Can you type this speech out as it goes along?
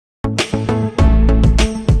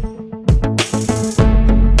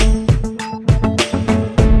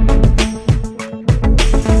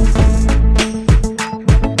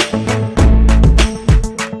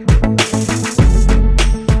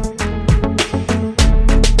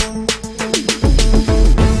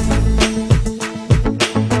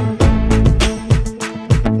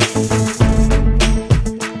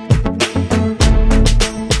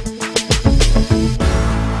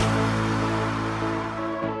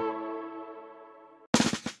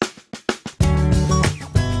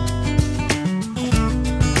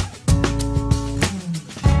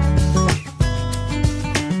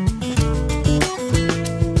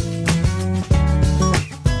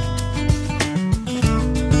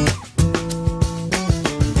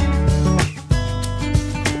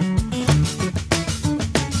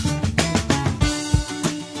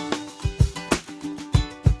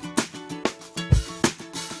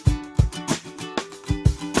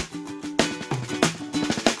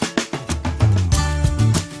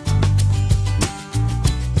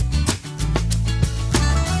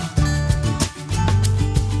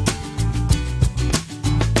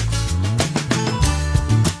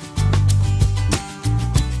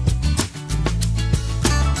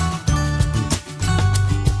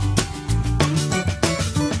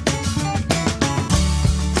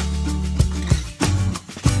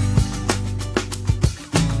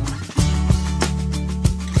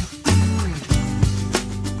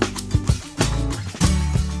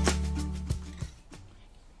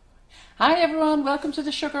Hi everyone, welcome to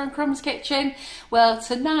the Sugar and Crumbs kitchen. Well,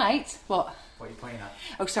 tonight, what? What are you pointing at?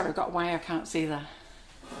 Oh, sorry, I've got a wire, I can't see that.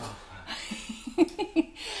 Oh.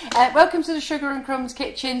 Welcome to the Sugar and Crumbs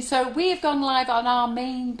kitchen. So we've gone live on our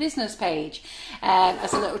main business page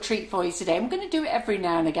as a little treat for you today. I'm going to do it every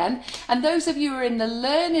now and again. And those of you who are in the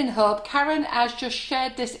Learning Hub, Karen has just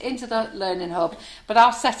shared this into the Learning Hub, but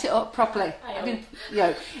I'll set it up properly.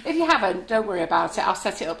 If you haven't, don't worry about it. I'll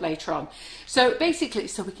set it up later on. So basically,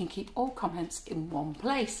 so we can keep all comments in one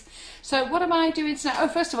place. So what am I doing tonight? Oh,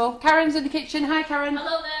 first of all, Karen's in the kitchen. Hi, Karen.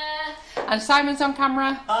 Hello there. And Simon's on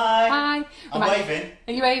camera. Hi. Hi. I'm waving.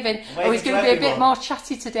 Are you waving? I'm He's going to be a bit more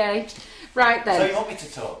chatty today. Right then. So you want me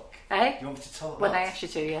to talk? Eh? You want me to talk? When I asked you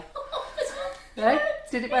to, yeah. Eh?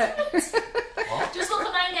 Did it work? What? Just look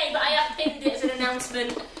at my name, but I have pinned it as an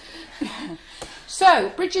announcement. So,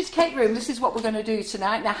 Brigids Cake Room, this is what we're going to do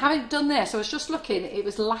tonight. Now, having done this, I was just looking, it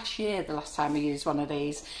was last year the last time I used one of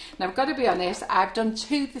these. Now, I've got to be honest, I've done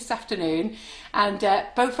two this afternoon, and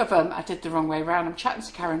both of them I did the wrong way around. I'm chatting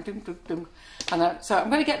to Karen, boom, boom, boom. And so I'm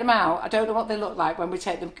going to get them out. I don't know what they look like when we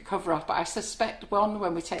take the cover off, but I suspect one,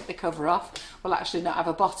 when we take the cover off, will actually not have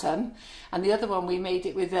a bottom. And the other one, we made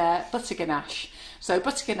it with butter ganache. So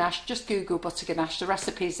butter ganache, just Google butter ganache. The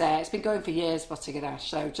recipe's there. It's been going for years, butter ganache.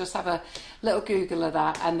 So just have a little Google of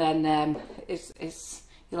that, and then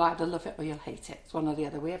you'll either love it or you'll hate it. It's one or the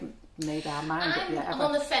other. We haven't made our mind up yet. I'm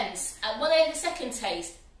on the fence. When I had the second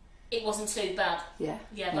taste, it wasn't too bad. Yeah.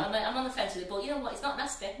 Yeah, but I'm on the fence with it. But you know what? It's not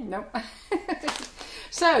nasty. Nope.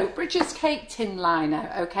 So, Brigids Cake Tin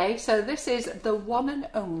Liner, okay, so this is the one and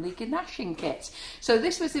only ganaching kit. So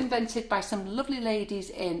this was invented by some lovely ladies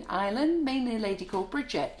in Ireland, mainly a lady called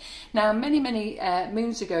Brigid. Now, many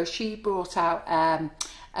moons ago, she brought out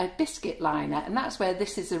a biscuit liner, and that's where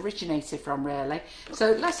this is originated from, really.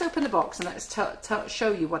 So let's open the box and let's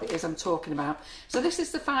show you what it is I'm talking about. So this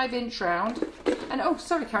is the 5-inch round. And oh,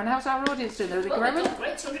 sorry, Karen, how's our audience doing? Are they growing?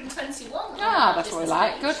 Great, 221. Ah, that's what I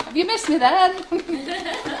like. Good. Have you missed me then?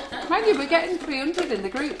 Mind you, we're getting 300 in the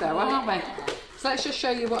group though, aren't we? So let's just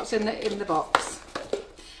show you what's in the box.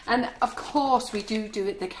 And of course, we do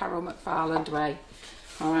it the Carol McFarland way.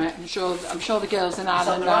 All right, I'm sure the girls in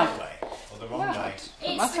Ireland are. Is that the right way or the wrong way?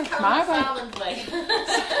 It's the Carol McFarland way.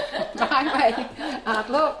 My way. Hard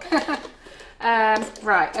luck.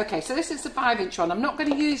 Right, okay, so this is the 5-inch one. I'm not going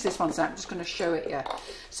to use this one, so I'm just going to show it you.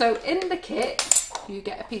 So in the kit, you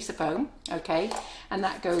get a piece of foam, okay, and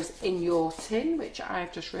that goes in your tin, which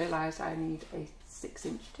I've just realised I need a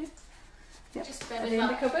 6-inch tin. Yep. Just bear Are with they in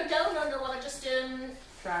the that. cupboard? No, well, I just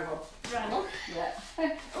Try one. dry one. Yeah.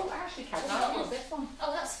 Oh, actually, I'll use this one.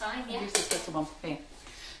 Oh, that's fine. Yeah. Use this little one here.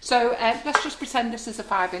 So let's just pretend this is a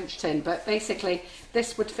 5-inch tin, but basically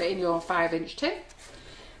this would fit in your 5-inch tin.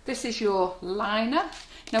 This is your liner.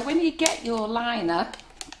 Now when you get your liner,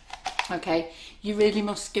 okay, you really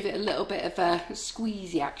must give it a little bit of a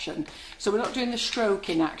squeezy action. So we're not doing the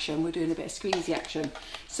stroking action, we're doing a bit of squeezy action.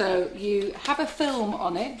 So you have a film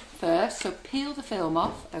on it first, so peel the film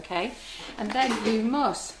off, okay, and then you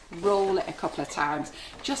must roll it a couple of times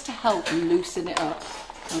just to help loosen it up,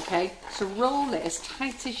 okay. So roll it as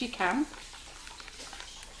tight as you can.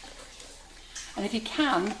 And if you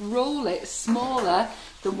can, roll it smaller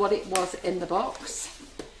than what it was in the box.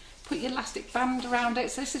 Put your elastic band around it.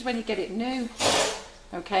 So this is when you get it new,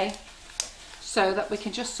 okay? So that we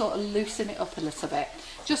can just sort of loosen it up a little bit.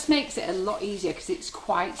 Just makes it a lot easier because it's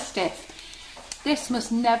quite stiff. This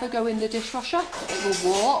must never go in the dishwasher. It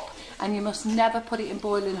will warp, and you must never put it in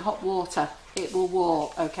boiling hot water. It will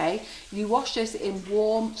warp, okay? You wash this in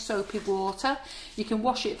warm, soapy water. You can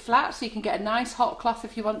wash it flat, so you can get a nice hot cloth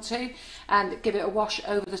if you want to, and give it a wash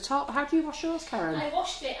over the top. How do you wash yours, Karen? I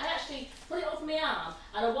washed it, I actually put it over my arm,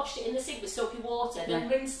 and I washed it in the sink with soapy water, then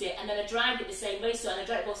rinsed it, and then I dried it the same way, so I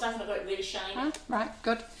dried it both sides, and I got it really shiny. Ah, right,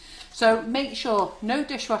 good. So make sure, no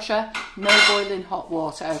dishwasher, no boiling hot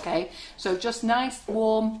water, okay? So just nice,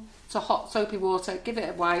 warm to hot soapy water, give it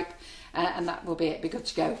a wipe, and that will be it, be good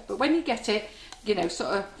to go. But when you get it, you know,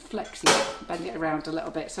 sort of flex it, bend it around a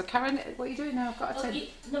little bit. So Karen, what are you doing now? I've got a tin.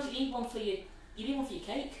 No, you need one for your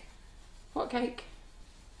cake. What cake?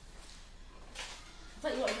 I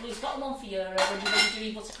thought you've got one for your when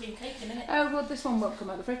you do buttercream cake in a minute. Oh, well, this one won't come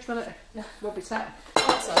out of the fridge, will it? No. Won't be set.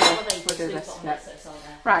 Oh, sorry, We'll do this. Yeah. So it's all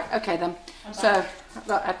there. Right, okay then. So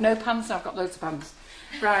I've no pans, now I've got loads of pans.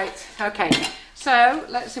 Right, okay. So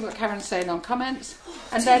let's see what Karen's saying on comments.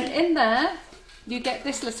 And then in there, you get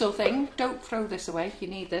this little thing. Don't throw this away. You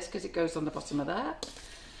need this because it goes on the bottom of that.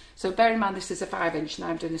 So bear in mind this is a 5-inch and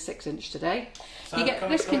I'm doing a 6-inch today. So you get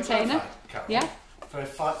this container. Clarify, yeah. For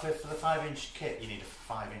the 5-inch kit, you need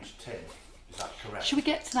a 5-inch tin. Is that correct? Should we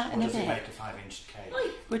get to that Or in a does it bit? make a 5-inch cake?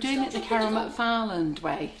 Oi, We're doing it stop the Carol jumping the McFarland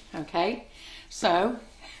way, okay? So,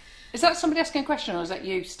 is that somebody asking a question or is that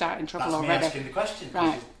you starting trouble That's me already? asking the question,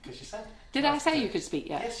 Right. because you said. Did I say you could speak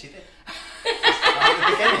yet? Yes, you did. Right at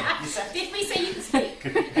the beginning, you said. Did we say you can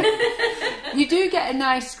speak? You do get a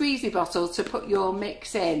nice squeezy bottle to put your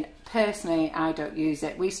mix in. Personally, I don't use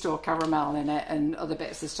it. We store caramel in it and other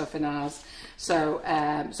bits of stuff in ours. So,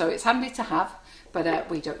 so it's handy to have, but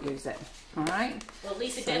we don't use it. All right? Well,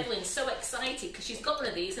 Lisa Devlin's so excited because she's got one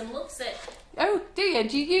of these and loves it. Oh, do you?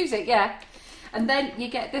 Do you use it? Yeah. And then you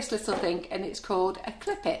get this little thing, and it's called a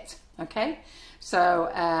clip it. Okay? So,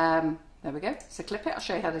 there we go. So clip it. I'll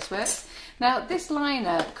show you how this works. Now, this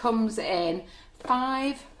liner comes in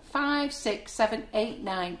 5, 6, 7, 8,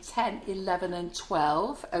 9, 10, 11 and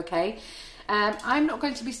 12, okay? I'm not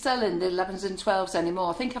going to be selling the 11s and 12s anymore.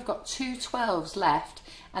 I think I've got 2 12s left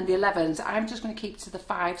and the 11s. I'm just going to keep to the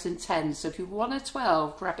 5s and 10s. So if you want a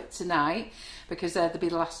 12, grab it tonight because they'll be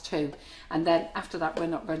the last 2. And then after that, we're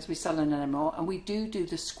not going to be selling anymore. And we do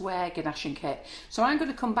the square Ganaching Kit. So I'm going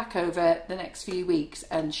to come back over the next few weeks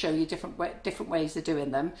and show you different ways of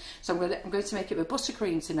doing them. So I'm going to make it with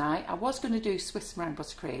buttercream tonight. I was going to do Swiss meringue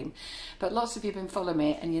buttercream, but lots of you have been following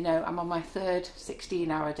me and you know I'm on my 3rd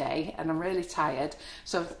 16-hour day and I'm really tired.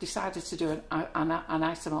 So I've decided to do an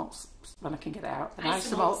Isomalt, when I can get it out, an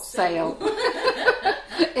Isomalt sale.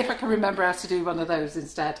 If I can remember how to do one of those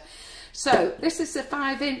instead. So this is a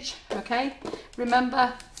 5-inch, okay?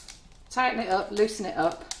 Remember, tighten it up, loosen it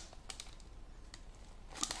up.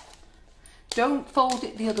 Don't fold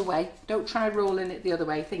it the other way. Don't try rolling it the other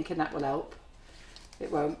way thinking that will help.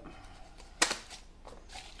 It won't.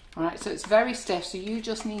 Alright, so it's very stiff, so you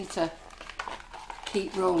just need to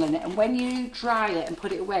keep rolling it. And when you dry it and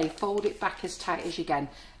put it away, fold it back as tight as you can.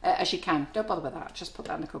 Don't bother with that. Just put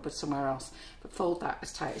that in the cupboard somewhere else. But fold that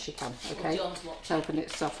as tight as you can. Okay. Well, John's watching. Helping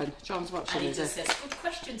it soften. John's watching. And he Is just it? says, "Good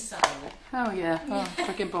question, Simon." Oh yeah. Oh,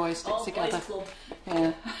 friggin' boys stick All together. boys club.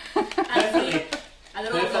 Yeah. And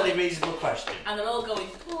they're all Perfectly going, reasonable question. and they're all going,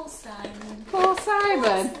 "Poor Simon." Poor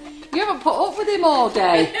Simon. You haven't put up with him all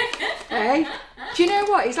day. Hey? Do you know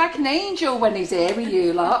what? He's like an angel when he's here with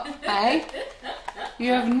you lot. Hey?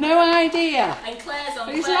 You have no idea. And Claire's on.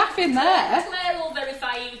 He's Claire, laughing there. Claire will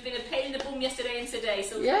verify you've been a pain in the bum yesterday and today,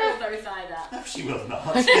 so Yeah. Claire will verify that. No, she will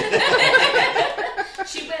not.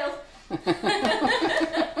 She will.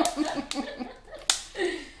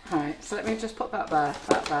 Right, so let me just put that there,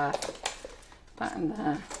 that in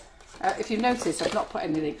there. If you've noticed, I've not put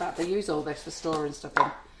anything back. They use all this for storing stuff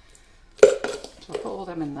in. So I'll put all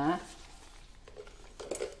them in there.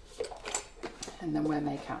 And then we'll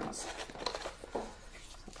make ours. So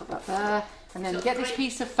I'll put that there. And then you get this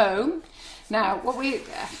piece of foam. Now,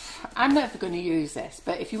 I'm never going to use this,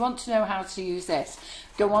 but if you want to know how to use this,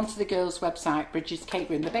 go onto the girls' website, Brigids Cake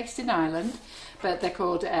Room. They're based in Ireland, but they're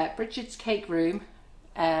called Brigids Cake Room.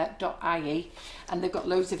 .ie, and they've got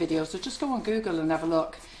loads of videos, so just go on Google and have a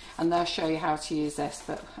look and they'll show you how to use this,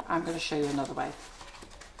 but I'm going to show you another way.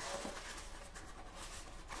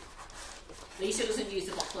 Lisa doesn't use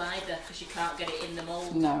the bottle either because she can't get it in the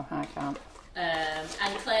mould. No, I can't.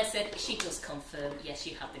 And Claire said she does confirm, yes,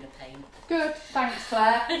 you have been a pain. Good, thanks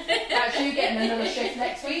Claire. That's you getting another shift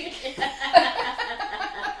next week.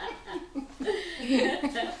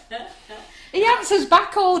 He answers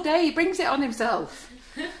back all day, he brings it on himself.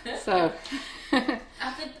 So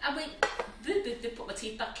They put my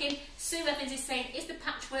teeth back in. Sue Evans is saying, is the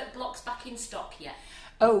patchwork blocks back in stock yet?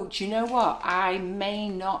 oh, do you know what? I may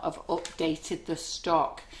not have updated the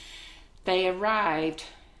stock. They arrived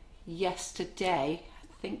yesterday.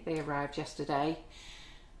 I think they arrived yesterday.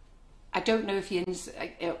 I don't know if Yin's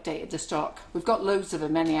updated the stock. We've got loads of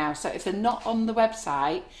them anyhow. So if they're not on the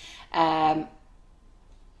website, don't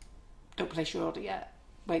place your order yet.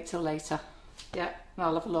 Wait till later. Yeah, and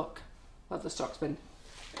I'll have a look what the stock's been.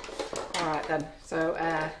 All right then. So,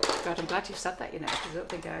 God, I'm glad you said that, you know, because I don't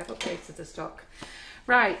think I have updated the stock.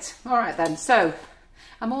 Right. All right then. So,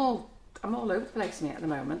 I'm all over the place, mate, at the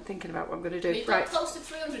moment, thinking about what I'm going to do. We've Right. got close to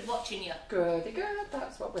 300 watching you. Good.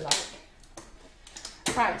 That's what we like.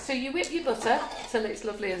 Right. So you whip your butter till it's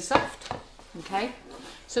lovely and soft. Okay.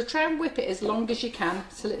 So try and whip it as long as you can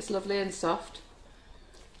till it's lovely and soft.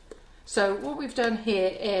 So what we've done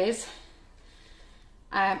here is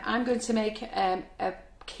I'm going to make a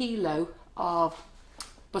kilo of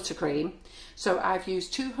buttercream. So I've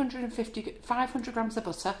used 500 grams of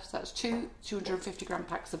butter. So that's 250 gram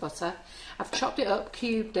packs of butter. I've chopped it up,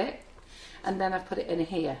 cubed it, and then I've put it in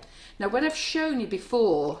here. Now when I've shown you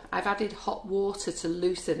before, I've added hot water to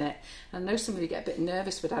loosen it. I know some of you get a bit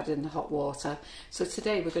nervous with adding the hot water. So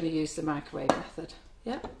today we're going to use the microwave method.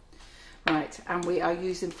 Yeah. Right, and we are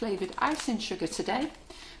using flavoured icing sugar today.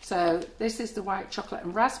 So this is the white chocolate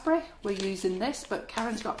and raspberry. We're using this, but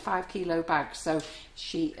Karen's got 5 kilo bags, so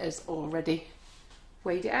she has already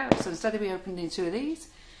weighed it out. So instead of me opening 2 of these,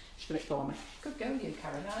 she's done it for me. Good go, you,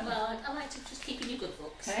 Karen. Well, I like to just keep in your good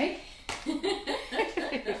books. Okay.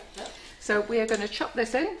 So we are going to chop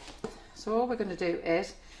this in. So all we're going to do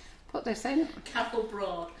is put this in. Carol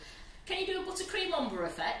Broad. Can you do a buttercream ombre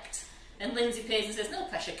effect? And Lindsay pays and says, no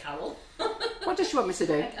pressure, Carol. What does she want me to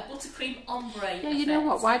do? A buttercream ombre Yeah, you know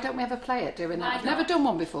what? Why don't we have a play at doing that? I've never done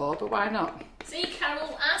one before, but why not? See,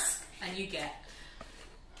 Carol, ask and you get.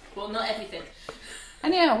 Well, not everything.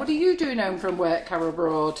 Anyhow, what are you doing home from work, Carol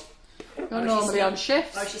Broad? You're normally on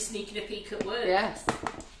shift. Or is she sneaking a peek at work? Yes.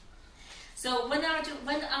 So when are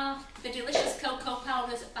the delicious cocoa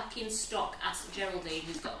powders back in stock? Ask Geraldine,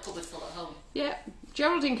 who's got a cupboard full at home. Yeah,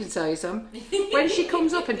 Geraldine can sell you some. When she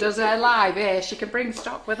comes up and does her live here, she can bring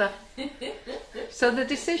stock with her. So the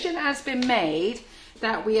decision has been made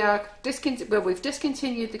that we are we've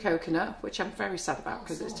discontinued the coconut, which I'm very sad about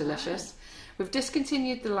because it's delicious. We've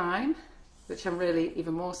discontinued the lime, which I'm really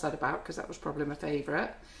even more sad about because that was probably my favourite.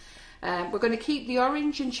 We're going to keep the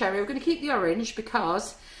orange and cherry. We're going to keep the orange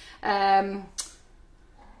because Hobbycraft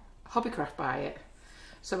buy it.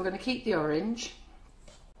 So we're going to keep the orange.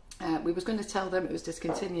 We was going to tell them it was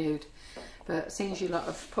discontinued, but it seems you lot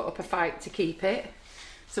have put up a fight to keep it.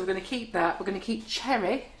 So we're going to keep that. We're going to keep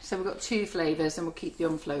cherry. So we've got 2 flavours and we'll keep the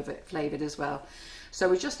unflavoured as well. So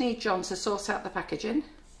we just need John to sort out the packaging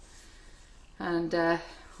and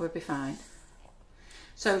we'll be fine.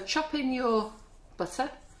 So chop in your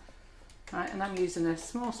butter. Right, and I'm using a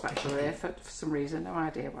small spatula here for some reason, no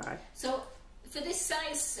idea why. So for this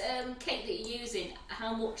size cake that you're using,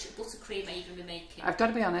 how much buttercream are you going to be making? I've got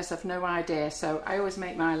to be honest, I've no idea. So I always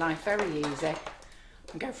make my life very easy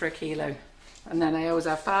and go for 1 kilo. And then I always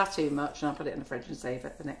have far too much and I'll put it in the fridge and save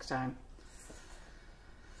it for next time.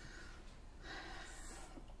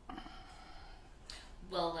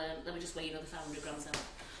 Well, let me just weigh another 500 grams out.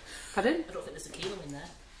 Pardon? I don't think there's a kilo in there.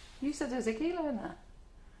 You said there's 1 kilo in there.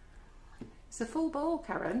 It's a full bowl,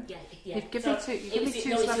 Karen. Yeah. You've given me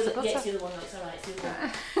 2 slabs of butter. Yeah, it's the other one. No, it's all right. It's the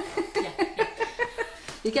other one. Yeah.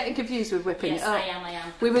 You're getting confused with whipping it up. Yes, I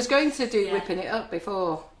am. We was going to do whipping it up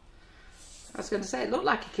before. I was going to say it looked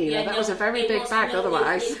like 1 kilo. Yeah, that was a very big bag.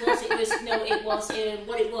 Otherwise, it was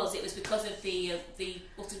because of the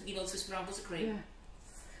butter, Swiss brown buttercream. Yeah.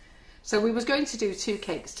 So we was going to do 2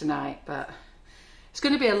 cakes tonight, but it's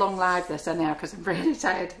going to be a long live this anyhow because I'm really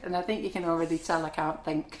tired, and I think you can already tell I can't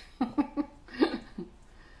think.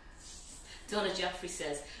 Donna Jaffrey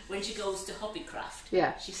says when she goes to Hobbycraft,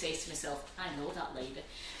 she says to herself, "I know that lady."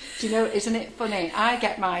 Do you know? Isn't it funny? I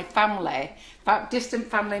get my family, distant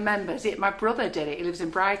family members. My brother did it. He lives in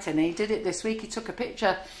Brighton, and he did it this week. He took a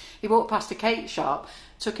picture. He walked past a cake shop,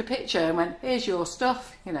 took a picture, and went, "Here's your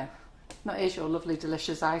stuff." Not here's your lovely,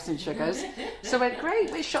 delicious icing sugars. So I went,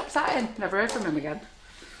 "Great, which shop's that in?" Never heard from him again.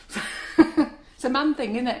 It's a man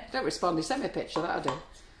thing, isn't it? Don't respond. He sent me a picture. That'll do.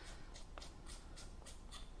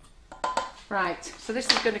 Right, so this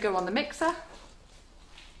is going to go on the mixer.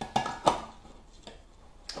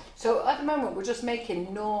 So at the moment we're just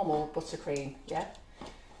making normal buttercream, yeah?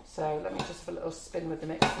 So let me just have a little spin with the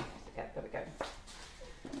mixer. Yeah, there we go.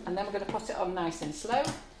 And then we're going to put it on nice and slow.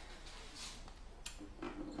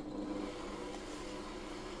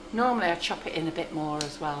 Normally I chop it in a bit more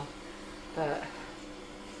as well, but I'm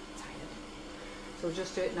tired. So we'll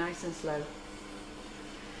just do it nice and slow.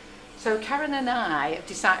 So Karen and I have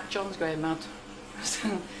decided, John's going mad.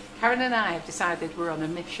 Karen and I have decided we're on a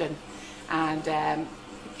mission, and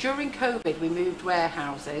during COVID we moved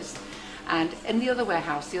warehouses, and in the other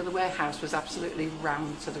warehouse was absolutely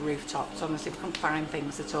rammed to the rooftops. Honestly, we couldn't find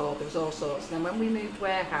things at all. There was all sorts. And then when we moved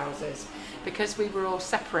warehouses, because we were all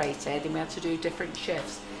separated and we had to do different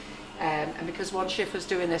shifts, and because one shift was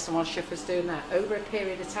doing this and one shift was doing that, over a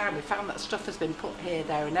period of time we found that stuff has been put here,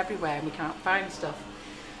 there and everywhere, and we can't find stuff.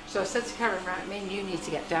 So I said to Karen, right, me and you need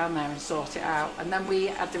to get down there and sort it out. And then we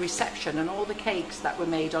had the reception, and all the cakes that were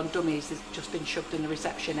made on dummies has just been shoved in the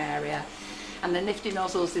reception area. And the nifty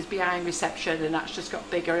nozzles is behind reception, and that's just got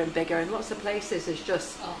bigger and bigger, and lots of places is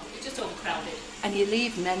just... Oh, it's just overcrowded. And you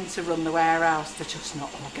leave men to run the warehouse, they're just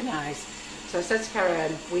not organised. So I said to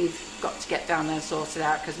Karen, we've got to get down there and sort it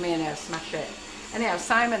out, because me and her smash it. Anyhow,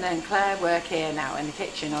 Simon and Claire work here now in the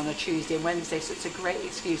kitchen on a Tuesday and Wednesday, so it's a great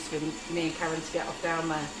excuse for me and Karen to get off down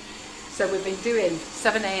there. So we've been doing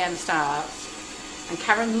 7 AM starts, and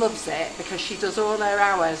Karen loves it because she does all her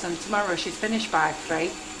hours, and tomorrow she's finished by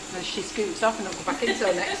 3, and she scoots off and not go back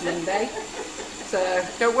until next Monday. So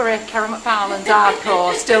don't worry, Karen McFarland's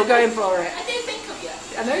hardcore, still going for it. I do think of you.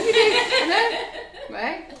 I know you do. I know.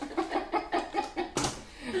 Right?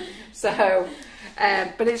 So,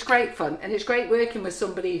 but it's great fun, and it's great working with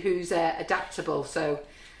somebody who's adaptable. So,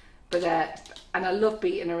 but and I love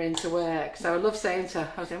beating her into work. So I love saying to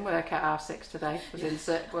her, I was in work at 6:30 today. I was in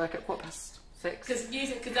work at 6:15. Because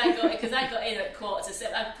I got in at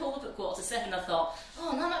 7:15. I pulled up at 7:15. I thought,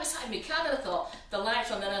 oh no, I'm not beside me car. And I thought the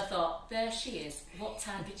lights on. Then I thought, there she is. What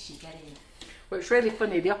time did she get in? Well, it's really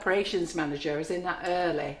funny. The operations manager was in that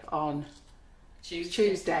early on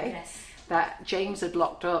Tuesday. Yes. That James had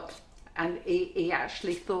locked up, and he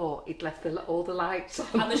actually thought he'd left all the lights on.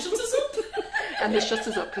 And the shutters up. And the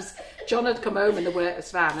shutters up, because John had come home in the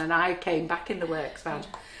works van, and I came back in the works van.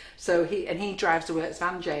 So he drives the works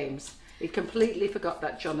van, James. He completely forgot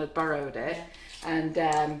that John had borrowed it, and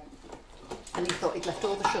he thought he'd left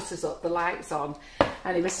all the shutters up, the lights on,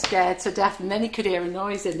 and he was scared to death. And then he could hear a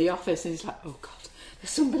noise in the office, and he's like, "Oh God, there's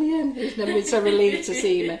somebody in." He's never been so relieved to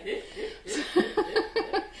see me.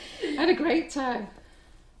 I had a great time.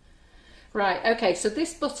 Right, okay, so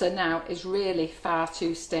this butter now is really far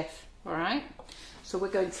too stiff. All right, so we're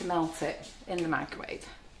going to melt it in the microwave.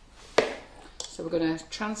 So we're going to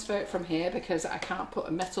transfer it from here because I can't put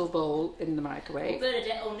a metal bowl in the microwave.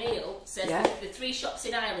 Bernadette O'Neill says the 3 shops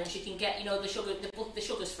in Ireland you can get, the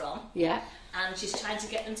sugars from. Yeah. And she's trying to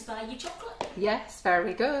get them to buy you chocolate. Yes,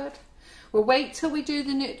 very good. We'll wait till we do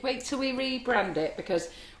wait till we rebrand it, because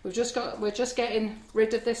we're just getting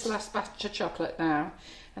rid of this last batch of chocolate now,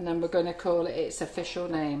 and then we're going to call it its official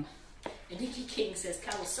name. And Nikki King says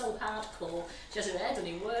Carol's so hardcore, she has her hair done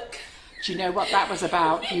in work. Do you know what that was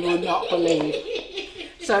about? You will not believe.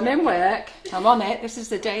 So I'm in work, I'm on it. This is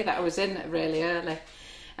the day that I was in really early,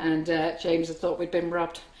 and James had thought we'd been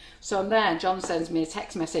robbed. So I'm there, and John sends me a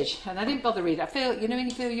text message, and I didn't bother reading. I feel, when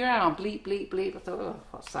you feel your arm bleep, bleep, bleep. I thought, oh,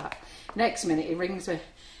 what's that? Next minute he rings me,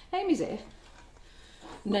 Amy's here.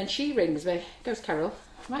 And then she rings me, goes, Carol,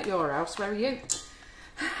 I'm at your house, where are you?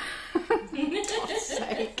 God's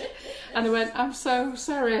sake. And I went, I'm so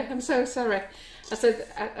sorry. I said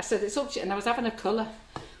it's up to you, and I was having a colour.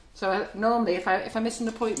 So normally if I miss an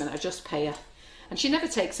appointment, I just pay her. And she never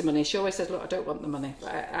takes the money. She always says, look, I don't want the money.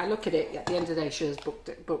 But I look at it, at the end of the day, she was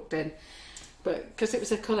booked in. But because it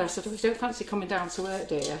was a colour, I said, oh, you don't fancy coming down to work,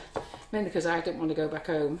 do you? Mainly because I didn't want to go back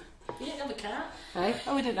home. You didn't have a car? Eh?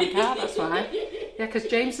 Oh, we didn't have a car, that's why. Yeah, because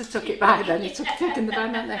James had took it by then. He took it in the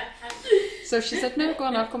van, hadn't they? So she said, no, go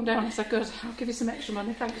on, I'll come down. I said, good, I'll give you some extra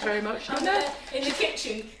money, thanks very much. I'm in the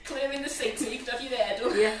kitchen, clearing the sink so you can have your hair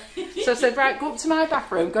done. Yeah. So I said, right, go up to my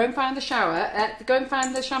bathroom, go and find the shower, go and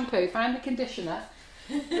find the shampoo, find the conditioner.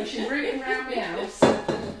 So she's rooting around my house.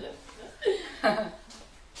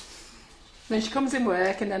 Then she comes in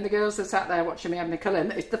work, and then the girls are sat there watching me having a colour.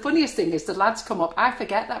 And the funniest thing is the lads come up, I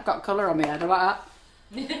forget that I've got colour on my head. I'm like,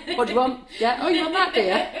 what do you want? Yeah, oh, you want that, do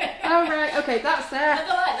you? Oh, right, okay, that's there. I don't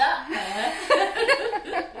like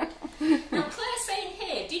that. Now, Claire's saying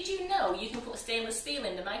here, did you know you can put stainless steel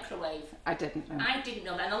in the microwave? I didn't know. I didn't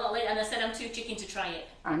know that, and a lot later, and I said I'm too chicken to try it.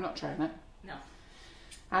 I'm not trying it. No.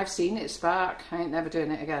 I've seen it spark. I ain't never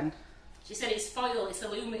doing it again. She said it's foil, it's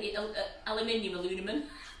aluminium.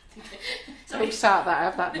 Don't start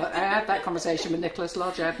that. I had that conversation with Nicholas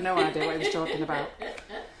Lodge. I had no idea what he was talking about.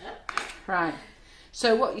 Right.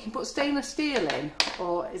 So what, you can put stainless steel in,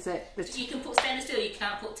 or is it... You can put stainless steel, you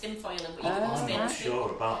can't put tin foil in, but you can put stainless steel. I'm not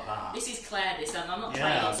sure about that. This is Claire, I'm not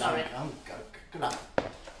trying it, sorry. I'm gonna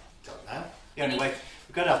don't know. Anyway,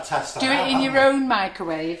 we've got to test that Do out, it in your own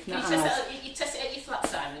microwave, you not test ours. you test it at your flat,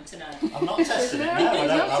 Simon, tonight. I'm not testing it, no. He's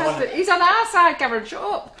not testing it. He's on our side, Karen, shut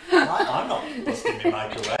up. I'm not busting my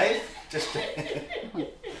microwave. Just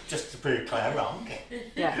to prove Claire wrong.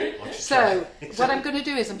 Yeah. So what I'm going to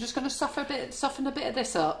do is I'm just going to soften a bit of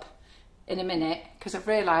this up in a minute, because I've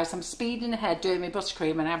realised I'm speeding ahead doing my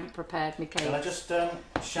buttercream and I haven't prepared my cake. Can I just,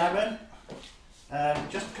 Sharon,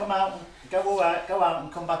 just come out and go out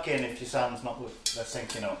and come back in if your sound's not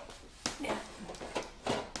syncing up. Yeah.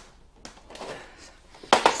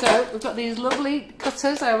 So we've got these lovely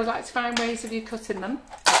cutters. I would like to find ways of you cutting them.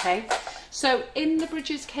 Okay. So in the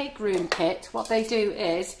Brigids Cake Room Kit, what they do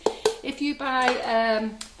is, if you buy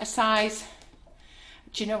a size,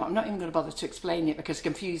 do you know what, I'm not even going to bother to explain it because I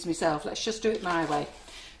confuse myself. Let's just do it my way.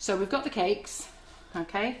 So we've got the cakes,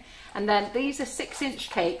 okay, and then these are 6-inch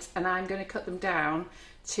cakes, and I'm going to cut them down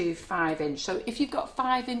to 5-inch. So if you've got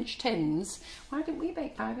 5-inch tins, why didn't we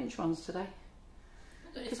make 5-inch ones today?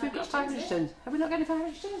 Because we've got 5-inch tins. Have we not got any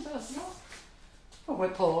 5-inch tins? No. Oh, we're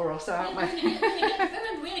poor, us, aren't we?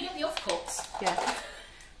 Remember, we only get the off-cuts. Yeah.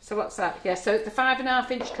 So what's that? Yeah, so the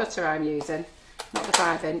 5.5-inch cutter I'm using, not the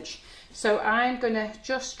 5-inch. So I'm going to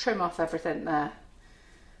just trim off everything there.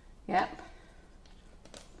 Yep.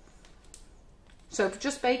 So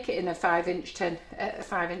just bake it in a 5-inch tin.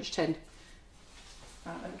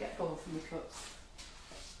 Right, let me get a bowl for my cups.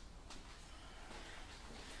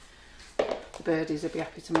 The birdies will be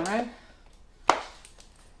happy tomorrow.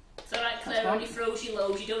 It's alright, Claire, already froze your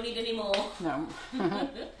loaves, you don't need any more. No.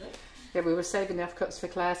 Yeah, we were saving the offcuts for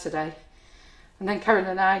Claire today. And then Karen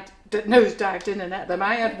and I nosedived in and ate them.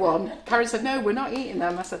 I had one. Karen said, no, we're not eating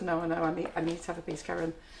them. I said, no, I need to have a piece,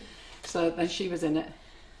 Karen. So then she was in it.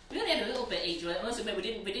 We only had a little bit each. I must admit, we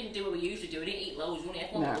didn't do what we usually do. We didn't eat loads, we only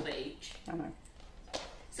had one little bit each. I know.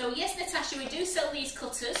 So yes, Natasha, we do sell these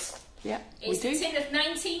cutters. Yeah, it's a tin of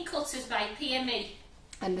 19 cutters by PME.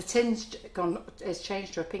 And the tin's it's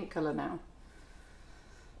changed to a pink colour now.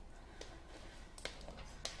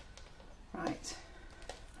 Right.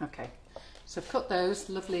 Okay. So I've cut those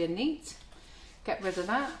lovely and neat. Get rid of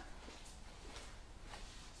that.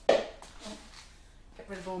 Get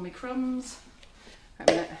rid of all my crumbs. Wait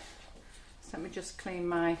a minute. So let me just clean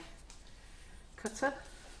my cutter.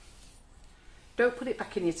 Don't put it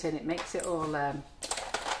back in your tin, it makes it all, you'll end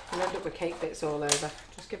up with cake bits all over.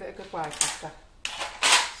 Just give it a good wipe after.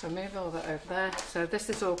 So move all that over there. So this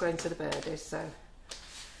is all going to the birdies, so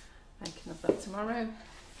thinking of that tomorrow.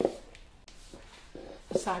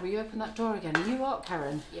 Si, will you open that door again? Are you hot,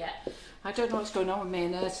 Karen? Yeah. I don't know what's going on with me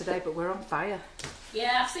and her today, but we're on fire.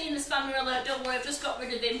 Yeah, I've seen the spammer alert, don't worry, I've just got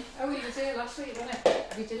rid of him. Oh, he was here last week, wasn't he?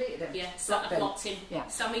 Have you deleted him? Yeah, I blocked him. Yeah.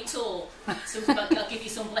 Sammy Tour. I'll give you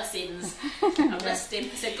some blessings. I blessed him.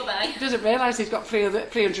 I said goodbye. He doesn't realise he's got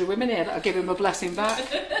 300 women here that'll give him a blessing back.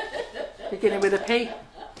 Beginning with a P.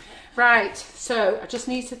 Right, so I just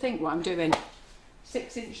need to think what I'm doing.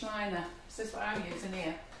 6-inch liner. Is this what I'm using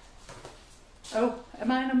here? Oh, are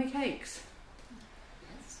mine on my cakes?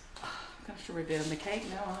 Yes. Oh, I'm going to have to reveal my cake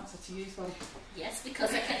now, aren't I, to use one? Yes,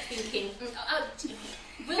 because I kept thinking,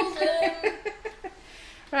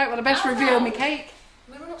 Right, well I best reveal my cake.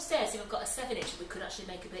 We run upstairs, if we've got a 7-inch, we could actually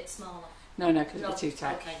make a bit smaller. No, because it'll be too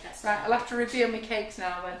tight. Okay, that's right, fine. I'll have to reveal my cakes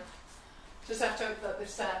now then. Just have to open up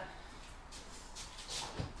this set.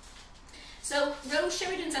 So, Rose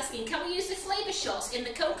Sheridan's asking, can we use the flavour shots in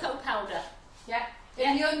the cocoa powder? Yeah.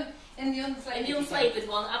 In the unflavoured. In the unflavoured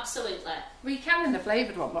one, absolutely. We can in the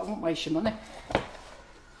flavoured one, but I won't waste your money.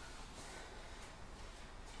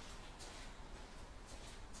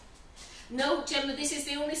 No, Gemma, this is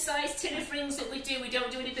the only size tin of rings that we do. We don't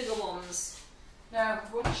do any bigger ones. No,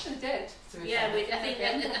 well, we should did. Yeah,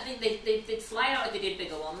 I think they'd fly out if they did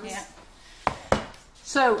bigger ones. Yeah.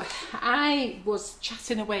 So, I was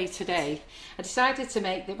chatting away today. I decided to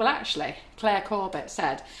make well actually, Claire Corbett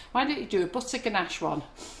said, why don't you do a butter ganache one?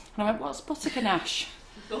 And I went, what's butter ganache?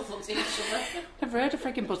 Both looked at each other. Never heard of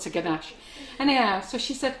frigging butter ganache. Anyhow, so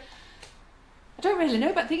she said, I don't really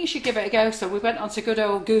know, but I think you should give it a go. So we went on to good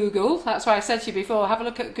old Google. That's why I said to you before, have a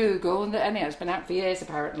look at Google. And anyhow, it's been out for years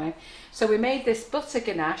apparently. So we made this butter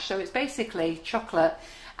ganache. So it's basically chocolate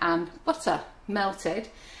and butter melted.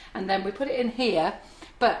 And then we put it in here.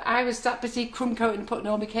 But I was that busy crumb coating and putting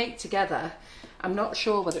all my cake together. I'm not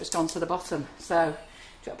sure whether it's gone to the bottom. So,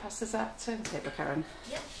 do you want to pass us that turntable, Karen?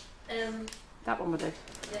 Yeah. That one will do.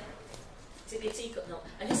 Yeah. Is it the teacup? No.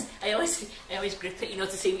 I always grip it, you know,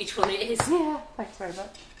 to see which one it is. Yeah, thanks very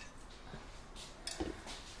much.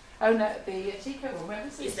 Oh no, the teacup one. Where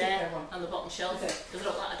was the It's teacup there one? on the bottom shelf. Is it? Because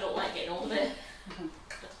I don't like getting hold of it.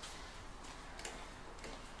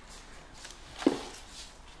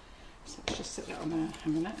 So let's just sit that on there a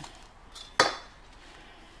minute.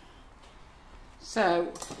 So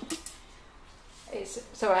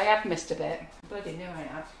I have missed a bit. Bloody knew I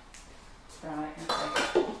had. Right,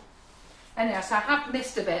 okay. Anyhow, so I have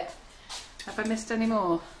missed a bit. Have I missed any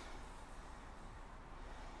more?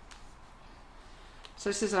 So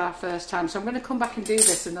this is our first time. So I'm going to come back and do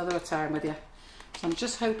this another time with you. So I'm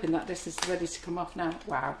just hoping that this is ready to come off now.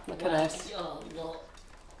 Wow, look at this. Oh, look.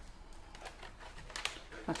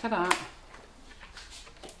 Look at that.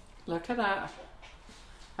 Look at that.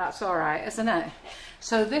 That's all right, isn't it?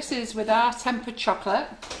 So this is with our tempered chocolate.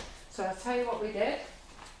 So I'll tell you what we did.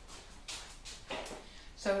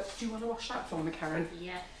 So do you want to wash that for me, Karen?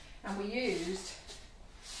 Yeah. And we used,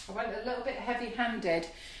 I went a little bit heavy-handed.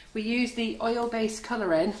 We used the oil-based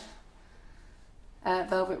colouring,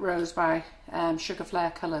 Velvet Rose by Sugar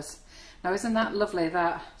Flare Colours. Now isn't that lovely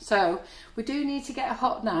that? So we do need to get a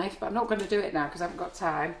hot knife, but I'm not going to do it now because I haven't got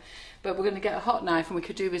time. But we're going to get a hot knife and we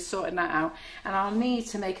could do with sorting that out. And I'll need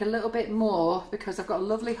to make a little bit more because I've got a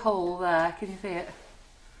lovely hole there. Can you see it?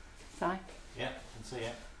 Si? Yeah, I can see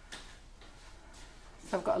it.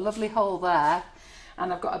 So I've got a lovely hole there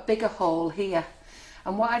and I've got a bigger hole here.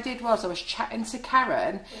 And what I did was I was chatting to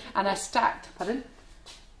Karen and I stacked, pardon?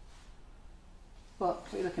 What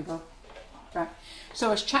are you looking for? Right. So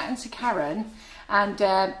I was chatting to Karen, and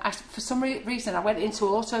for some reason I went into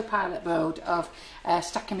autopilot mode of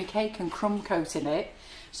stacking my cake and crumb coating it.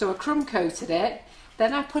 So I crumb coated it,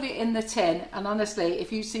 then I put it in the tin, and honestly,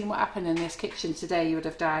 if you'd seen what happened in this kitchen today, you would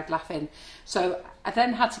have died laughing. So I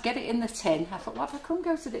then had to get it in the tin. I thought, what have I crumb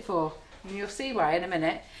coated it for? And you'll see why in a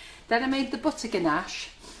minute. Then I made the butter ganache,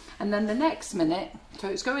 and then the next minute, so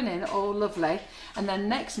it's going in all lovely, and then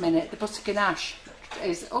next minute the butter ganache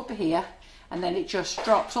is up here, and then it just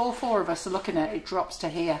drops. All four of us are looking at it, it drops to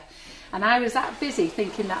here. And I was that busy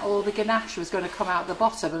thinking that all the ganache was going to come out the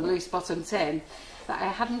bottom, a loose bottom tin, that I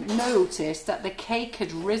hadn't noticed that the cake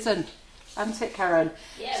had risen, hadn't it, Karen?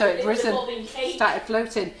 Yeah, so it risen, started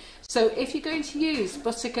floating. So if you're going to use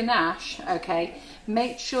butter ganache, okay,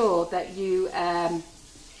 make sure that you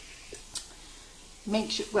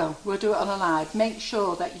well, we'll do it on a live. Make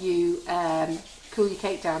sure that you cool your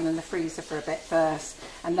cake down in the freezer for a bit first,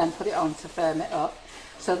 and then put it on to firm it up.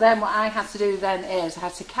 So then what I had to do then is I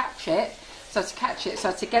had to catch it. So I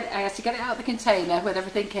had to get it out of the container with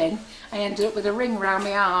everything in. I ended up with a ring around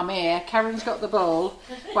my arm here. Karen's got the bowl,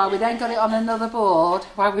 while we then got it on another board,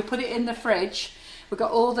 while we put it in the fridge. We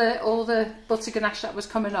got all the butter ganache that was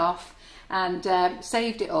coming off, and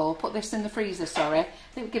saved it all. Put this in the freezer. Sorry, I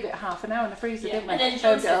think we give it half an hour in the freezer, didn't we? And then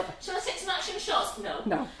Firmed it up. Shall I take some action shots? No.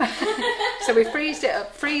 No. So we freezed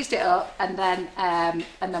it up, and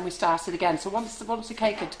then we started again. So once the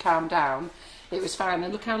cake had calmed down, it was fine.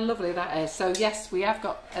 And look how lovely that is. So yes, we have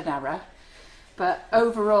got an error, but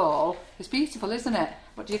overall, it's beautiful, isn't it?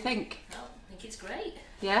 What do you think? Well, I think it's great.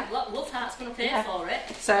 Yeah. Love Heart's going to pay for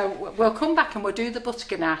it. So we'll come back and we'll do the butter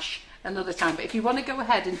ganache another time. But if you want to go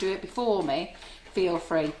ahead and do it before me, feel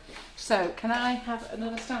free. So can I have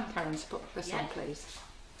another stand, Karen, to put this on, please?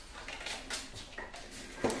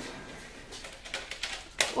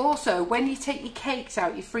 Also, when you take your cakes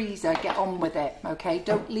out your freezer, get on with it, okay?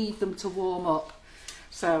 Don't leave them to warm up.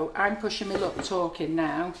 So I'm pushing my luck talking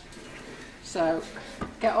now. So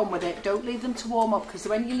get on with it. Don't leave them to warm up, because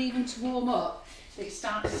when you leave them to warm up, they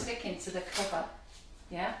start to stick into the cover.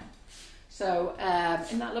 Yeah? So,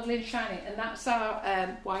 isn't that lovely and shiny? And that's our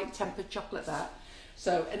white tempered chocolate, that.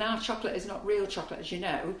 So, and our chocolate is not real chocolate, as you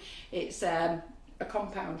know. It's a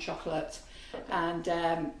compound chocolate, and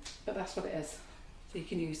but that's what it is. So you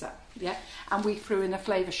can use that, yeah. And we threw in a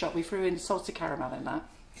flavour shot. We threw in salted caramel in that.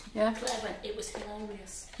 Yeah. Claire went, it was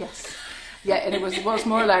hilarious. Yes. Yeah, and it was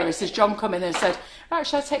more hilarious as John come in and said, right,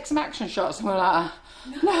 shall I take some action shots? And we're like,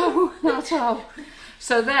 no, not at all.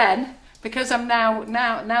 So then, because I'm now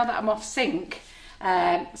that I'm off sync,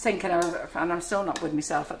 and I'm still not with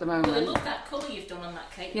myself at the moment. I love that colour you've done on that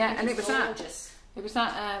cake. Yeah, and it was gorgeous. It was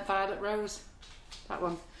that violet rose, that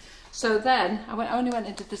one. So then I only went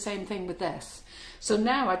and did the same thing with this. So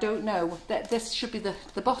now I don't know that this should be the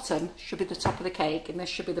bottom, should be the top of the cake, and this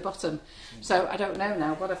should be the bottom. So I don't know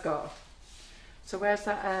now what I've got. So where's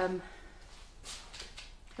that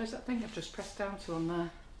thing I've just pressed down to on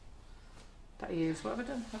there that I use? What have I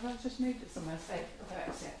done? Have I just moved it somewhere safe? Oh, there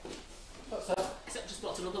it is, yeah. What's up? Except just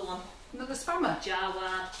bought another one. Another spammer?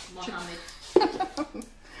 Jawad, Mohammed.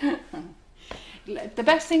 The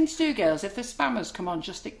best thing to do, girls, if the spammers come on,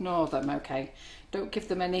 just ignore them, okay? Don't give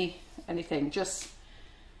them anything. Just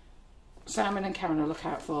Simon and Karen will look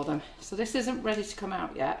out for them. So this isn't ready to come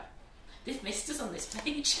out yet. They've missed us on this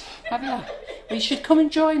page. Have you? Well, you should come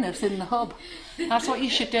and join us in the hub. That's what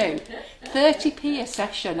you should do. 30p a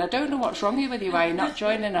session. I don't know what's wrong with you, why you're not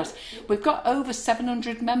joining us. We've got over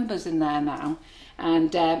 700 members in there now,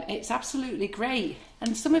 and it's absolutely great.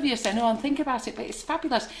 And some of you are saying, oh, I'm thinking about it, but it's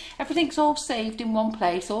fabulous. Everything's all saved in one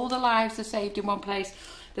place. All the lives are saved in one place.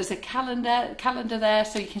 There's a calendar there,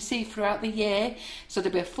 so you can see throughout the year. So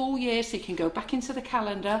there'll be a full year, so you can go back into the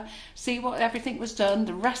calendar, see what everything was done.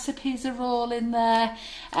 The recipes are all in there.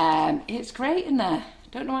 It's great in there.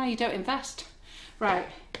 Don't know why you don't invest. Right,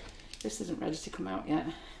 this isn't ready to come out yet.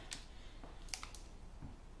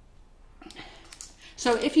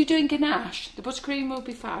 So if you're doing ganache, the buttercream will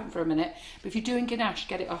be fine for a minute, but if you're doing ganache,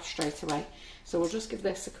 get it off straight away. So we'll just give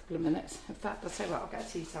this a couple of minutes. In fact, I'll tell you what, I'll get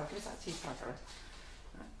a tea towel. Give us that tea towel, Gareth.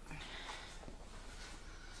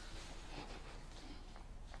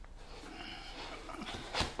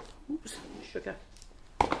 Oops, sugar.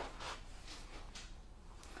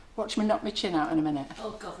 Watch me knock my chin out in a minute.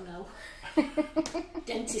 Oh God, no.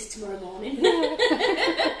 Dentist tomorrow morning.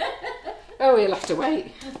 Oh, you'll have to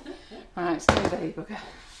wait. Right, stay there, you bugger.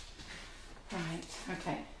 Right,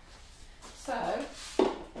 okay. So,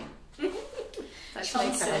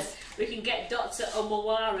 Tom says we can get Dr.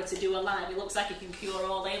 Omawara to do a live. He looks like he can cure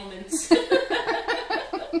all ailments.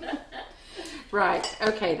 Right,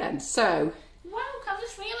 okay then. So, wow, I've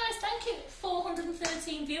just realised, thank you for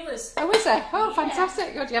 413 viewers. Oh, is there? Oh, Yeah.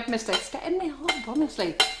 fantastic. God, you have missed it. Get in the hub,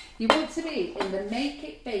 honestly. You want to be in the Make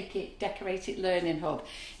It, Bake It, Decorate It Learning Hub.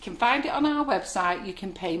 You can find it on our website. You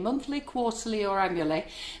can pay monthly, quarterly or annually.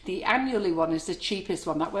 The annually one is the cheapest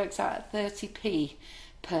one. That works out at 30p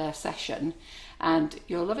per session. And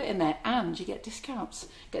you'll love it in there. And you get discounts.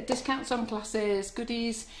 Get discounts on classes,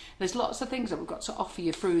 goodies. There's lots of things that we've got to offer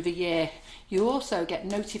you through the year. You also get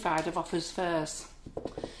notified of offers first.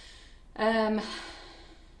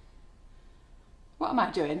 What am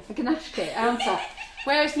I doing? A ganache kit, aren't I?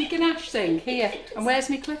 Where's my ganache thing? Here. And where's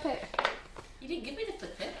my clip it? You didn't give me the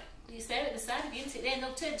clip it. You stare at the side of you, isn't it? There,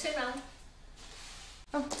 no, turn round.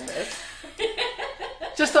 Oh, there it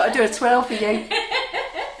is. Just thought I'd do a twirl for you.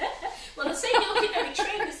 Well, they're saying you're looking very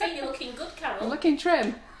trim. They're saying you're looking good, Carol. I'm looking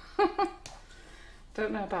trim.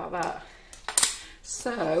 Don't know about that.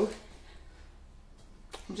 So,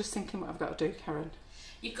 I'm just thinking what I've got to do, Karen.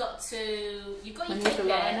 You've got your I need cake the there.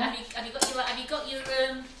 liner. Have you got your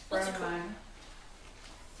buttercream?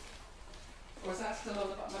 Was that still on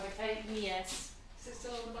the bottom of the cake? Yes. Is it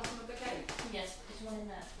still on the bottom of the cake? Yes, there's one in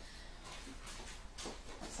there.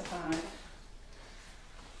 That's a 5. Is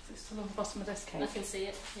it still on the bottom of this cake? I can see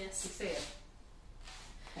it. Yes. You see it?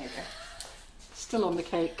 There you go. Still on the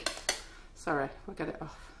cake. Sorry, we'll get it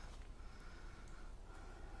off.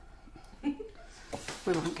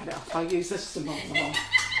 We won't get it off. I'll use this some more. I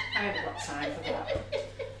haven't got time for that.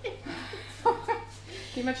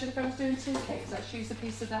 Can you imagine if I was doing 2 cakes? Let's use a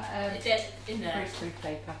piece of that In there. greaseproof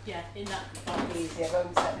paper. Yeah, in that That'd box. be easier,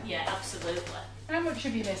 won't it? Yeah, absolutely. How much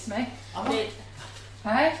have you missed me? I'm not, Did- Hey?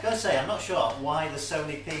 I was going to say, I'm not sure why there's so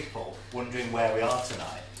many people wondering where we are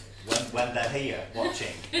tonight when they're here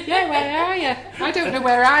watching. Yeah, where are you? I don't know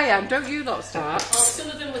where I am. Don't you lot start? Well, some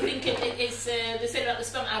of them were thinking they said about the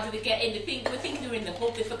spam. How did they get in? They were thinking they were in the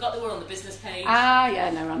hub. They forgot they were on the business page. Ah, yeah,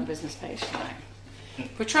 no, we're on the business page tonight.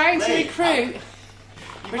 We're trying to Lee, recruit.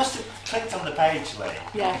 You must have clicked on the page, Lee.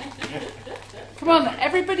 Yeah. Come on,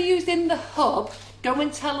 everybody who's in the hub, go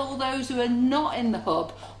and tell all those who are not in the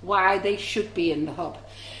hub why they should be in the hub.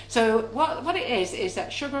 So what it is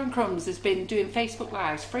that Sugar and Crumbs has been doing Facebook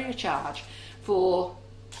Lives free of charge for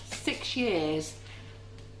 6 years.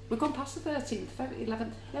 We've gone past the 13th,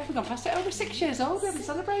 11th. Yeah, we've gone past it. Over 6 years old. We haven't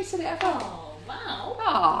celebrated it ever. Oh, wow.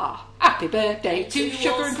 Ah, happy birthday to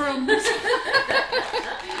Sugar and Crumbs.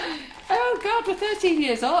 Oh God, we're 13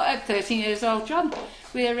 years old. 13 years old, John.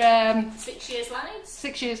 We're 6 years live.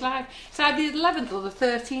 6 years live. It's either the 11th or the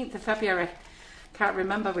 13th of February. Can't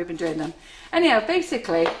remember. We've been doing them. Anyhow,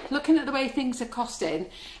 basically, looking at the way things are costing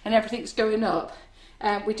and everything's going up,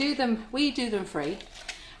 we do them free.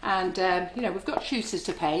 And you know, we've got tutors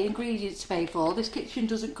to pay, ingredients to pay for. This kitchen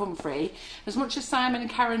doesn't come free. As much as Simon and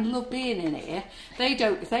Karen love being in here, they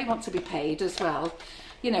don't. If they want to be paid as well.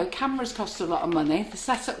 You know, cameras cost a lot of money. The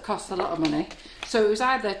setup costs a lot of money. So it was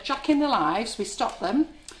either jacking the lives, we stop them,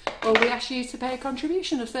 or we ask you to pay a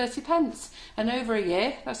contribution of 30p. And over a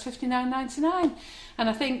year, that's £59.99. And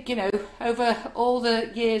I think, you know, over all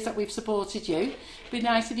the years that we've supported you, it'd be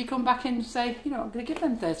nice if you come back and say, you know, I'm going to give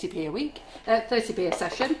them 30p a week, 30p a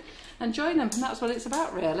session, and join them. And that's what it's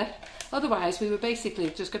about, really. Otherwise, we were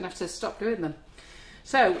basically just going to have to stop doing them.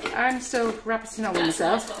 So I'm still rabbiting on with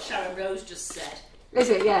myself. That's what Sharon Rose just said. Is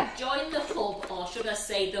it? Yeah. Join the hub, or should I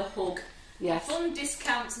say the hug? Yes. Fun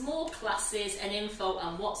discounts, more classes and info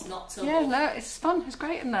and what's not to Yeah, love. no, it's fun. It's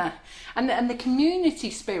great in there. And the community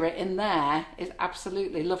spirit in there is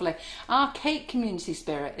absolutely lovely. Our cake community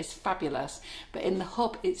spirit is fabulous, but in the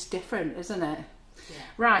hub it's different, isn't it? Yeah.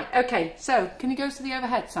 Right, okay, so can you go to the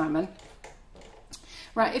overhead, Simon?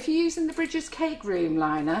 Right, if you're using the Brigids cake room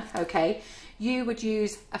liner, okay, you would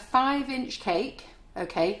use a 5-inch cake,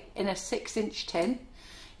 okay, in a 6-inch tin.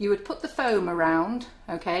 You would put the foam around,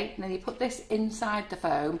 okay, and then you put this inside the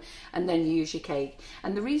foam and then you use your cake.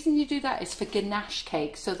 And the reason you do that is for ganache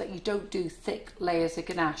cake, so that you don't do thick layers of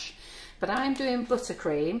ganache. But I'm doing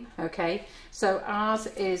buttercream, okay, so ours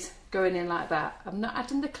is going in like that. I'm not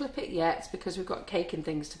adding the clip it yet because we've got cake and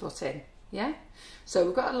things to put in, yeah? So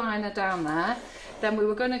we've got a liner down there. Then we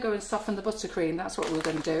were going to go and soften the buttercream, that's what we were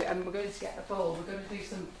going to do. And we're going to get a bowl, we're going to do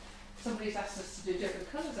some, somebody's asked us to do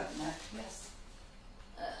different colours, haven't they? Yes.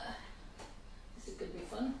 This is going to be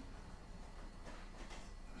fun.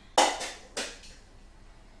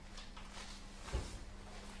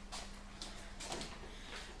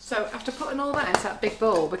 So after putting all that into that big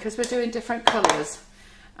bowl, because we're doing different colours,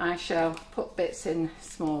 I shall put bits in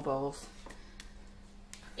small bowls.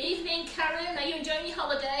 Evening, Karen. Are you enjoying your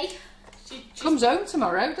holiday? Comes home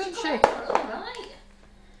tomorrow, doesn't she? All right.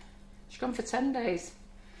 She's gone for 10 days.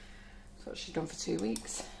 Thought she'd gone for 2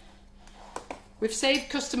 weeks. We've saved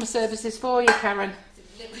customer services for you, Karen.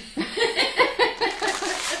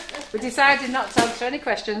 We decided not to answer any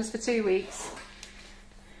questions for 2 weeks.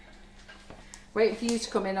 Waiting for you to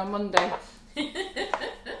come in on Monday.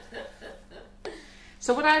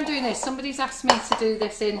 So what I'm doing is, somebody's asked me to do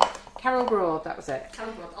this in Carol Broad, that was it.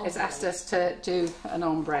 Carol Broad, Has asked us to do an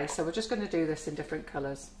ombre, so we're just going to do this in different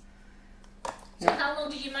colours. So how long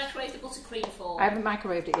did you microwave the buttercream for? I haven't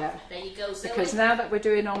microwaved it yet. There you go, Zoe. Because now that we're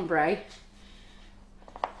doing ombre,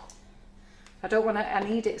 I don't want to, I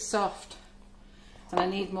need it soft. And I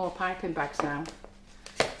need more piping bags now.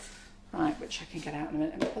 Right, which I can get out in a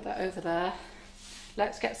minute. Let me put that over there.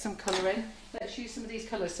 Let's get some colour in. Let's use some of these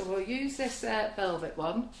colours. So we'll use this velvet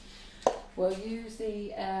one. We'll use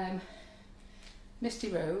the Misty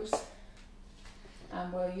Rose.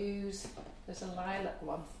 And we'll use, there's a lilac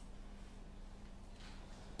one.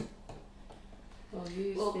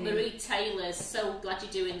 Well, Marie Taylor's so glad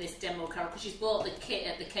you're doing this demo, Carol, because she's bought the kit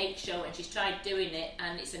at the cake show and she's tried doing it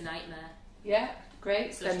and it's a nightmare. Yeah,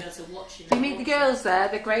 great. So she's able to watch it. If you meet the girls there,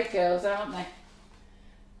 they're great girls, aren't they?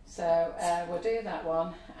 So we'll do that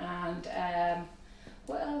one. And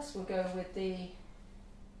what else? We'll go with the...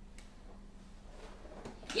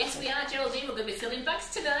 Yes, we are, Geraldine. We're going to be filling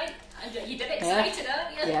bags tonight. And you're dead excited,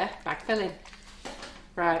 aren't you? Yeah, bag filling.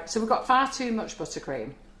 Right, so we've got far too much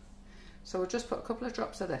buttercream. So we'll just put a couple of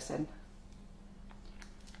drops of this in.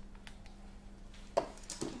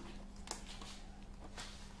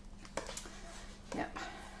 Yep.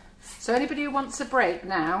 So anybody who wants a break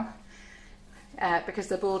now, because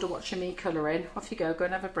they're bored of watching me colouring, off you go, go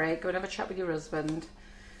and have a break, go and have a chat with your husband,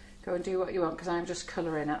 go and do what you want, because I'm just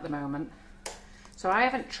colouring at the moment. So I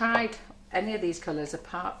haven't tried any of these colours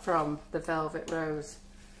apart from the Velvet Rose.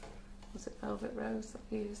 Was it Velvet Rose that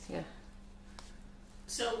we used? Yeah.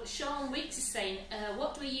 So Sean Weeks is saying,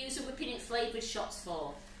 what do we use the whipping it flavoured shots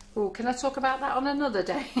for? Oh, can I talk about that on another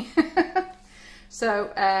day?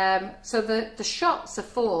 So the shots are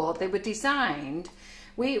for, they were designed,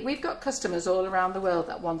 we've got customers all around the world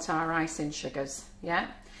that want our icing sugars, yeah?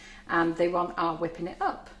 And they want our whipping it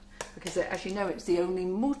up, because as you know, it's the only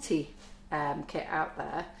multi kit out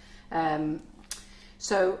there.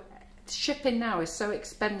 So shipping now is so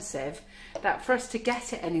expensive that for us to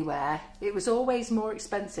get it anywhere, it was always more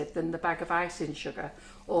expensive than the bag of icing sugar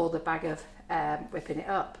or the bag of whipping it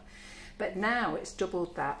up. But now it's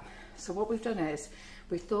doubled that. So what we've done is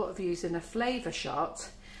we've thought of using a flavour shot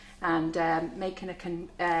and making a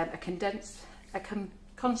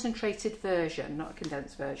concentrated version, not a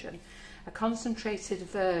condensed version, a concentrated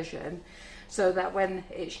version, so that when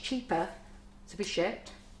it's cheaper to be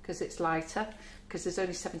shipped, because it's lighter, because there's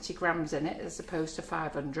only 70 grams in it as opposed to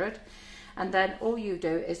 500, and then all you do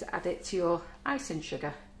is add it to your icing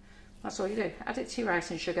sugar. That's all you do, add it to your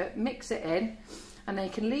icing sugar, mix it in, and then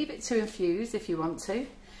you can leave it to infuse if you want to.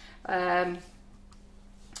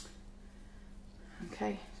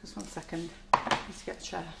 Okay, just 1 second, I need to get a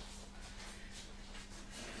chair.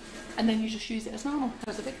 And then you just use it as normal,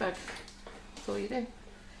 as a big bag. That's all you do.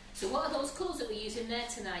 So what are those colours that we're using there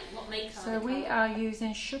tonight? What make are So we are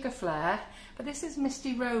using Sugar Flare, but this is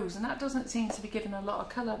Misty Rose, and that doesn't seem to be giving a lot of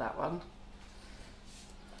colour, that one.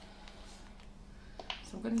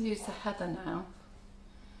 So I'm going to use the Heather now.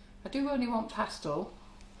 I do only want pastel.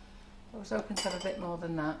 I was hoping to have a bit more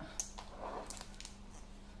than that.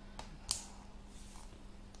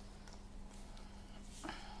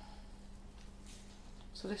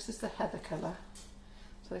 So this is the Heather colour.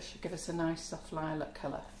 So this should give us a nice soft lilac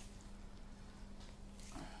colour.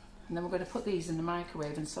 And then we're going to put these in the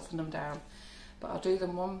microwave and soften them down. But I'll do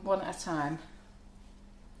them one at a time.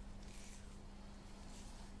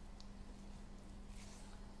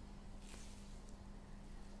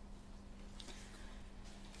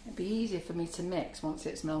 It'd be easier for me to mix once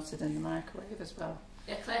it's melted in the microwave as well.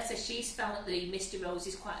 Yeah, Claire says she's found that the Misty Rose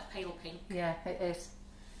is quite a pale pink. Yeah, it is.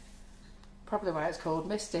 Probably why it's called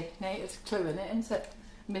Misty. Native clue in it, isn't it?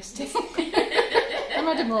 Misty. I'm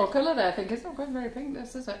adding more colour there, I think. It's not quite very pink,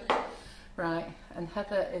 this, is it? Right, and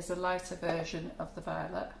Heather is a lighter version of the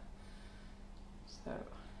violet.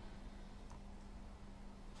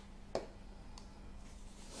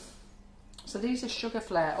 So these are Sugar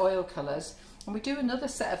Flare oil colours. And we do another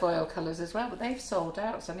set of oil colours as well, but they've sold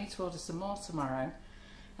out, so I need to order some more tomorrow.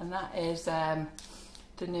 And that is the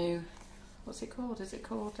new, what's it called? Is it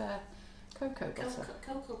called cocoa butter?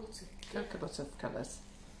 Cocoa butter. Cocoa butter colours.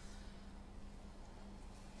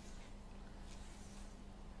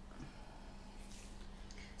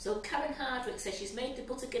 So Karen Hardwick says she's made the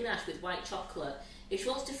butter ganache with white chocolate. If she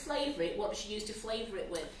wants to flavour it, what does she use to flavour it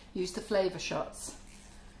with? Use the flavour shots.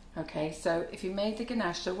 Okay, so if you made the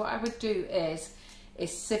ganache, so what I would do is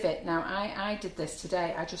is civet. Now I did this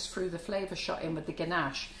today. I just threw the flavour shot in with the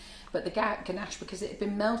ganache, but the ganache, because it had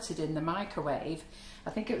been melted in the microwave, I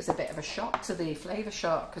think it was a bit of a shock to the flavour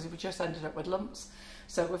shot because we just ended up with lumps.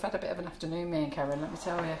 So we've had a bit of an afternoon, me and Karen, let me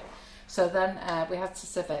tell you. So then we had to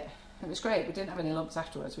sieve it. It was great. We didn't have any lumps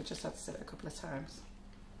afterwards. We just had to sieve it a couple of times.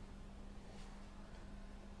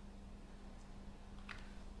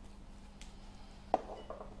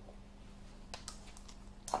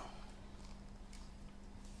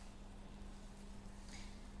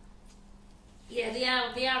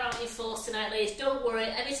 Yeah, they are out in force tonight, ladies. Don't worry.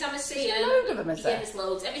 Every time I see them, load of them, is there? there's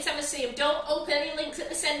loads. Every time I see them, don't open any links that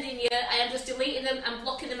they're sending you. I am just deleting them and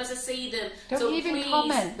blocking them as I see them. Don't so even please,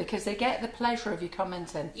 comment, because they get the pleasure of you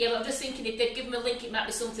commenting. Yeah, but I'm just thinking if they've given them a link, it might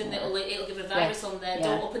be something that'll give a virus on there.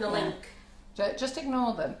 Don't open the link. Just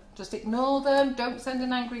ignore them. Just ignore them. Don't send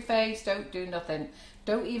an angry face. Don't do nothing.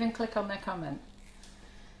 Don't even click on their comment.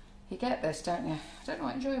 You get this, don't you? I don't know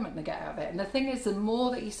what enjoyment they get out of it. And the thing is, the more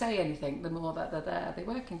that you say anything, the more that they're there. They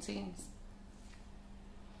work in teams.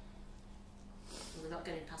 Well, they're not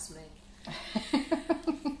getting past me.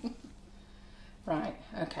 Right,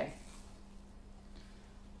 okay.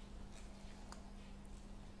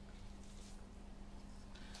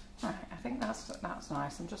 Right, I think that's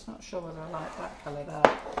nice. I'm just not sure whether I like that colour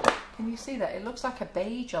there. Can you see that? It looks like a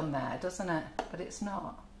beige on there, doesn't it? But it's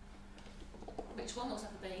not. Which one looks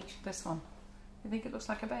like a beige? This one. You think it looks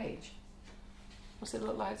like a beige? What's it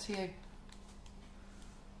look like to you?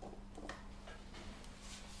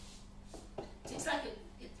 It's like Does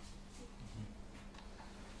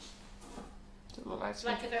it look like it's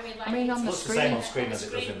like a very light. I mean, on the Looks the screen. same on screen as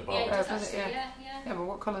it does in the Yeah, bottle. it does does it? actually, Yeah. yeah. Yeah, but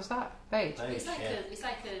what colour's that? Beige? Beige, It's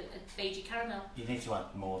like yeah. a beigey caramel. You need to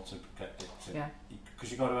add more to get it to... Yeah.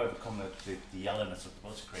 Because you've got to overcome the yellowness of the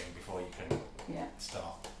buttercream before you can Yeah.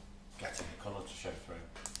 start getting the colour to show through.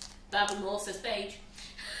 Barbara Moore says beige.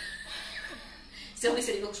 Somebody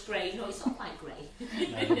said it looks grey. No, it's not quite grey.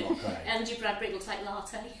 No, not grey. MG Bradbury looks like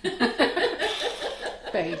latte.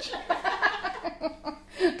 Beige.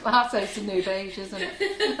 Latte's the new beige, isn't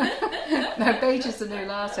it? No, beige is the new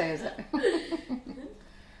latte, is it?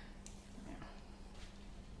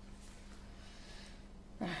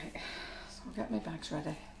 Right, so I'll get my bags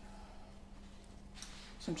ready.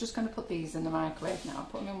 So I'm just going to put these in the microwave now. I'll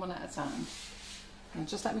put them in one at a time. And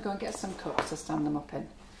just let me go and get some cups to stand them up in.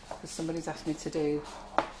 Because somebody's asked me to do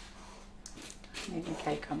needing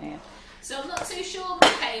cake on here. So I'm not too sure,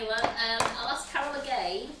 Michaela. I'll ask Carol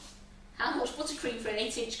again. How much buttercream for an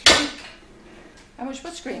 8-inch cake? How much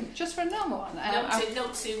buttercream? Just for a normal one?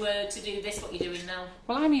 To do this, what you're doing now.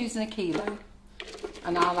 Well, I'm using 1 kilo,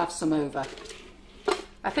 and I'll have some over.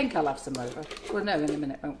 I think I'll have some over. We'll know in a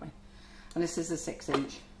minute, won't we? And this is a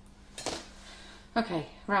 6-inch. Okay,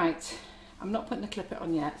 right. I'm not putting the clip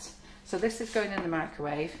on yet. So this is going in the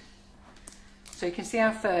microwave. So you can see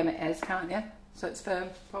how firm it is, can't you? So it's firm.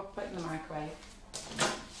 Put it in the microwave.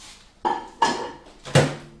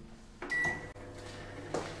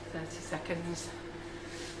 30 seconds.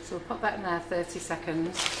 So we'll put that in there 30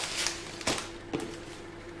 seconds.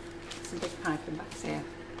 Some big piping bags here.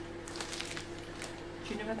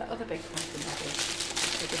 Do you know where that other big piping bag is?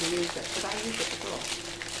 We're going to use it. Did I use it before?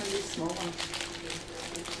 I'll use small one.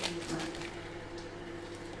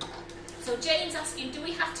 So Jane's asking, do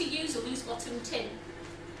we have to use a loose bottom tin?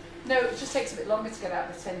 No, it just takes a bit longer to get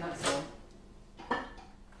out of the tin, that's all.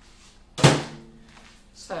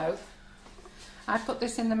 So, I put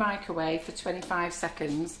this in the microwave for 25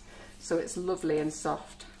 seconds so it's lovely and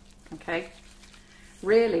soft. Okay?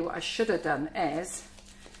 Really, what I should have done is...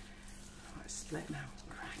 Oh, it's split now.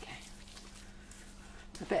 Crikey.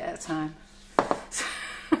 A bit at a time.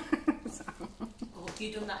 Oh, have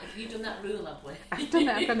you done that rule, have we? I've done it,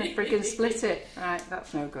 I'm going to friggin' split it. Right,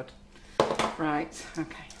 that's no good. Right,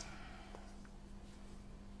 okay.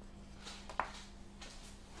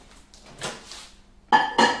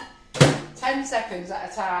 Ten seconds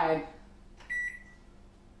at a time.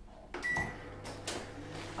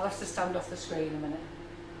 I'll have to stand off the screen a minute.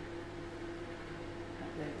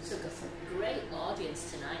 So we've got a great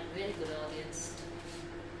audience tonight, really good audience.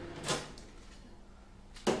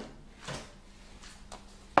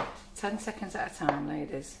 Ten seconds at a time,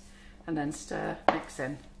 ladies, and then stir, mix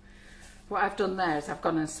in. What I've done there is I've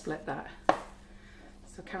gone and split that.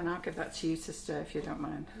 So Karen, I'll give that to you to stir if you don't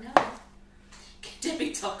mind. No.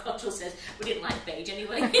 Debbie Cottrell says, we didn't like beige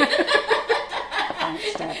anyway.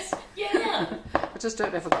 Thanks, Des. Yeah. I just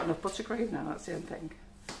don't know if I've got enough buttercream now, that's the only thing.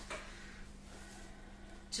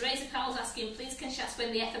 Teresa Powell's asking, please can she ask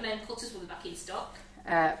when the FMM cutters will be back in stock?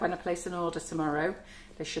 When I place an order tomorrow,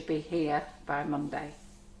 they should be here by Monday.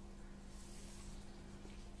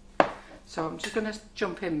 So I'm just going to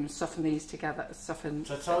jump in and soften these together. Soften.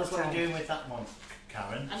 So tell us what you're doing with that one,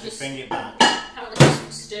 Karen. I'm Just bring it back. Apparently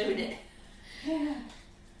just stirring it. Yeah.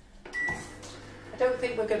 I don't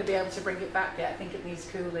think we're going to be able to bring it back yet. I think it needs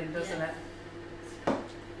cooling, doesn't it?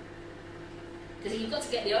 Because you've got to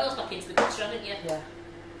get the oils back into the butter, haven't you? Yeah.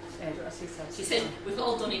 Yeah, do I see some? She said, we've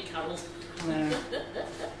all done it, Carol. No.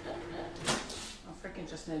 I've freaking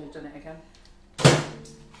just nearly done it again.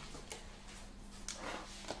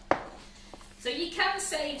 So you can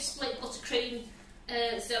save split buttercream,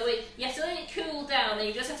 Zoe. You have to let it cool down, and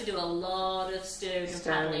you just have to do a lot of stirring and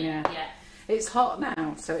panning. Yeah. It's hot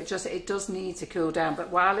now, so it does need to cool down.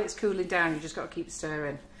 But while it's cooling down, you just got to keep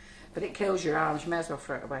stirring. But it kills your arms. You may as well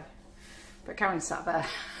throw it away. But Karen sat there.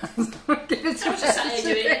 Karen's sat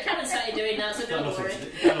here doing that, so don't worry.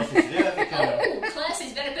 Got nothing to do, have you, Karen? Oh, Claire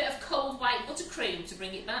says get a bit of cold white buttercream to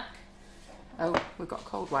bring it back. Oh, we've got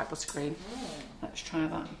cold white buttercream. Let's try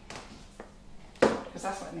that. Because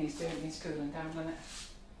that's what it needs doing. It needs cooling down, doesn't it?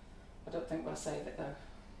 I don't think we'll save it though.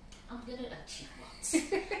 I'm gonna actually what?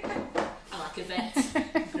 I like a vet.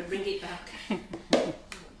 I'm gonna bring it back.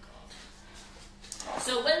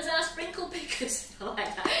 So when's our sprinkle pickers? I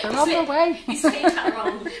like that. They're on the way. You say that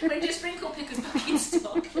wrong. When do sprinkle pickers back in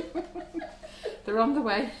stock? They're on the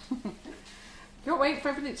way. Don't wait for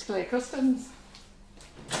everything to clear customs.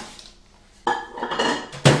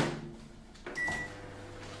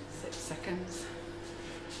 6 seconds.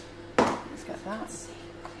 Let's get that.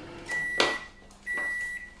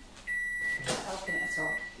 Helping it at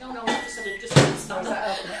all? No, just had a How's that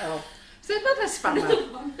helping it all? Is it another spanner? For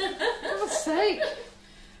God's sake.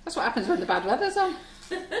 That's what happens when the bad weather's on.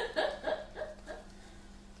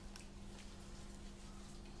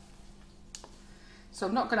 So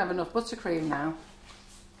I'm not going to have enough buttercream now.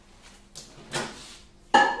 You've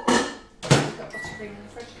got buttercream in the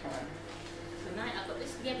fridge, Karen? Tonight I've got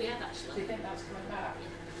this. Yeah, we have Do actually. you think that's coming back?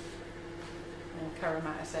 Oh, Karen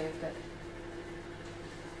might have saved it.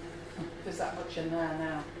 There's that much in there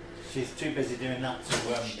now. She's too busy doing that to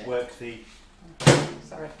work the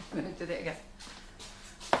Sorry, I did it again.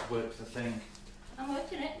 thing. I'm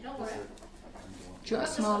working it, don't worry. Do you want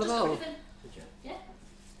a smaller bowl? Did you? Yeah.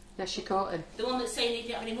 Yes, she caught him. The one that's saying he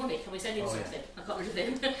didn't have any money, can we send him something? Yeah. I got rid of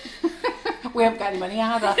him. We haven't got any money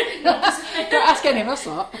either. No, Don't ask any of us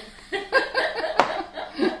lot.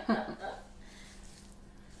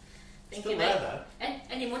 Thank Still you, there mate. though?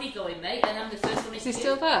 Any money going, mate, and I'm the first one. Is he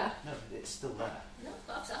still there? No, it's still there. No,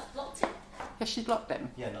 but I've blocked him. Yes, she blocked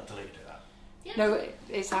him. Yeah, not deleted that. Yeah. No,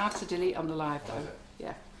 it's hard to delete on the live though. Oh, is it?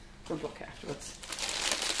 Yeah, we'll block it afterwards.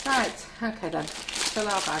 Right, okay then. Fill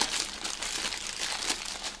our bags.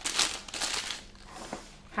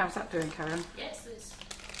 How's that doing, Karen? Yes,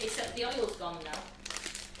 except the oil's gone now.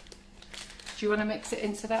 Do you want to mix it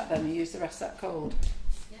into that then and use the rest of that cold?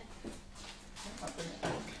 Yeah. I'll bring it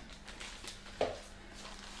back.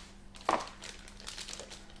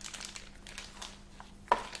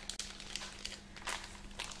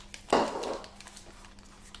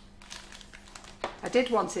 I did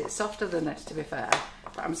want it softer than this, to be fair,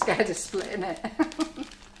 but I'm scared of splitting it.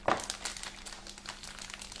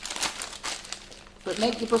 But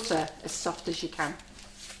make your butter as soft as you can,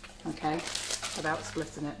 okay, without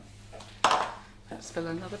splitting it. Let's fill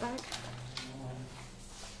another bag.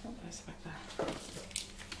 Oh, there's a bag there.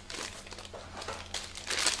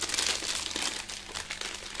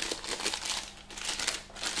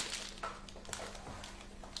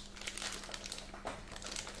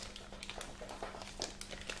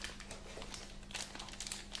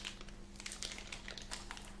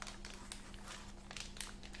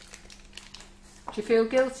 Do you feel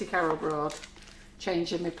guilty, Carol Broad,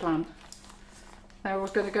 changing my plan? I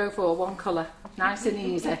was going to go for one colour, nice and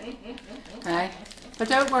easy. Hey? But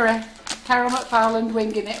don't worry, Carol McFarland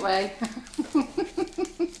winging it way.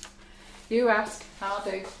 You ask, I'll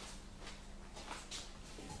do.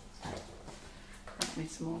 I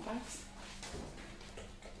need some more bags.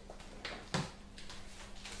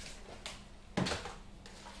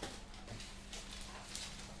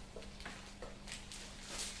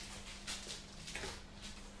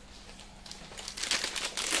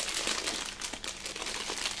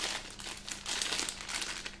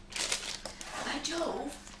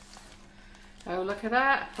 Oh, look at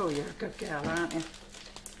that. Oh, you're a good girl, aren't you?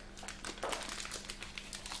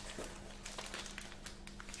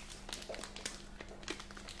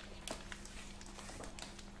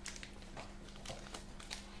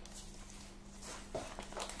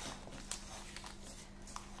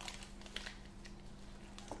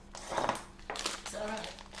 It's all right.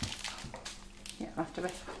 Yeah, after me.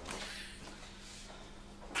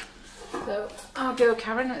 So, our girl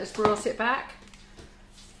Karen has brought it back.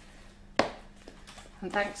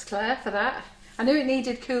 And thanks, Claire, for that. I knew it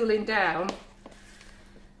needed cooling down.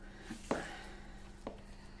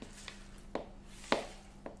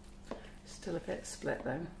 Still a bit split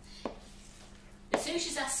though.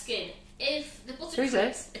 Atusha's asking if the buttercream. Who's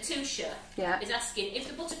this? Atusha is asking if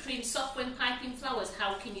the buttercream's soft when piping flowers,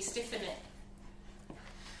 how can you stiffen it?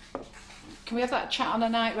 Can we have that chat on a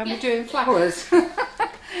night when we're doing flowers?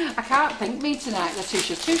 I can't think me tonight,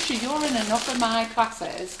 Atusha. Atusha, you're in enough of my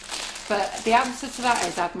classes, but the answer to that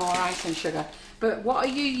is add more icing sugar. But what are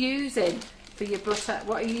you using for your butter?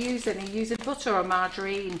 What are you using? Are you using butter or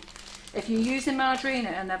margarine? If you're using margarine,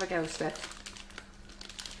 it'll never go stiff.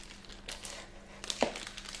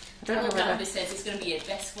 I don't know whether... says it's going to be your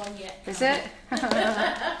best one yet. Is it?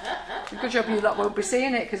 Good job you lot won't be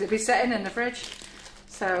seeing it because it'll be sitting in the fridge.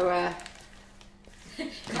 So...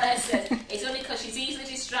 Claire says it's only because she's easily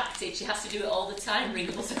distracted. She has to do it all the time. Bring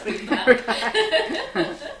a buttercream back.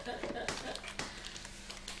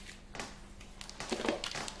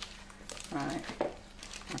 Right.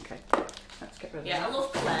 Okay. Let's get rid of that. Yeah, I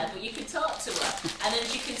love Claire, but you can talk to her, and then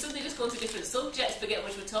she can suddenly just go into different subjects, forget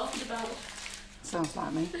what we're talking about. Sounds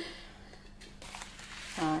like me.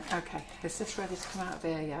 Right. Okay. Is this ready to come out of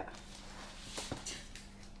here yet?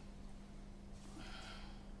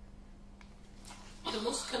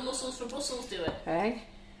 Can Muscles from Brussels do it? Hey?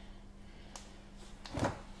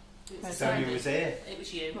 So you was here. It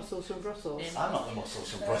was you. Muscles from Brussels. I'm not the muscles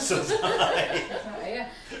from Brussels. It's not here.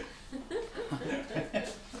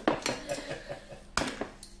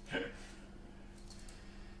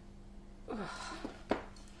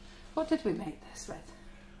 What did we make this with?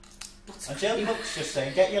 And Jill Cook's just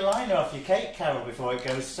saying, get your liner off your cake, Carol, before it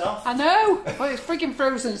goes soft. I know! Well, it's frigging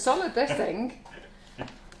frozen solid, this thing.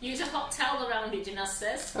 Use a hot towel around it, Janaz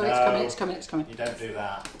says. Oh, it's coming, it's coming, it's coming. You don't do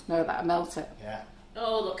that. No, that'll melt it. Yeah.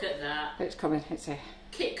 Oh, look at that. It's coming, it's here.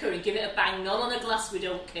 Kit curry, give it a bang. None on a glass we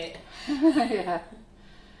don't, Kit. Yeah.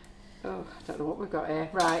 Oh, I don't know what we've got here.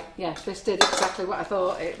 Right, yeah, this did exactly what I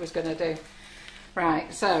thought it was going to do.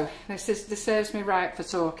 Right, so this serves me right for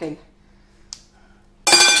talking.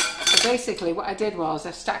 So basically what I did was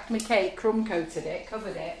I stacked my cake, crumb coated it,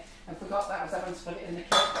 covered it, and forgot that I was having to put it in the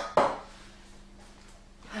kit.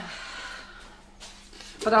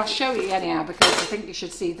 But I'll show you anyhow because I think you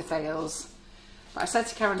should see the fails. But I said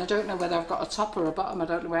to Karen, I don't know whether I've got a top or a bottom. I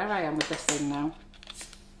don't know where I am with this thing now.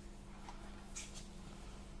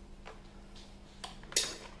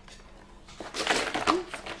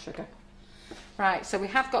 Sugar. Right, so we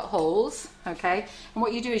have got holes, okay? And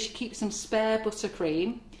what you do is you keep some spare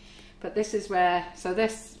buttercream. But this is where, so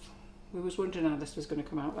this, we was wondering how this was going to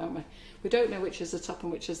come out, weren't we? We don't know which is the top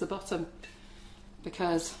and which is the bottom.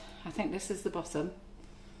 Because I think this is the bottom.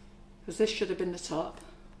 Because this should have been the top.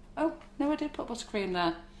 Oh, no, I did put buttercream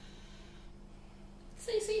there.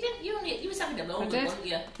 So you didn't, you was having a moment, weren't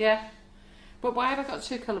you? Yeah. But why have I got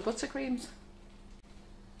two colour buttercreams?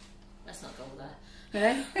 Let's not go there.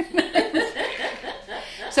 Eh?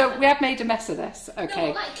 So we have made a mess of this, okay?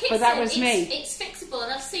 No, like but that was me. It's fixable,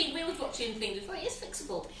 and I've seen, we were watching things before, it is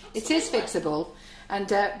fixable. It is fixable, and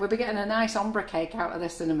we'll be getting a nice ombre cake out of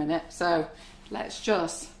this in a minute. So let's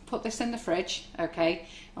just put this in the fridge, okay?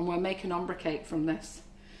 And we'll make an ombre cake from this.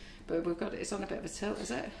 But we've got it's on a bit of a tilt,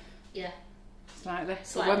 is it? Yeah. Slightly.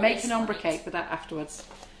 So Slightly, we'll make an ombre slight. cake with that afterwards.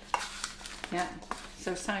 Yeah.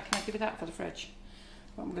 So Si, can I give you that for the fridge?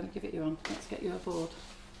 What I'm going to give it you on. Let's get you a board.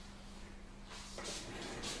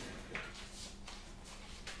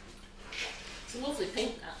 It's a lovely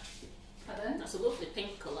pink, that. Pardon? That's a lovely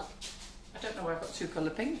pink colour. I don't know why I've got two colour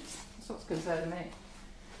pinks. That's what's concerning me.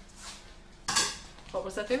 What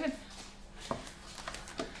was I doing?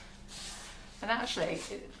 And actually,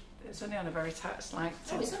 it's only on a very tight, slight Oh,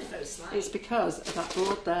 tilt. it's only very slight. It's because of that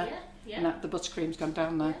board there. Yeah, yeah. And that the buttercream's gone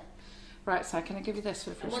down there. Yeah. Right, so can I give you this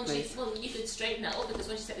for the And fridge, once please? well, you could straighten that up because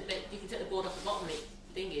once you take the you can take the board off the bottom of it,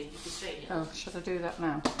 thingy, you can straighten it up. Oh, should I do that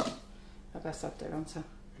now? I guess I'd do, won't I?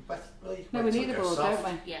 Well, No, we need a board, don't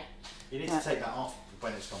we? Yeah. You need Yeah. to take that off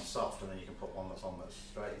when it's gone soft, and then you can put one that's on that's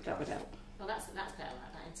straight. That would help. Well, that's better like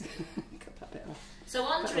that, isn't it? Cut that bit off. So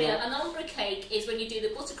Andrea, an ombre cake is when you do the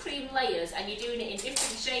buttercream layers and you're doing it in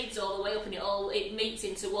different shades all the way up, and it meets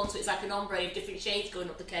into one, so it's like an ombre of different shades going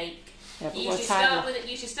up the cake. Yeah, but You we'll should tie start the- with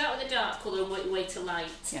you should start with a dark colour and work your way to light.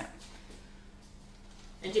 Yeah.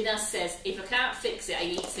 And Dinaz says, if I can't fix it, I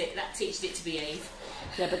eat it. That teaches it to behave.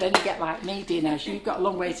 Yeah, but then you get like me, Dinaz. You've got a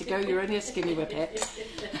long way to go. You're only a skinny whippet.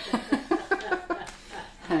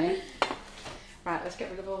 Hey. Right, let's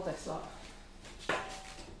get rid of all this lot.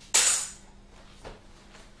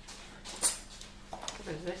 Get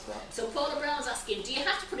rid of this lot. So Paula Brown's asking, do you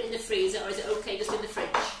have to put it in the freezer or is it okay just in the fridge?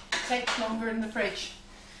 Takes longer in the fridge.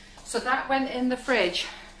 So that went in the fridge.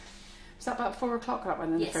 Was that about 4 o'clock that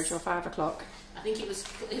went in the Yes. fridge, or 5 o'clock? I think it was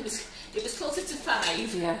closer to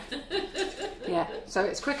 5. Yeah. Yeah. So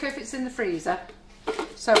it's quicker if it's in the freezer.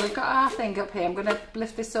 So we've got our thing up here. I'm going to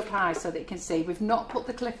lift this up high so that you can see. We've not put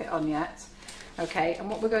the clip it on yet. Okay, and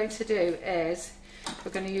what we're going to do is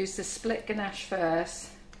we're going to use the split ganache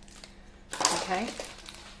first. Okay.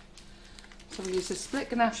 So we use the split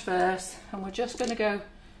ganache first, and we're just going to go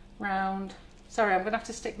round. Sorry, I'm going to have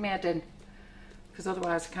to stick my head in because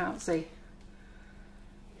otherwise I can't see.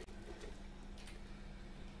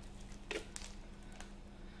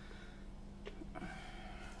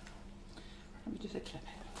 Let me do the clip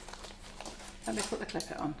it. Let me put the clip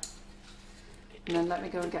it on. And then let me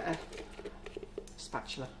go and get a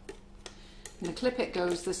spatula. And the clip it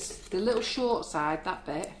goes, the little short side, that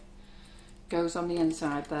bit, goes on the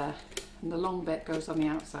inside there. And the long bit goes on the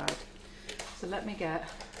outside. So let me get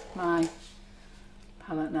my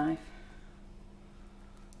palette knife.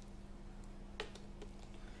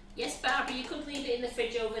 Yes, Barbara, you could leave it in the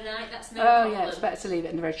fridge overnight, that's no problem. Oh yeah, it's better to leave it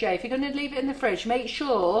in the fridge. Yeah, if you're going to leave it in the fridge, make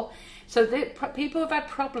sure, so people have had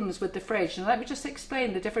problems with the fridge, and let me just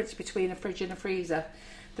explain the difference between a fridge and a freezer.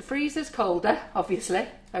 The freezer's colder, obviously,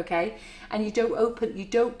 okay, and you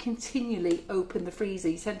don't continually open the freezer.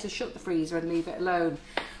 You tend to shut the freezer and leave it alone.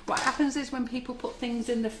 What happens is when people put things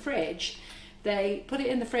in the fridge, they put it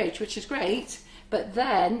in the fridge, which is great, but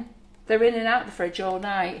then they're in and out the fridge all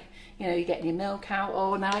night. You know, you're getting your milk out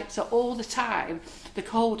all night, so all the time the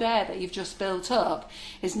cold air that you've just built up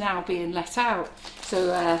is now being let out.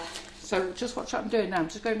 So just watch what I'm doing now. I'm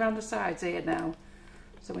just going around the sides here now.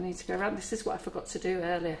 So we need to go around. This is what I forgot to do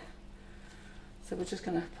earlier. So we're just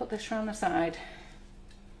going to put this around the side.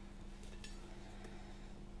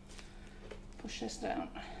 Push this down.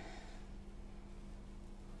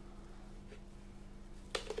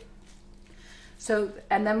 So,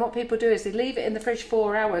 and then what people do is they leave it in the fridge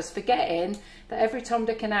 4 hours, forgetting that every Tom,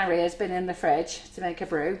 Dick and Harry has been in the fridge to make a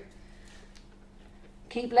brew.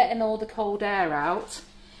 Keep letting all the cold air out,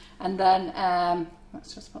 and then,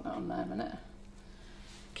 let's just put that on there a minute.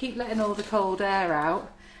 Keep letting all the cold air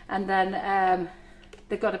out, and then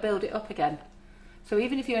they've got to build it up again. So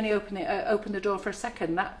even if you only open the door for a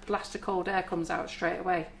second, that blast of cold air comes out straight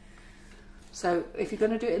away. So if you're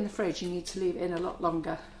going to do it in the fridge, you need to leave it in a lot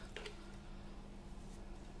longer.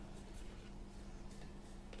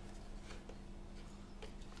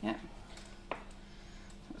 Yeah.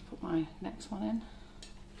 Let's put my next one in.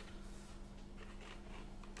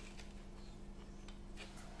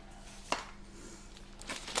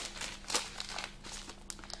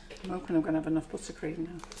 I'm hoping I'm going to have enough buttercream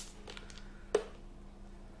now.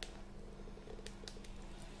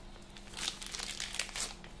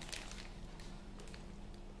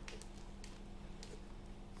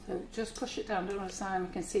 So just push it down, don't want to sign,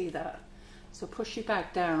 I can see that. So push your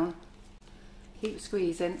bag down, keep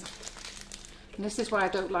squeezing. And this is why I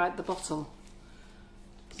don't like the bottle,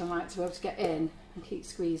 because I like to be able to get in and keep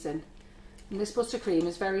squeezing. And this buttercream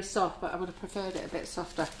is very soft, but I would have preferred it a bit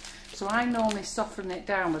softer. So I normally soften it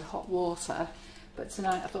down with hot water, but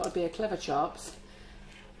tonight I thought I'd be a clever chops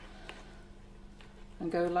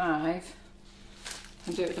and go live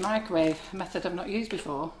and do it with the microwave, a method I've not used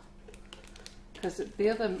before. Because the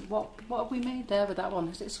other, what have we made there with that one?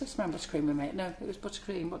 Is it Swiss man buttercream we made? No, it was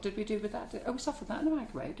buttercream. What did we do with that? Oh, we softened that in the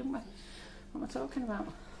microwave, didn't we? What am I talking about?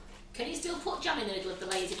 Can you still put jam in the middle of the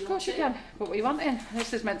layers if you Of want course to? you can. Put what you want in.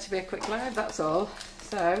 This is meant to be a quick live, that's all.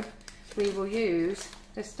 So we will use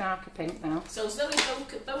this darker pink now. So Zoe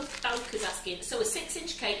both Bowker's asking, so a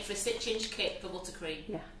 6-inch cake for a 6-inch kit for buttercream?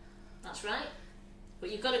 Yeah. That's right.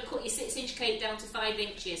 But you've got to cut your 6-inch cake down to 5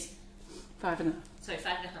 inches. 5.5. Sorry,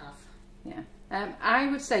 5.5. Yeah. I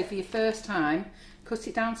would say for your first time, cut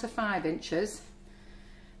it down to 5 inches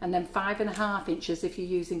and then 5.5 inches if you're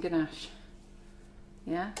using ganache.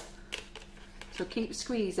 Yeah? So keep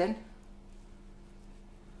squeezing.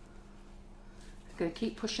 I'm going to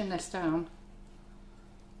keep pushing this down.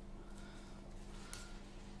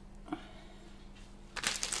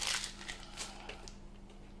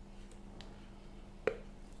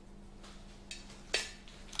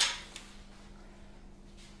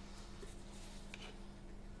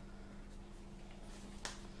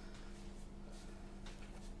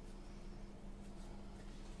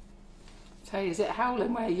 Tell you, is it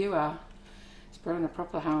howling where you are? It's blowing a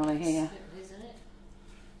proper howler here. Isn't it?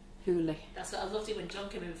 Hooly. That's what I loved it when John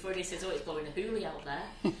came in before and he says, oh, it's blowing a hooly out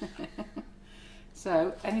there.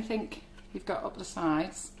 So anything you've got up the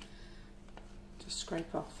sides, just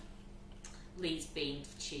scrape off. Lee's being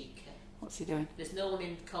cheeky. What's he doing? There's no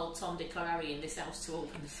one called Tom, Dick or Harry in this house to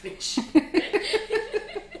open the fridge.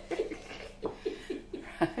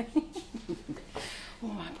 Right.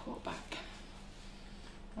 my port back.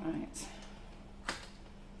 Right. So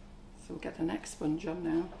we'll get the next sponge on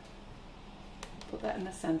now. Put that in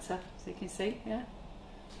the centre so you can see, yeah.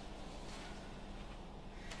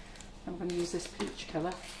 I'm going to use this peach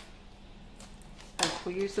colour. Oh,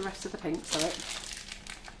 we'll use the rest of the pink, sorry.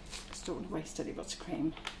 Just don't want to waste any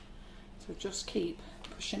buttercream. So just keep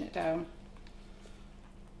pushing it down.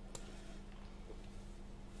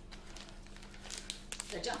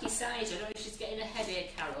 The jockey side, I know she's getting a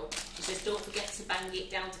headache, Carol. She says don't forget to bang it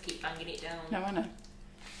down, to keep banging it down. No, I know.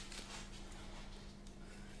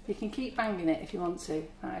 You can keep banging it if you want to.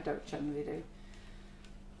 I don't generally do.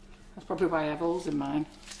 That's probably why I have holes in mine.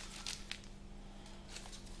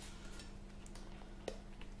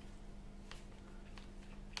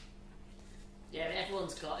 Yeah,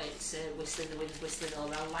 everyone's got it. Whistling, the wind's whistling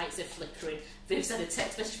all around, lights are flickering. They've sent a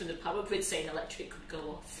text message from the power grid saying electric could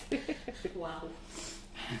go off. Wow.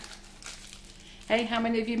 Hey, how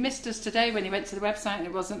many of you missed us today when you went to the website and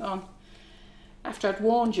it wasn't on? After I'd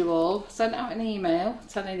warned you all, sent out an email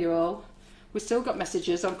telling you all, we still got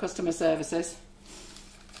messages on customer services.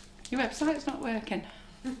 Your website's not working.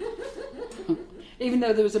 Even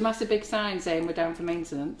though there was a massive big sign saying we're down for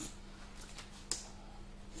maintenance.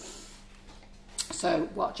 So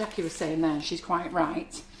what Jackie was saying there, she's quite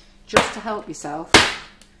right. Just to help yourself.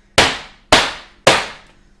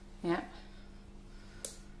 Yeah.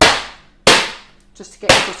 Just to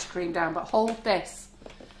get your buttercream down, but hold this.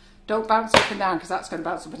 Don't bounce up and down because that's going to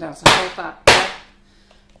bounce up and down, so hold that. Yeah.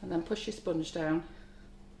 And then push your sponge down.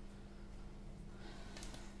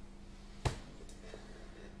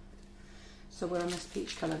 So we're on this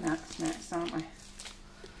peach colour next, aren't we?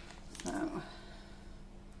 So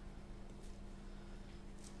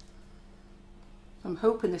I'm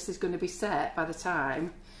hoping this is going to be set by the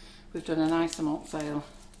time we've done an Isomalt sale.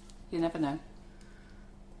 You never know.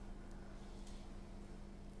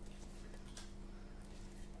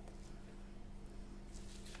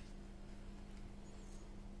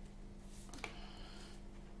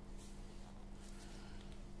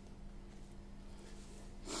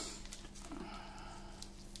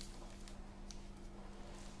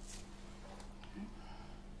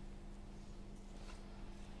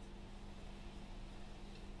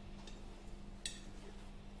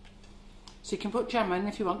 So you can put jam in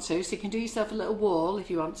if you want to, so you can do yourself a little wall if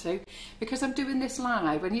you want to. Because I'm doing this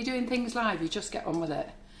live, when you're doing things live, you just get on with it.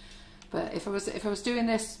 But if I was doing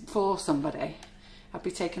this for somebody, I'd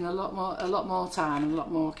be taking a lot more time and a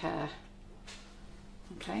lot more care.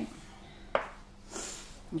 Okay.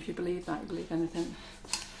 And if you believe that, you believe anything.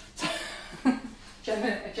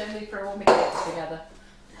 Generally throw all my kits together.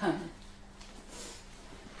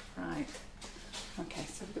 Right. Okay,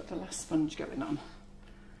 so we've got the last sponge going on.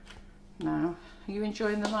 Now, are you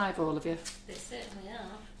enjoying the live, all of you? They certainly are.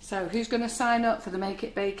 So, who's going to sign up for the Make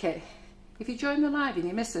It Bake It? If you join the live and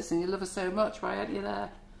you miss us and you love us so much, why aren't you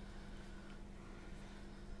there?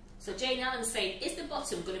 So Jane Allen's saying, is the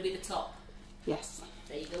bottom going to be the top? Yes.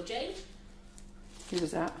 There you go, Jane. Who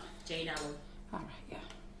was that? Jane Allen. Alright, yeah.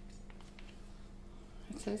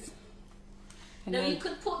 It is. And Now then, you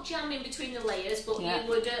could put jam in between the layers, but yeah, you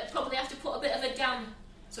would probably have to put a bit of a dam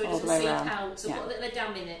so it all the doesn't way seep around. out. So Yeah. put a little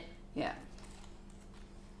dam in it. yeah.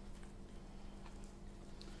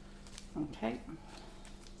 Okay.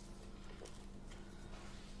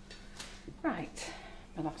 Right,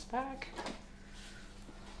 my last bag.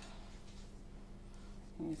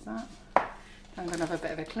 Use that. I'm going to have a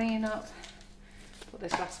bit of a clean up. Put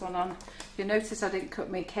this last one on. You'll notice I didn't cut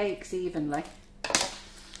my cakes evenly. So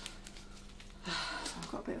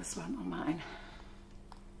I've got a bit of a slant on mine.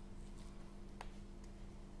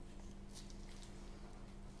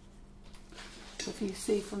 So if you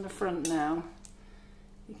see from the front now,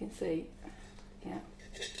 you can see, yeah,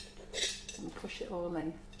 and push it all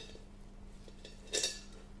in.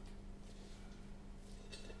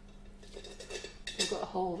 We've got a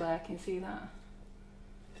hole there, can you see that?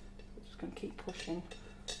 I'm just going to keep pushing.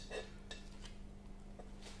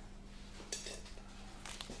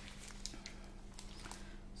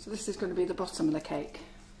 So this is going to be the bottom of the cake.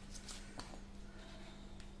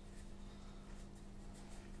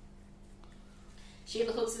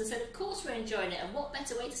 Sheila Hudson said, of course we're enjoying it, and what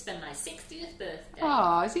better way to spend my 60th birthday?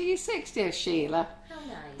 Oh, is it your 60th, Sheila? How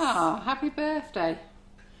nice. Oh, happy birthday.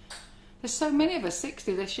 There's so many of us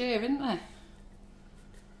 60 this year, isn't there?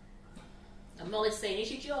 And Molly's saying,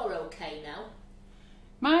 is your jaw okay now?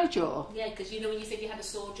 My jaw? Yeah, because you know when you said you had a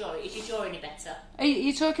sore jaw, is your jaw any better? Are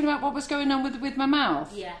you talking about what was going on with my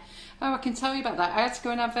mouth? Yeah. Oh, I can tell you about that. I had to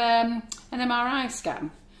go and have an MRI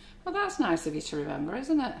scan. Well, that's nice of you to remember,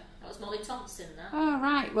 isn't it? That was Molly Thompson, that. Oh,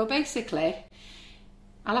 right. Well, basically,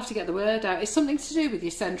 I'll have to get the word out. It's something to do with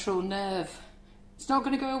your central nerve. It's not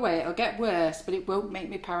going to go away. It'll get worse, but it won't make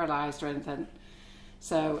me paralysed or anything.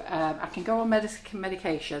 So I can go on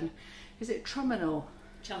medication. Is it Tramadol?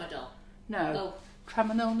 Tramadol. No. Oh.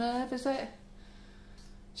 Trigeminal nerve, is it?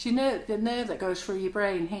 It's the nerve that goes through your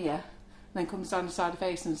brain here, and then comes down the side of the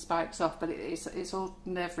face and spikes off, but it's all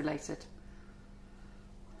nerve related.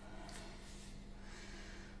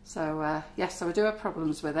 So yes, so I do have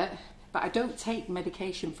problems with it, but I don't take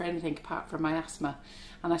medication for anything apart from my asthma,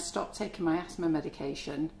 and I stopped taking my asthma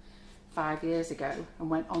medication 5 years ago and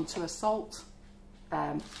went on to a salt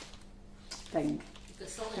thing. The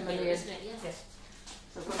salt inhaler, isn't it? Yeah. Yes.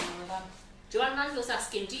 So I've got one of them. Joanne Randall's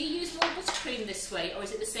asking, do you use more buttercream this way, or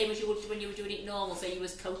is it the same as you would when you were doing it normal, so you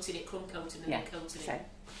was coating it, crumb coating and then coating same. it?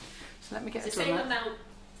 So let me get it's a the same drummer. amount.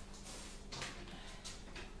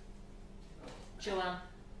 Joanne.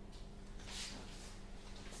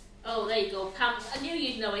 Oh, there you go, Pam. I knew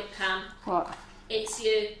you'd know it, Pam. What? It's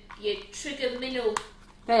your trigeminal.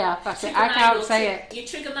 There, that's it. I can't say it. Your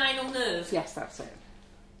trigeminal nerve. Yes, that's it.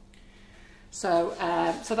 So,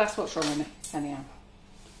 so that's what's wrong with me, anyhow.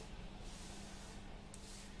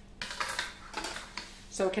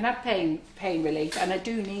 So I can have pain relief, and I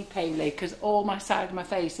do need pain relief because all my side of my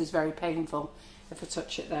face is very painful if I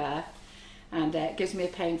touch it there, and it gives me a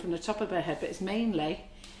pain from the top of my head, but it's mainly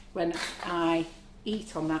when I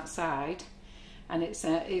eat on that side, and it's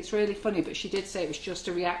really funny, but she did say it was just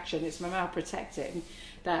a reaction. It's my mouth protecting,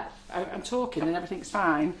 that I'm talking and everything's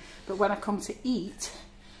fine, but when I come to eat,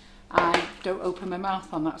 I don't open my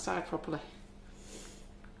mouth on that side properly.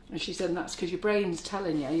 And she said that's because your brain's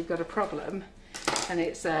telling you you've got a problem. And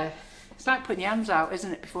it's like putting your hands out,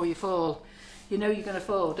 isn't it, before you fall? You know you're going to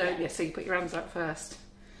fall, don't you? So you put your hands out first.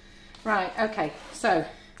 Right, okay, so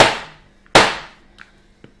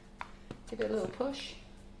give it a little push.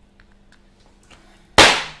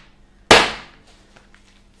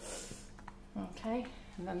 Okay,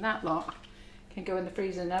 and then that lot can go in the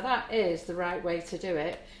freezer. Now that is the right way to do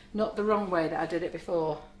it, not the wrong way that I did it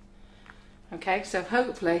before. Okay, so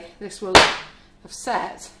hopefully this will have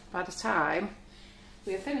set by the time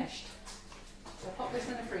we are finished. So I'll pop this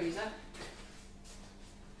in the freezer.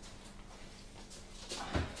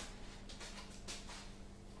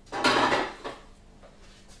 There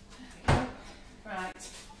we go. Right.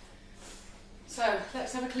 So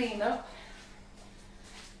let's have a clean up.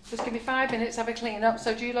 Just give me 5 minutes, have a clean up.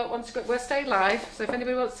 So do you lot want to go? We'll stay live. So if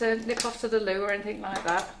anybody wants to nip off to the loo or anything like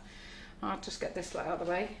that, I'll just get this out of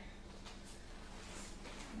the way.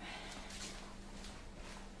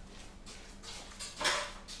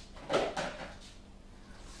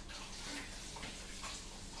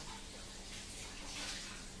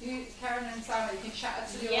 You, Karen and Simon, you can chat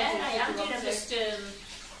to the audience. Yeah, I am doing. I'm just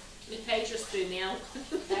my page just threw me out.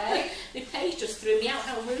 Hey? My page just threw me out.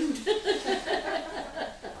 How rude.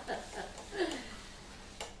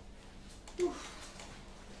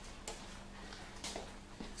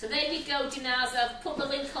 So there we go, Dinaz. I've put the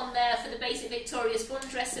link on there for the basic Victoria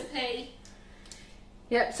sponge recipe.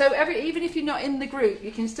 Yeah, so even if you're not in the group,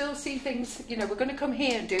 you can still see things. You know, we're going to come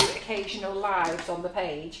here and do occasional lives on the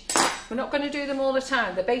page. We're not going to do them all the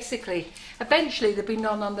time. They're basically, eventually there'll be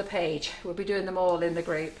none on the page. We'll be doing them all in the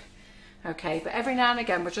group. Okay, but every now and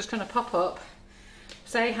again we're just going to pop up,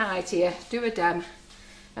 say hi to you, do a dem,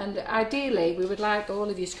 and ideally we would like all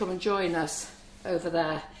of you to come and join us over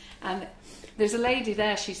there. And there's a lady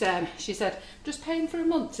there, she said, just paying for a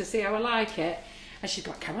month to see how I like it. And she's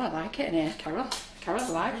got, Carol, I like it in here, Carol, I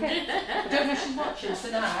like it. I don't know if she's watching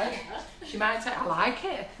tonight. She might say, I like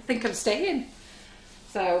it, I think I'm staying.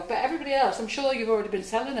 So, but everybody else, I'm sure you've already been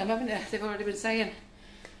selling them, haven't you? They've already been saying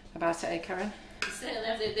about it, eh, Karen?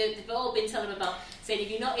 They've all been telling them about saying if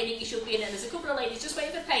you're not in it, you should be in it. And there's a couple of ladies just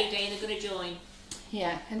waiting for payday and they're going to join.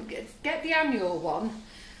 Yeah, and get the annual one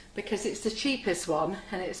because it's the cheapest one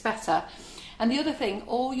and it's better. And the other thing,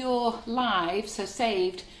 all your lives are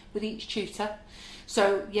saved with each tutor.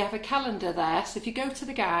 So you have a calendar there. So if you go to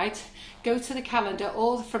the guide, go to the calendar,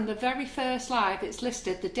 or from the very first live, it's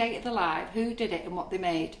listed the date of the live, who did it and what they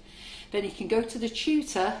made. Then you can go to the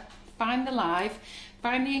tutor, find the live,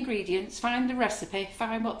 find the ingredients, find the recipe,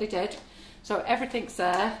 find what they did. So everything's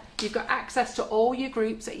there. You've got access to all your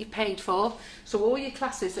groups that you've paid for. So all your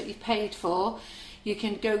classes that you've paid for, you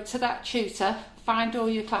can go to that tutor, find all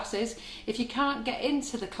your classes. If you can't get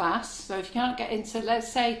into the class, so if you can't get into,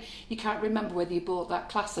 let's say you can't remember whether you bought that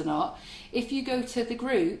class or not, if you go to the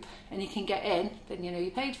group and you can get in, then you know you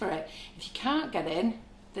paid for it. If you can't get in,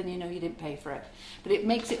 then you know you didn't pay for it. But it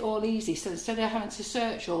makes it all easy. So instead of having to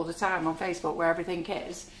search all the time on Facebook where everything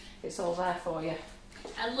is, it's all there for you.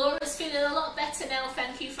 And Laura's feeling a lot better now,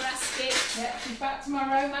 thank you for asking. Yeah, she's back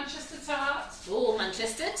tomorrow, Manchester tart. Oh,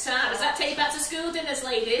 Manchester tart. Does that take you back to school dinners,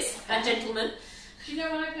 ladies and gentlemen? Do you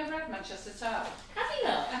know I've never had Manchester tart? Have you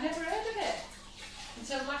not? I never heard of it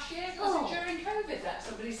until last year. Was it during COVID that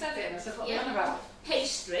somebody said it? And I said, what are you on about?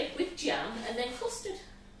 Pastry with jam and then custard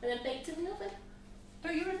and then baked in the oven.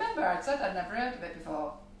 Don't you remember? I said I'd never heard of it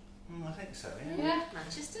before. I think so, Yeah.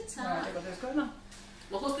 Manchester No tart. idea what was going on.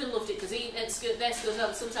 My husband loved it because he at school, their school as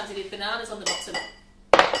well, sometimes he did bananas on the bottom.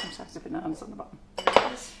 Sometimes the bananas on the bottom.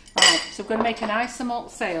 Right, so we're going to make an Isomalt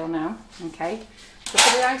sail now. Okay. So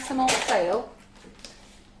for the Isomalt sail,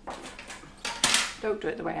 don't do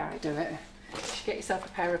it the way I do it. You should get yourself a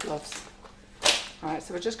pair of gloves. Alright,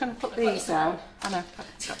 so we're just going to put these down. I know,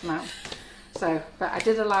 I've got them out. So, but I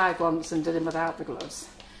did a live once and did them without the gloves.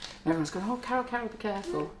 And everyone's going, oh, Carol, be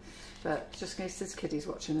careful. But just in case there's kiddies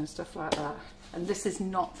watching and stuff like that. And this is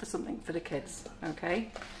not for something for the kids, okay?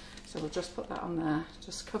 So we'll just put that on there.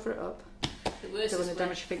 Just cover it up. The worst Don't want is to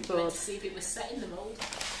damage your pink when board. to see if it was set in the mould.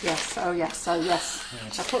 Yes, oh yes, oh yes.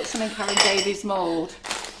 I put some in Karen Davies' mould.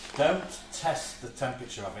 Don't test the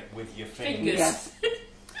temperature of it with your fingers. Yes.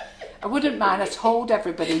 I wouldn't mind. I told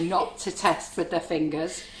everybody not to test with their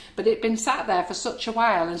fingers. But it'd been sat there for such a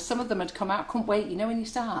while and some of them had come out, couldn't wait, you know when you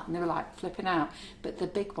start, and they were like flipping out. But the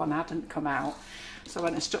big one hadn't come out. So I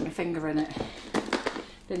went and stuck my finger in it.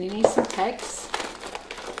 Then you need some pegs.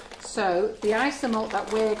 So the Isomalt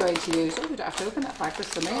that we're going to use, oh, we don't have to open that bag, there's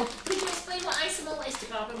some here. Could you explain what Isomalt is to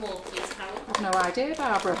Barbara Moore, please, Carol? I have no idea,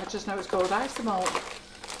 Barbara, I just know it's called Isomalt.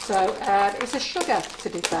 So it's a sugar, to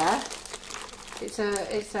be fair.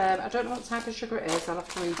 I don't know what type of sugar it is, I'll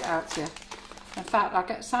have to read it out to you. In fact, I'll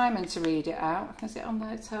get Simon to read it out. Is it on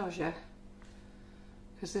there? It tells you.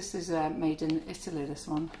 Because this is made in Italy, this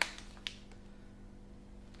one.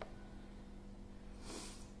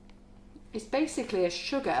 It's basically a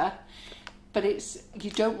sugar, but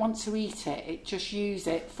you don't want to eat it. Just use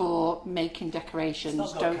it for making decorations.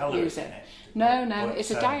 It's not got Don't use calories in it. it. No, But,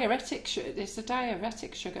 it's a diuretic sugar. It's a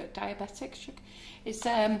diuretic sugar. Diabetic sugar. It's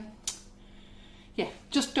yeah.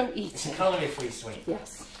 Just don't eat It's it. a calorie-free sweet.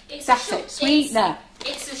 Yes. It's That's it. Sweetener.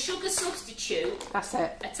 It's a sugar substitute. That's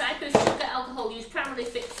it. A type of sugar alcohol used primarily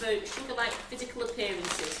for sugar-like physical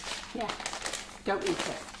appearances. Yeah. Don't eat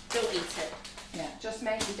it. Don't eat it. Yeah, just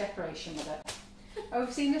make your decoration with it. Oh,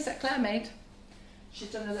 we've seen this that Claire made. She's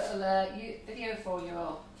done a little video for you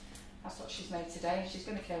all. That's what she's made today. She's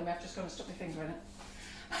going to kill me. I've just gone and stuck my finger in it.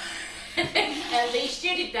 At least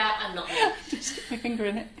you did that and not me. Just stuck my finger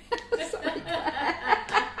in it.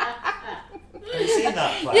 Have you seen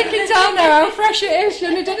that, Claire? You can tell now how fresh it is. She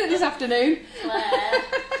only did it this afternoon. Claire.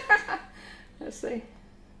 Let's see.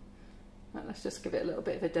 Right, let's just give it a little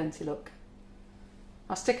bit of a denty look.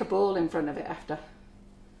 I'll stick a ball in front of it after.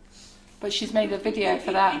 But she's made a video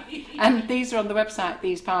for that. And these are on the website,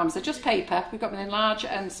 these palms. They're just paper. We've got them in large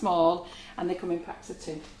and small, and they come in packs of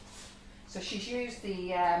 2. So she's used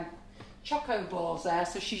the choco balls there.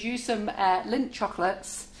 So she's used some Lindt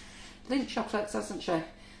chocolates. Lindt chocolates, hasn't she?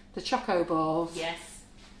 The choco balls. Yes.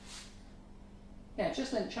 Yeah,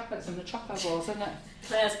 just Lindt chocolates and the choco balls, isn't it?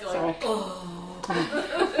 Claire's going, Sorry. oh.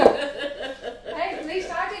 Hey, at least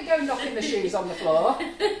I didn't go knocking the shoes on the floor.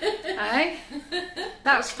 Hey?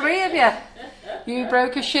 That's 3 of you. You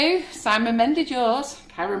broke a shoe, Simon mended yours.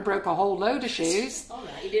 Karen broke a whole load of shoes. All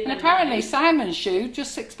right, you didn't And apparently Simon's shoe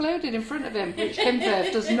just exploded in front of him, which Kim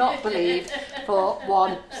Firth does not believe for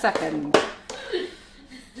 1 second.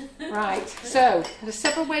 Right, so there's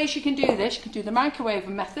several ways you can do this. You can do the microwave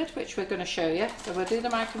method, which we're going to show you. So we'll do the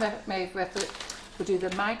microwave method. We'll do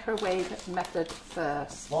the microwave method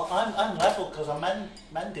first. Well, I'm level because I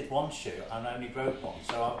mended 1 shoe and only broke 1,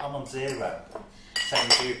 so I'm on 0.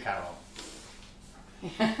 Same as you, Carol.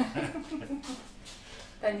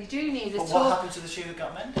 Then you do need a But tall. what happened to the shoe that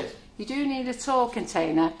got mended? You do need a tall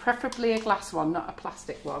container, preferably a glass one, not a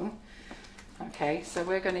plastic one. Okay, so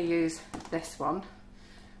we're going to use this one.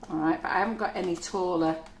 All right, but I haven't got any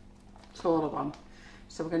taller one,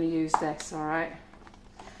 so we're going to use this. All right,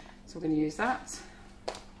 so we're going to use that.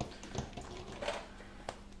 In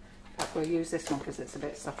fact, we'll use this one because it's a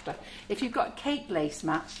bit softer. If you've got cake lace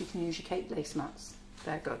mats, you can use your cake lace mats.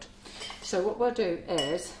 They're good. So what we'll do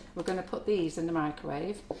is we're going to put these in the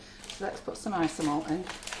microwave. So let's put some Isomalt in.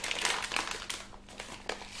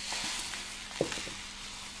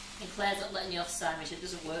 And Claire's not letting you off, Simon. It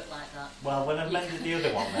doesn't work like that. Well, when I mended the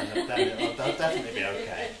other one, then it'll definitely be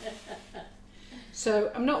okay.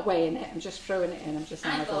 So I'm not weighing it, I'm just throwing it in, I'm just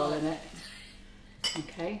eyeballing it.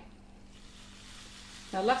 Okay.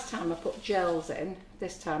 Now last time I put gels in,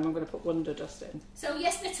 this time I'm going to put Wonder Dust in. So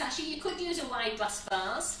yes, Natasha, you could use a wide glass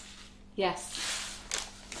vase. Yes.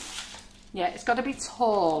 Yeah, it's got to be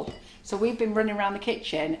tall. So we've been running around the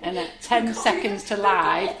kitchen, and at 10 seconds to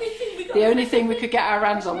live, the only thing we could get our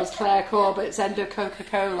hands on was Claire Corbett's Endo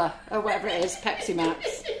Coca-Cola, or whatever it is, Pepsi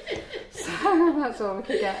Max. So that's all we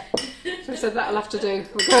could get. So we said that'll have to do.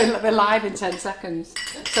 We're live in 10 seconds.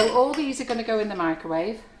 So all these are going to go in the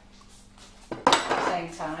microwave at the same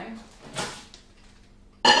time.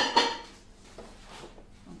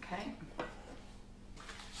 Okay.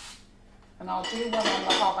 And I'll do one on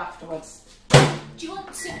the hob afterwards. Do you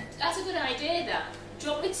want to, that's a good idea that. Do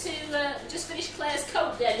you want me to just finish Claire's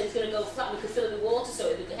coat then? It's going to go flat, we can fill it with water so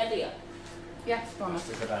it'll be heavier. Yeah, go on. That's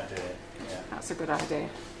a good idea. Yeah. That's a good idea.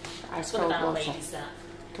 Ice What cold about water. ladies that?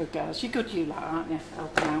 Good girls. You're good, you lot, aren't you?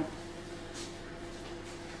 Helping out.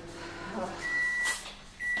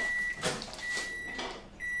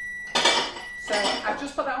 So I've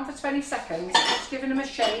just put that on for 20 seconds. Just giving them a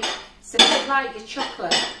shake. It's a bit like your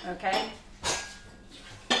chocolate, okay?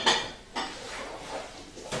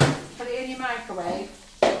 Put it in your microwave.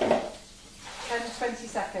 10 to 20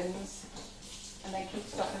 seconds. And then keep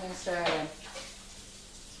stopping and stirring.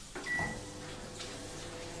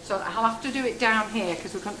 So I'll have to do it down here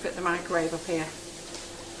because we couldn't fit the microwave up here.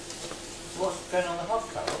 What's going on the hob,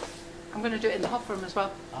 Carol? I'm going to do it in the hot room as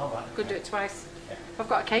well. Oh, right. I'm going to do it twice. Yeah. I've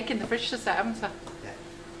got a cake in the fridge to set, haven't I? Yeah.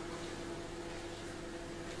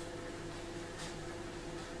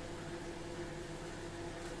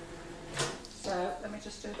 So let me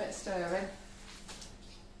just do a bit of stirring.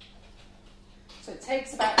 So it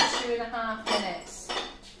takes about 2.5 minutes,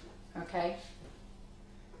 okay,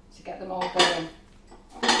 to get them all going.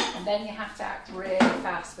 And then you have to act really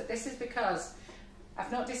fast. But this is because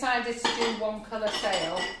I've not decided to do one colour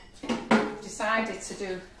sail. I've decided to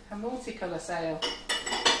do a multicolour sail.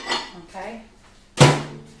 Okay.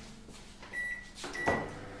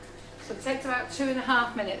 So it takes about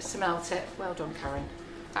 2.5 minutes to melt it. Well done, Karen.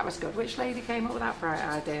 That was good. Which lady came up with that bright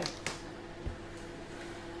idea?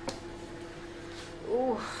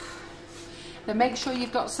 Ooh. Then make sure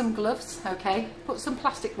you've got some gloves, okay? Put some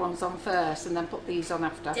plastic ones on first and then put these on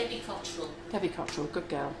after. Debbie Cottrell. Debbie Cottrell, good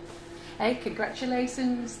girl. Hey,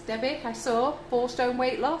 congratulations, Debbie. I saw 4 stone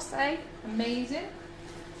weight loss, eh? Amazing.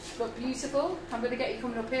 Look beautiful. I'm going to get you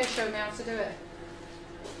coming up here, show me how to do it.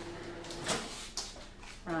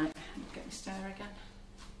 Right, get me stir again.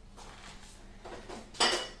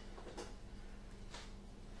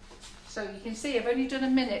 So you can see I've only done a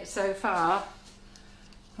minute so far.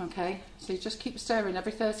 Okay, so you just keep stirring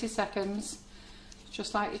every 30 seconds,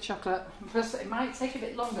 just like your chocolate. And plus, it might take a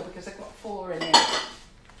bit longer because I've got 4 in it.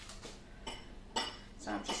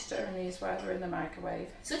 So I'm just stirring these while they're in the microwave.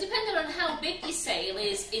 So depending on how big your sail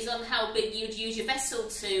is on how big you'd use your vessel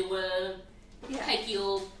to peg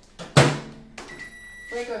your...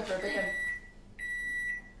 We're going for a big one.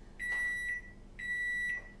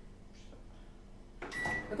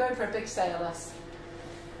 We're going for a big sail, Les.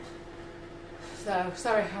 So,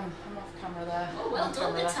 sorry, I'm off camera there. Oh, well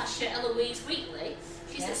done, Natasha Eloise Wheatley.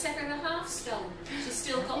 She's at 7.5 stone. She's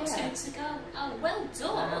still got 2 to go. Oh, well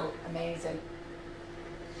done. Wow, amazing.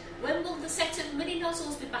 When will the set of mini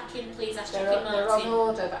nozzles be back in, please? Ask They're on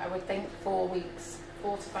order, but I would think 4 weeks,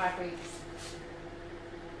 4 to 5 weeks.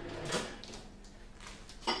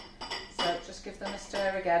 So just give them a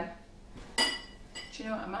stir again. Do you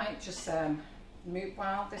know what? I might just move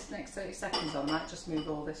while this next 30 seconds on. I might just move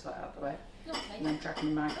all this out of the way. Okay. And then drag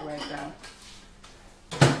my microwave down.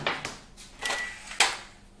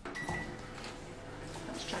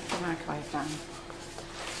 Let's drag the microwave down.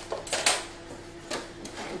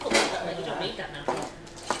 You don't need that now.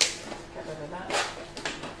 Get rid of that.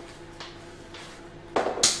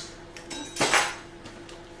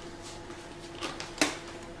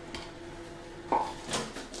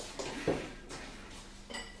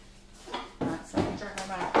 Right, so I can drag my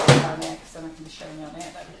microwave down here because then I can be showing you on it.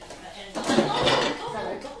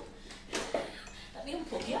 Let me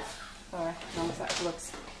unplug you. Sorry, no, that gloves.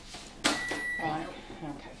 Right,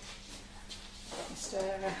 okay. Got my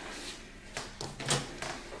stirrer.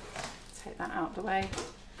 Take that out of the way.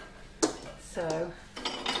 So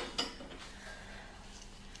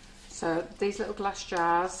these little glass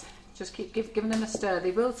jars, just keep giving them a stir.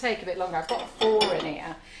 They will take a bit longer. I've got 4 in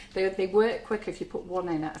here. They work quicker if you put 1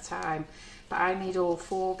 in at a time, but I need all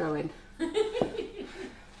 4 going.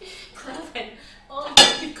 Clever.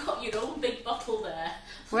 Oh, you've got your own big bottle there.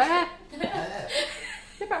 Where? Yeah,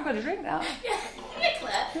 but I'm going to drink that. Yeah,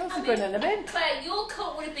 Claire. Yours is going in the bin. Claire, your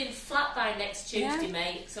coat would have been flat by next Tuesday,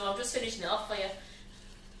 mate. So I'm just finishing it off for you.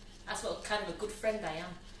 That's what kind of a good friend I am.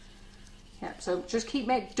 Yeah, so just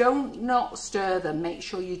don't not stir them. Make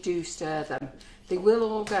sure you do stir them. They will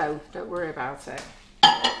all go. Don't worry about it.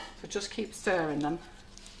 So just keep stirring them.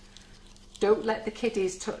 Don't let the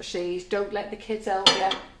kiddies touch these. Don't let the kids help you.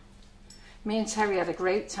 Me and Terry had a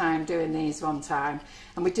great time doing these one time,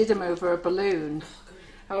 and we did them over a balloon.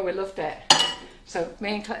 Oh, we loved it. So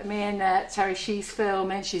me and Terry, she's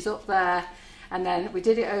filming, she's up there, and then we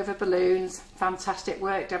did it over balloons. Fantastic,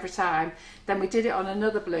 worked every time. Then we did it on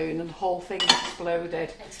another balloon, and the whole thing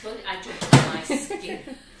exploded. Exploded. I jumped on my skin.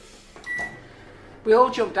 We all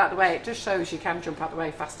jumped out the way. It just shows you can jump out the way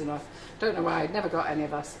fast enough. Don't know why, never got any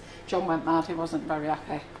of us. John went mad, he wasn't very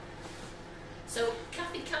happy. So,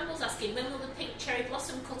 Kathy Campbell's asking, when will the pink cherry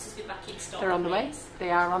blossom cutters be back in stock? They're on the way.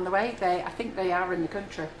 They are on the way. I think they are in the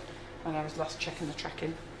country when I was last checking the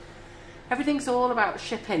tracking. Everything's all about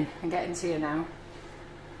shipping and getting to you now.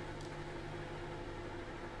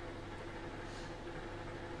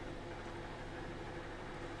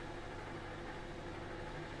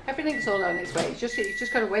 Everything's all on its way. You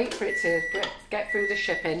just got to wait for it to get through the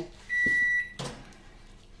shipping.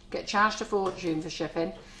 Get charged a fortune for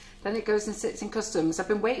shipping. Then it goes and sits in customs. I've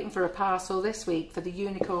been waiting for a parcel this week for the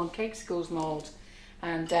unicorn cake schools mould,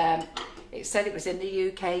 and it said it was in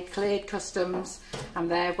the UK, cleared customs,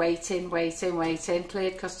 and they're waiting.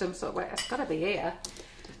 Cleared customs, thought, well, it's got to be here.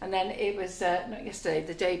 And then it was not yesterday,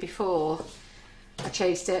 the day before. I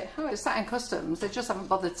chased it. Oh, it's sat in customs. They just haven't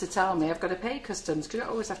bothered to tell me I've got to pay customs, because you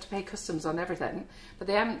don't always have to pay customs on everything. But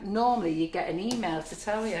they haven't. Normally, you get an email to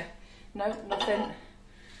tell you. No, nothing.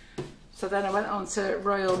 So then I went on to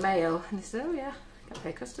Royal Mail, and they said, "Oh yeah, got to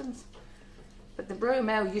pay customs." But the Royal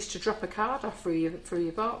Mail used to drop a card off through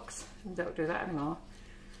your box, and don't do that anymore.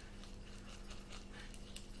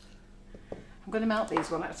 I'm going to melt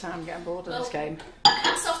these one at a time. Getting bored of this game.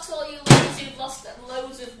 Hats off to all you ladies who've lost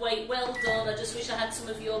loads of weight. Well done. I just wish I had some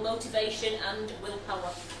of your motivation and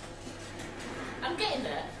willpower. I'm getting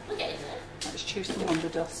there. We're getting there. Let's choose some Wonder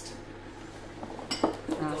Dust.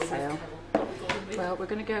 Our sale. Well, we're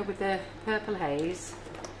going to go with the Purple Haze,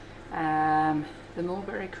 the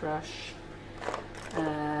Mulberry Crush.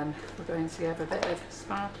 We're going to have a bit of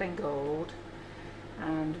Sparkling Gold,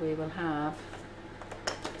 and we will have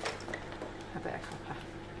a bit of copper.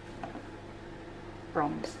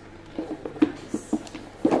 Bronze.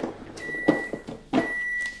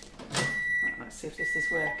 Right, let's see if this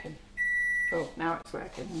is working. Oh, now it's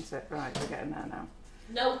working, isn't it? Right, we're getting there now.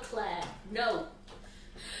 No, Claire, no.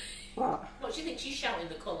 What? What do you think she's shouting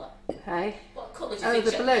the colour? Hey? What colour do you think? Oh,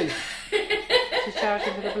 the blue. She's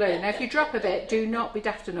shouting for the blue. Now, if you drop a bit, do not be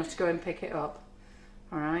daft enough to go and pick it up.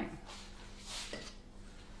 Alright?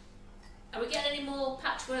 Are we getting any more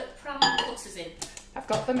patchwork pram cutters in? I've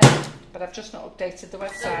got them in, but I've just not updated the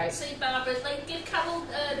website. So, see, Barbara, like, give Carol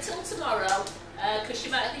till tomorrow,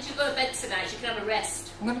 because I think she'll go to bed tonight, she can have a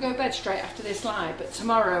rest. I'm going to go to bed straight after this live, but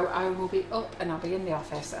tomorrow I will be up and I'll be in the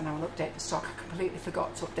office and I will update the stock. I completely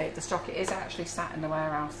forgot to update the stock. It is actually sat in the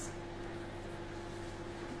warehouse.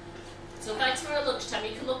 So by tomorrow lunchtime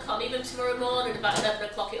you can look on, even tomorrow morning about 11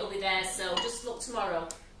 o'clock it'll be there, so just look tomorrow.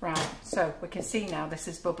 Right, so we can see now this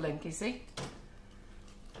is bubbling, you see?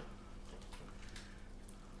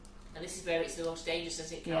 And this is where it's the most dangerous,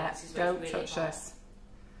 isn't it, Carol? Yeah, this is where don't it's really touch hot. this.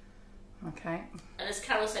 Okay. And as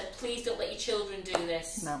Carol said, please don't let your children do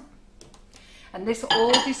this. No. And this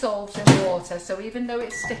all dissolves in water, so even though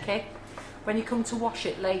it's sticky, when you come to wash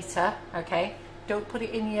it later, okay, don't put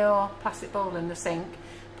it in your plastic bowl in the sink,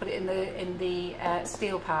 put it in the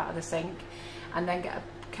steel part of the sink, and then get a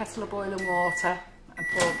kettle of boiling water and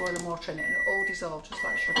pour boiling water in it, and it all dissolves just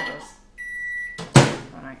like sugar does.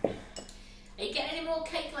 Right. Are you getting any more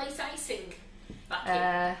cake lace icing back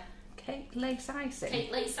in? Cake lace icing?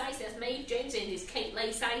 Cake lace icing, that's Maeve James in his cake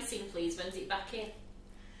lace icing, please. When's it back in?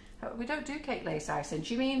 We don't do cake lace icing.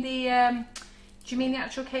 Do you mean the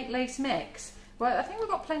actual cake lace mix? Well, I think we've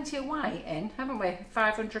got plenty of white in, haven't we?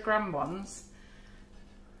 500 gram ones.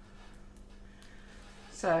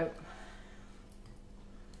 So.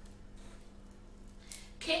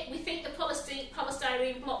 Kit, we think the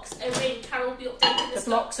polystyrene blocks are in. Carol will be updating the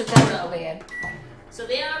blocks are tomorrow. definitely in. So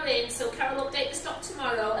they are in, so Carol will update the stock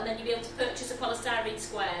tomorrow and then you'll be able to purchase the polystyrene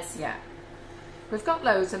squares. Yeah. We've got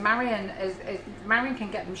loads, and Marion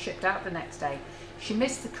can get them shipped out the next day. She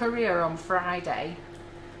missed the courier on Friday.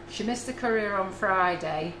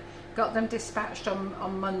 Got them dispatched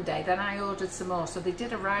on Monday, then I ordered some more, so they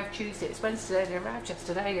did arrive Tuesday. It's Wednesday, they arrived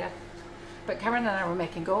yesterday, yeah. But Karen and I were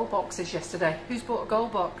making gold boxes yesterday. Who's bought a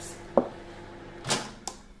gold box?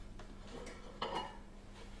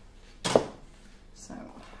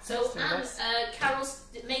 So Carol's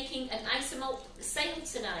making an Isomalt sale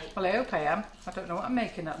tonight. Well, I hope I am. I don't know what I'm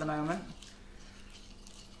making at the moment.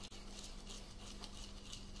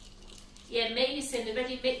 Yeah, maybe saying the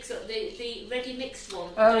ready mix, the ready mixed one.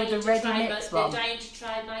 Oh, the ready mixed one. They're dying to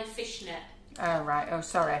try my fishnet. Oh right, oh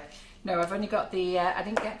sorry. No, I've only got the, I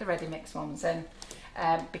didn't get the ready mix ones in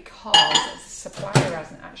because the supplier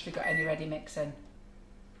hasn't actually got any ready mix in.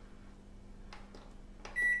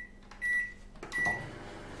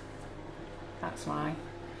 That's why.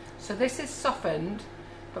 So this is softened,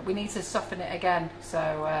 but we need to soften it again.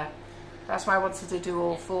 So that's why I wanted to do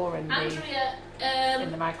all four in Andrea,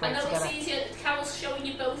 the microwave I know together. it's easier. Carol's showing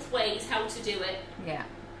you both ways how to do it. Yeah.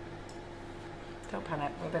 Don't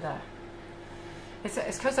panic, we'll be there. It's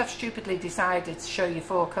because I've stupidly decided to show you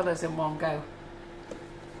 4 colours in one go.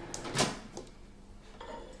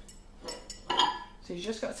 So you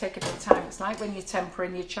just got to take a bit of time. It's like when you're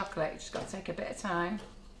tempering your chocolate, you just got to take a bit of time.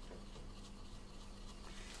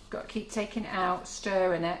 Got to keep taking it out,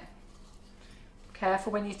 stirring it.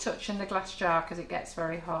 Careful when you're touching the glass jar because it gets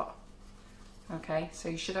very hot. Okay, so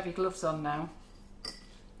you should have your gloves on now.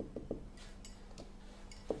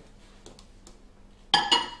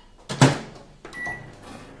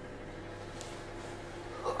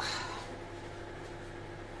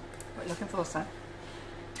 What are you looking for, Sam?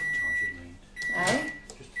 Charging lead. Eh?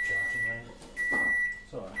 Just a charging lead.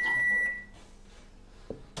 It's alright, don't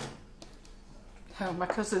worry. Oh, my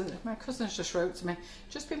cousin's just wrote to me,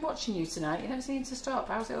 just been watching you tonight, you don't seem to stop,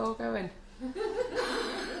 how's it all going?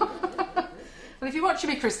 Well, if you're watching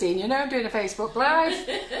me, Christine, you know I'm doing a Facebook Live.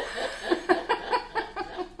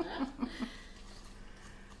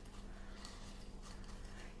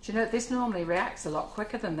 Do you know, this normally reacts a lot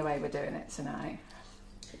quicker than the way we're doing it tonight.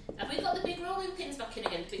 Have we got the big rolling pins back in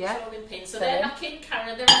again? The big Yeah. rolling pins. So They're they're in. back in,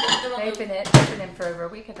 Karen. They've They've been in for over a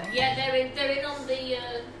week, I think. Yeah, they're in on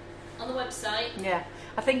the website. Yeah,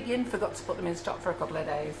 I think Yin forgot to put them in stock for a couple of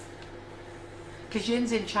days. Because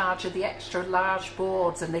Yin's in charge of the extra large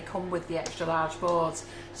boards and they come with the extra large boards.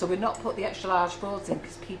 So we've not put the extra large boards in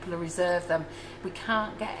because people have reserved them. We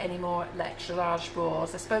can't get any more extra large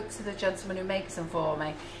boards. I spoke to the gentleman who makes them for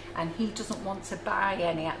me and he doesn't want to buy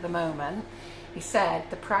any at the moment. He said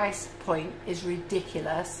the price point is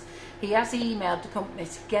ridiculous. He has emailed the company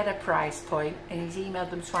to get a price point and he's emailed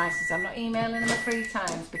them twice. He said, I'm not emailing them 3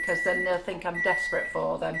 times because then they'll think I'm desperate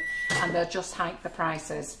for them and they'll just hike the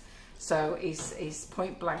prices. So he's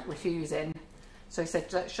point blank refusing. So he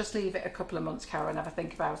said, let's just leave it a couple of months, Karen, have a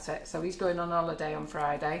think about it. So he's going on holiday on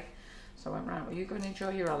Friday. So I went, right, well, you go and enjoy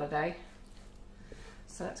your holiday.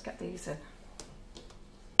 So let's get these in.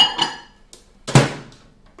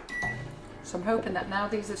 So I'm hoping that now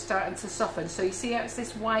these are starting to soften. So you see how it's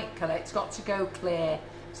this white colour, it's got to go clear.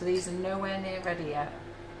 So these are nowhere near ready yet.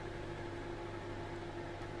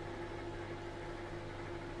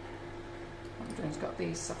 It's got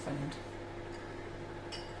these softened.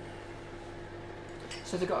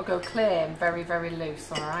 So they've got to go clear and very, very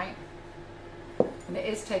loose, alright? And it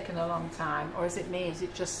is taking a long time, or is it me? Is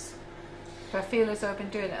it just... Do I feel as though I've been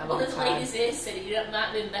doing it a long time? Well, the ladies here said you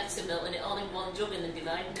might be better melting it all in one jug and then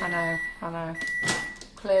dividing it. I know.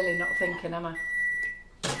 Clearly not thinking, am I?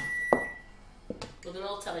 Well, they're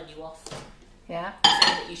all telling you off. Yeah? Saying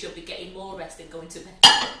that you should be getting more rest and going to bed.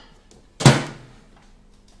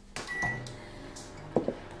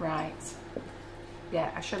 Right.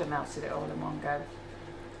 Yeah, I should have melted it all in one go.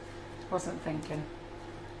 Wasn't thinking.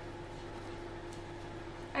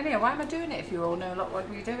 Anyway, why am I doing it if you all know what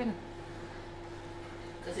we're doing?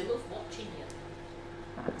 Because they love watching you.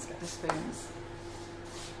 Right, let's get the spoons.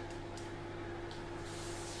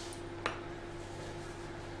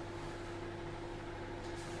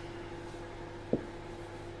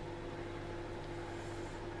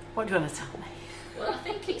 What do you want to tell me? Well, I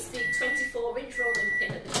think it's the 24-inch rolling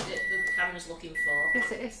pin that the camera's looking for.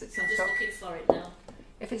 Yes, it is. It's I'm in just stock. looking for it now.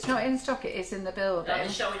 If it's not in stock, it is in the building. They're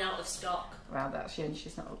showing out of stock. Well, that's Yin.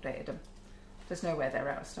 She's not updated them. There's no way they're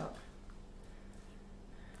out of stock.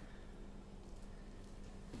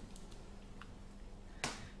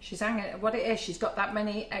 She's hanging. What it is, she's got that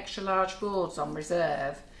many extra large boards on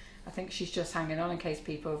reserve. I think she's just hanging on in case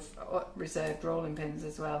people have reserved rolling pins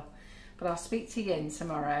as well. But I'll speak to Yin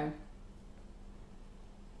tomorrow.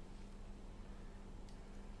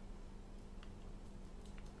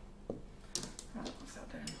 Right, what's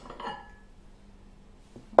that doing?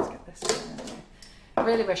 Let's get this in there. I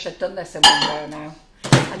really wish I'd done this in one go now.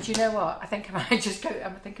 And do you know what? I think I might just go.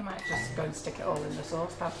 And stick it all in the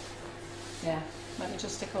saucepan. Yeah, let me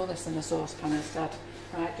just stick all this in the saucepan instead.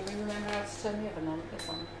 Right, do we remember how to turn the oven on? This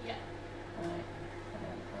one. Yeah. Right.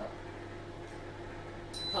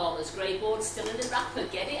 Paula's grey board still in the wrapper.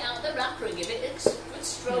 Get it out of the wrapper and give it a good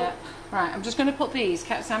stroke. Yeah. Right, I'm just going to put these.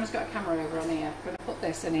 Sam's got a camera over on here. I'm going to put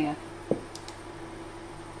this in here.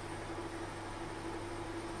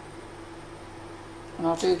 And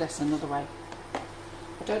I'll do this another way.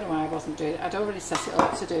 I don't know why I wasn't doing it. I'd already set it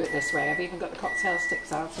up to do it this way. I've even got the cocktail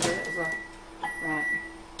sticks out to do it as well. Right.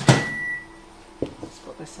 Let's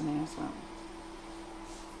put this in here as well.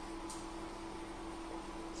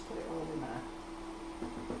 Let's put it all in there.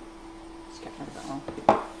 Let's get rid of that one.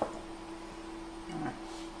 Alright.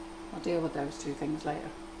 I'll deal with those two things later.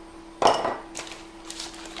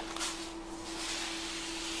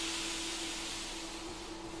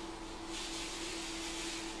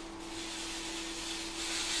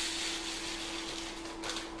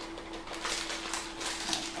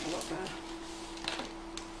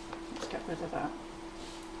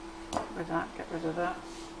 Get rid of that.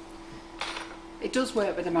 It does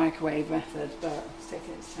work with the microwave method, but it's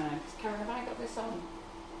taking its time. Karen, have I got this on?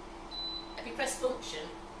 Have you pressed function?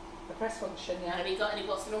 The press function, yeah. And have you got any,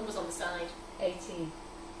 what's the numbers on the side? 18.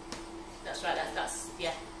 That's right, that's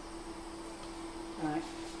yeah. Right.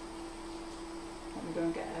 Let me go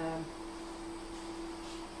and get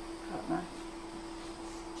cut knife.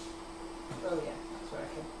 Oh yeah, that's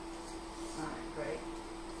working. Alright, great.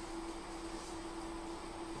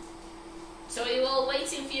 So are you all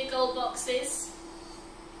waiting for your gold boxes?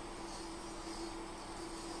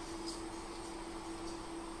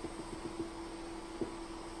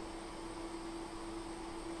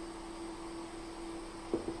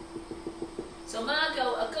 So Margot,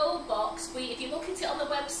 a gold box, if you look at it on the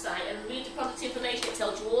website and read the product information, it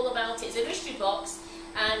tells you all about it. It's a mystery box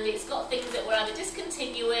and it's got things that were either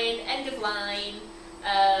discontinuing, end of line,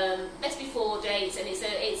 best before dates, and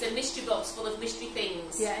it's a mystery box full of mystery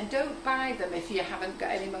things. Yeah, and don't buy them if you haven't got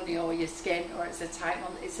any money or your skin or it's a tight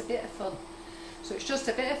one. It's a bit of fun. So it's just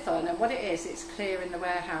a bit of fun, and what it is, it's clear in the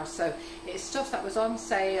warehouse. So it's stuff that was on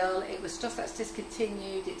sale, it was stuff that's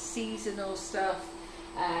discontinued, it's seasonal stuff,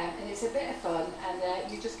 and it's a bit of fun,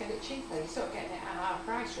 and you just get it cheaper. You're sort of getting it at half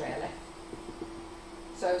price, really.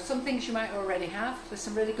 So some things you might already have. There's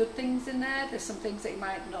some really good things in there. There's some things that you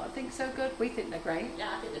might not think so good. We think they're great.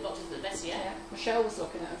 Yeah, I think the boxes are the best, yeah. Michelle was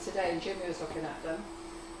looking at them today and Jimmy was looking at them.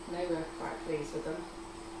 And they were quite pleased with them.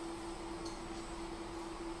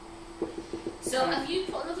 So have you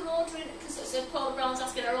put another order in? Because so Paul Brown's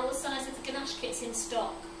asking, are all the sizes of the ganache kits in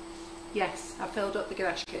stock? Yes, I filled up the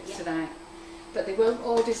ganache kits Yeah. tonight. But they won't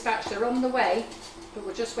all dispatch. They're on the way, but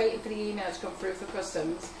we're just waiting for the email to come through for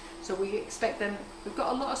customs. So we expect them. We've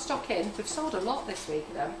got a lot of stock in. We've sold a lot this week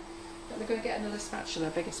of them. But we're going to get another spatula,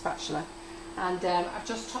 a bigger spatula. And I've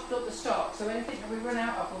just topped up the stock. So anything that we run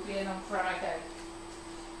out of will be in on Friday.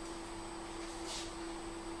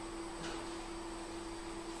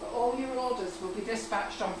 But all your orders will be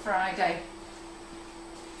dispatched on Friday.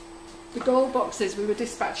 The gold boxes, we were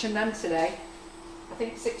dispatching them today. I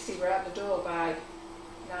think 60 were at the door by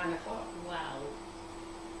 9 o'clock. Wow.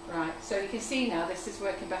 Right, so you can see now this is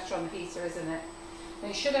working better on the heater, isn't it? Now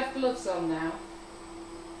you should have gloves on now.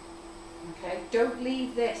 Okay, don't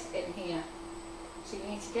leave this in here. So you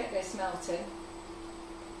need to get this melting.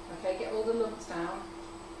 Okay, get all the lumps down.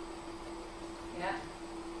 Yeah.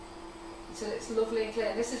 Until it's lovely and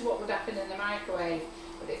clear. This is what would happen in the microwave,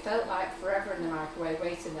 but it felt like forever in the microwave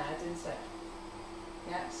waiting there, didn't it?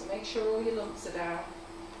 Yeah, so make sure all your lumps are down.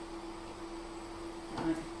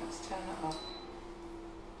 Right, let's turn that off.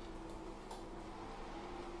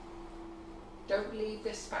 Don't leave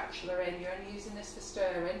this spatula in, you're only using this for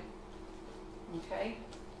stirring. Okay.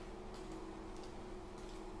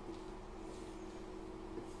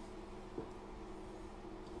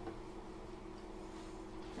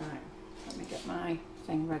 Right, let me get my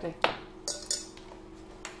thing ready.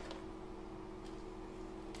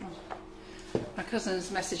 My cousin's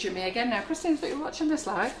messaging me again now. Christine, but you're watching this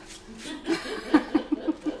live.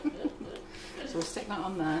 So we'll stick that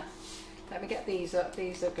on there. Let me get these up.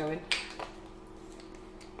 These are going.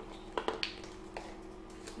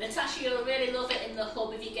 Natasha, you'll really love it in the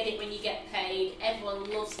hub if you get it when you get paid. Everyone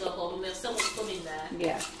loves the hub and there's so much fun in there.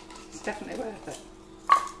 Yeah, it's definitely worth it.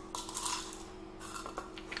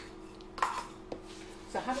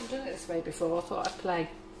 So I haven't done it this way before. I thought I'd play.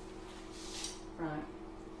 Right.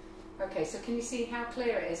 Okay, so can you see how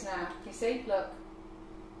clear it is now? Can you see? Look.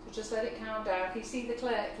 So just let it calm down. Can you see the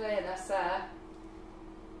clearness there?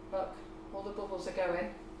 Look, all the bubbles are going.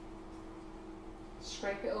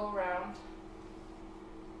 Scrape it all round.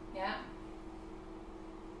 Yeah.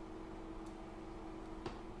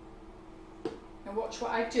 And watch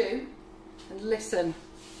what I do and listen.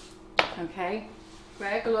 Okay?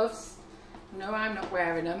 Wear gloves. No, I'm not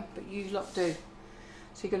wearing them, but you lot do.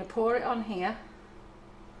 So you're going to pour it on here.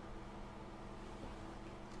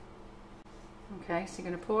 Okay, so you're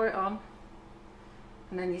going to pour it on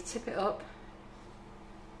and then you tip it up.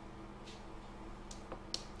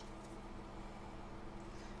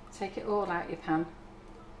 Take it all out your pan.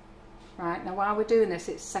 Right, now while we're doing this,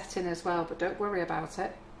 it's setting as well, but don't worry about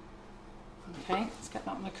it. Okay, let's get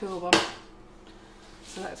that on the cool one.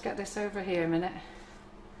 So let's get this over here a minute.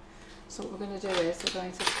 So what we're going to do is we're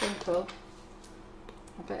going to sprinkle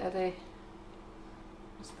a bit of the,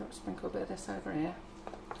 sprinkle a bit of this over here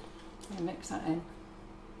and mix that in.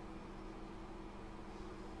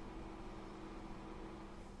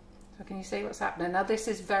 So can you see what's happening? Now this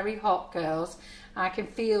is very hot, girls. I can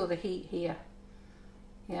feel the heat here.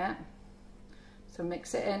 Yeah. So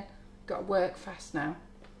mix it in. Got to work fast now.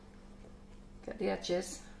 Get the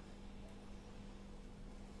edges.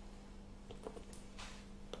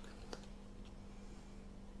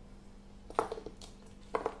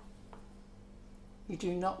 You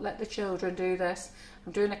do not let the children do this.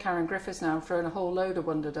 I'm doing a Karen Griffiths now. I'm throwing a whole load of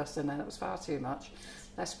Wonder Dust in there. That was far too much.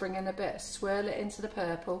 Let's bring in a bit. Swirl it into the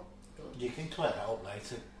purple. You can clear that up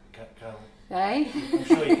later, Carol. Eh? I'm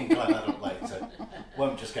sure you can clear that up later.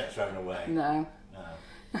 Won't just get thrown away. No.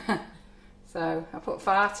 No. So I put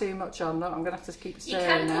far too much on. Look, I'm going to have to keep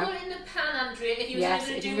stirring now. You can colour in the pan, Andrea, if you yes,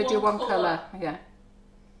 were if going you to do one colour. colour. Yeah.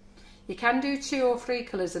 You can do 2 or 3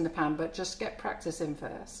 colours in the pan, but just get practice in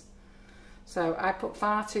first. So I put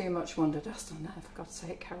far too much Wonder Dust on there, for God's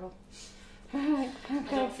sake, Carol. Right, okay.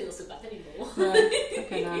 I don't feel so bad anymore. Right,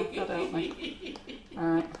 okay now, God help me.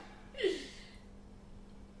 Right.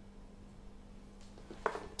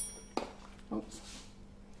 Oops.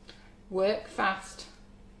 Work fast.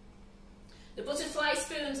 The butterfly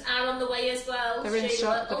spoons are on the way as well. They're in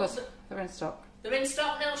Sheila. stock. They're in stock. They're in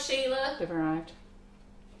stock now, Sheila. They've arrived.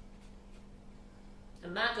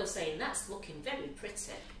 And Margot's saying, that's looking very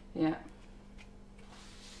pretty. Yeah.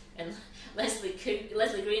 And Leslie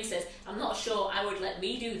Green says, I'm not sure I would let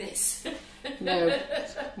me do this. No.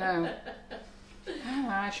 No. Oh,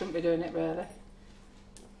 I shouldn't be doing it really.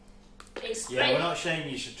 It's Yeah, great. we're not saying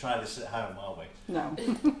you should try this at home, are we? No.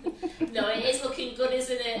 No, it is looking good,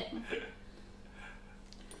 isn't it?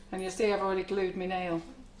 And you see I've already glued my nail.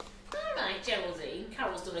 Alright, Geraldine.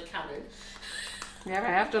 Carol's done a Karen. Yeah, I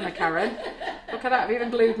have done a Karen. Look at that, I've even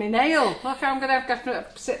glued my nail. Look, I'm going to have to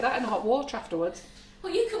sit that in hot water afterwards.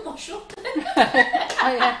 Well, you can wash up. Oh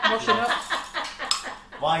yeah, washing up.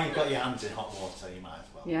 While you've got your hands in hot water, you might as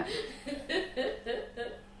well. Yeah.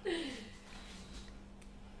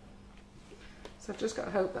 So I've just got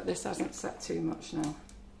to hope that this hasn't set too much now.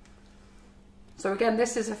 So again,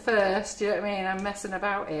 this is a first, you know what I mean? I'm messing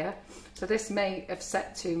about here. So this may have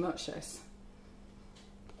set too much, this.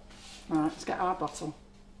 Right, let's get our bottle.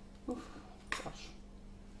 Oof, gosh.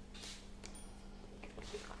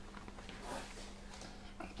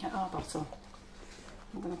 Get our bottle.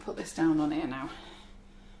 I'm going to put this down on here now.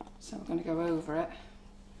 So we're going to go over it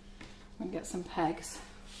and get some pegs.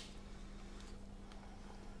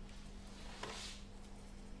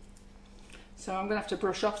 So I'm going to have to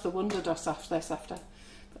brush off the Wonder Dust after this but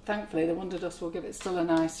thankfully the Wonder Dust will give it still a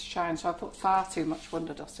nice shine, so I put far too much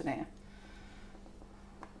Wonder Dust in here.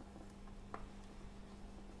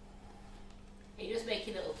 You're just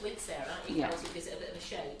making little pleats there, aren't you? Yeah. Carol, to give it a bit of a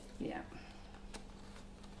shape. Yeah.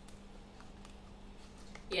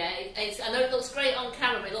 Yeah, I know it looks great on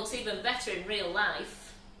camera, but it looks even better in real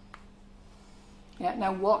life. Yeah,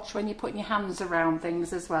 now watch when you're putting your hands around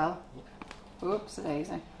things as well. Oops,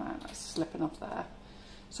 daisy. Right, that's slipping off there.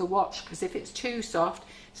 So watch, because if it's too soft,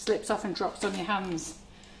 it slips off and drops on your hands.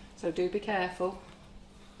 So do be careful.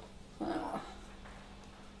 Oh.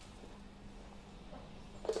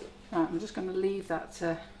 Right, I'm just going to leave that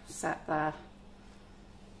to set there.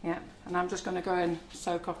 Yeah, and I'm just going to go and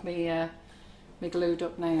soak off my glued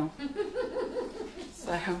up nail.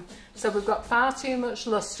 So we've got far too much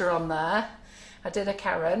lustre on there. I did a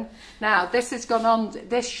Karen. Now this has gone on,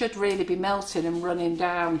 this should really be melting and running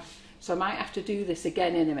down. So I might have to do this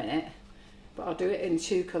again in a minute, but I'll do it in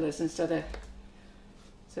 2 colours instead of,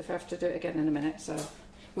 so if I have to do it again in a minute. So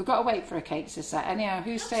we've got to wait for a cake to set. Anyhow,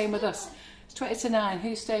 who's staying with us? It's 20 to 9.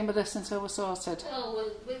 Who's staying with us until we're sorted? Oh,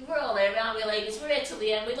 we're all here, aren't we, ladies? We're here till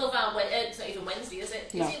the end. We love our Wednesday. It's not even Wednesday, is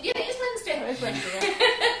it? No. Yeah, it is Wednesday. It is Wednesday.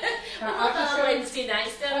 We love our Wednesday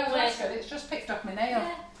nights, don't we? That's good. It's just picked off my nail.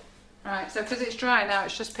 Yeah. Right, so because it's dry now,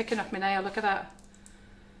 it's just picking off my nail. Look at that.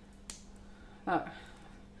 Look.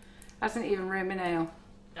 Hasn't even ruined my nail.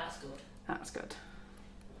 That's good. That's good.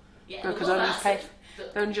 Yeah, Good, the because love I arts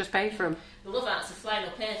only just paid for them. the love arts are flying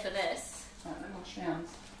up here for this. Right, let me wash my hands.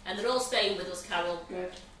 And they're all staying with us, Carol.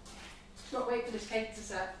 Good. Got to wait for this cake to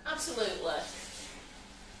set. Absolutely.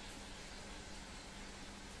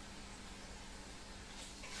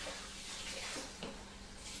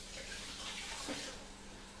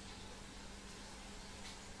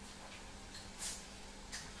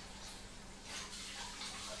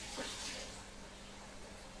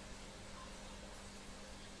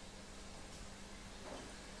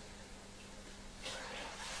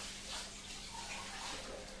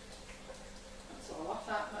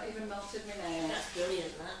 even melted my nail. That's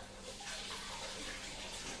brilliant, that.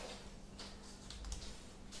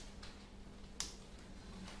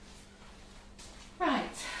 Right.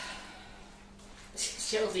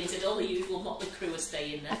 Chelsea said all the usual motley crew are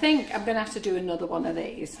staying there. I think I'm going to have to do another one of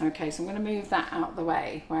these. Okay, so I'm going to move that out the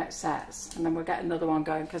way where it sets, and then we'll get another one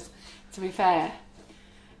going, because to be fair,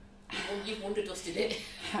 You've wonder dusted it.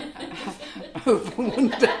 over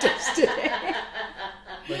wonder dusted it.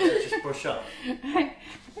 Let it just brush up. I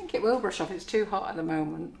think it will brush off. It's too hot at the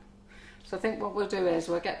moment. So I think what we'll do is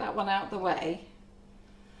we'll get that one out the way.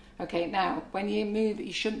 Okay, now when you move it,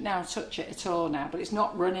 you shouldn't now touch it at all now, but it's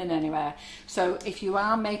not running anywhere. So if you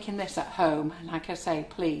are making this at home, and like I say,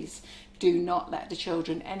 please do not let the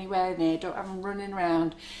children anywhere near. Don't have them running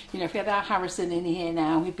around. You know, if we had our Harrison in here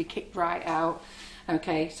now, he'd be kicked right out.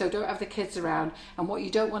 Okay, so don't have the kids around. And what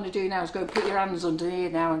you don't want to do now is go and put your hands under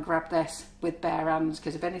here now and grab this with bare hands,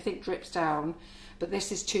 because if anything drips down, but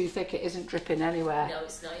this is too thick, it isn't dripping anywhere. No,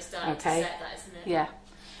 it's not. It's starting to Okay. set that, isn't it? Yeah.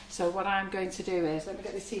 So what I'm going to do is, let me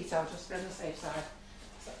get this tea towel just to be on the safe side.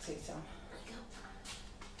 What's that tea towel? There you go.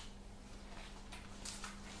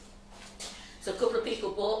 So a couple of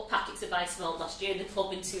people bought packets of Isomalt last year and they've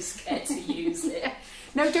all been too scared to use it.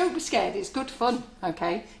 No, don't be scared. It's good fun,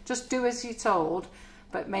 okay? Just do as you're told,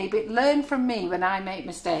 but maybe learn from me when I make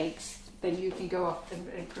mistakes, then you can go off and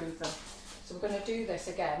improve them. So we're going to do this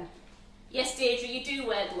again. Yes, Deirdre, you do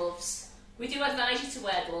wear gloves. We do advise you to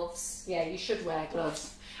wear gloves. Yeah, you should wear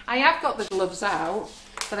gloves. I have got the gloves out,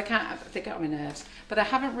 but I can't, they get on my nerves. But I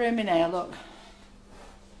haven't ruined my nail, look.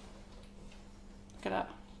 Look at that.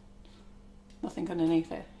 Nothing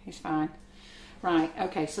underneath it. He's fine. Right,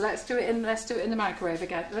 okay, so let's do it in the microwave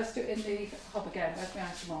again. Let's do it in the hob again. Where's my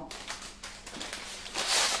Isomalt?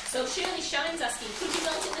 So Shirley Shine's asking, could you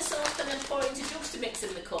melt in the sauce and then pour it into jugs to mix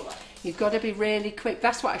in the colour? You've got to be really quick.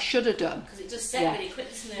 That's what I should have done. Because it does set Yeah. really quick,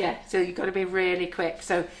 doesn't it? Yeah, so you've got to be really quick.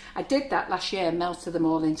 So I did that last year, melted them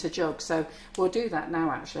all into jugs. So we'll do that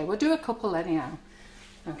now, actually. We'll do a couple anyhow.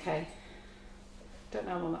 Okay. Don't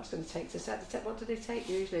know how long that's going to take to set. What do they take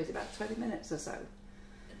usually? Is it about 20 minutes or so?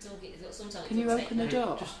 Sometimes Can you open the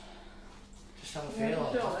door? Just have a feel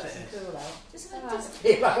of what it is. Just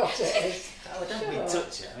Feel out what it is. Oh, don't really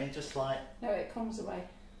touch it. I mean, just like No, it comes away.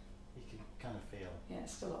 you can kind of feel. Yeah,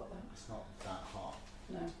 it's still up there. It's not that hot.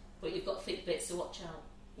 No. But you've got thick bits, so watch out.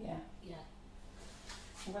 Yeah. Yeah.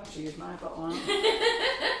 I'm going to have to use my bottle, aren't I?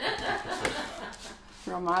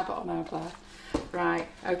 You're on my bottle now, Claire. Right,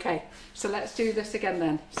 okay. So let's do this again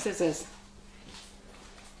then. Scissors.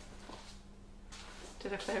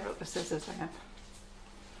 Did I clear up the scissors? I have.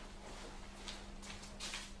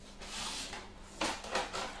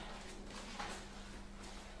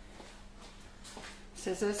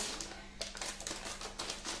 Scissors.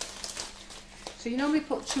 So you normally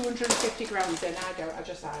put 250 grams in. I don't. I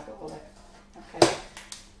just eyeball it. Okay.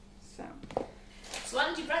 So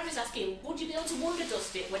Andy Bradley's asking, would you be able to wonder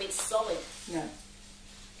dust it when it's solid? No.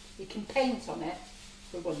 You can paint on it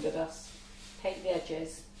with Wonder Dust. Paint the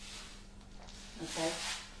edges. Okay.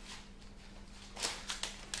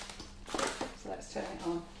 So let's turn it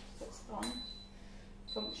on. So it's on.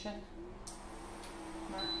 Function.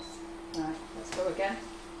 Max. Right, let's go again.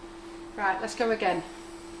 Right, let's go again.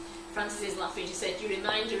 Frances is laughing. She said, you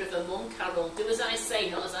remind her of a monk, Carol. Do as I say,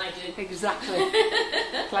 not as I do. Exactly.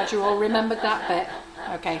 Glad you all remembered that bit.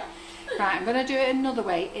 Okay. Right, I'm going to do it another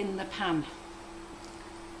way in the pan.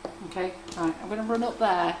 Okay, right, I'm going to run up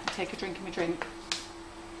there and take a drink of my drink.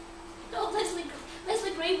 No, Leslie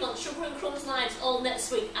Green wants Sugar and Crumbs lives all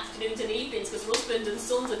next week, afternoons and evenings, because her husband and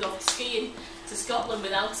sons are off skiing to Scotland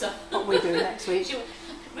without her. What are we doing next week?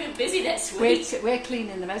 We're busy next week. We're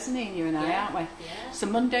cleaning the mezzanine, you and I, aren't we? Yeah. So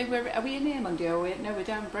Monday, are we in here Monday? Or no, we're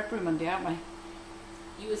down Bredbury Monday, aren't we?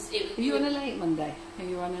 Are you on a late Monday? Are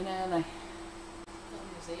you on an early?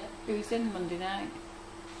 Who's in Monday night?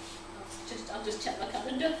 I'll just check my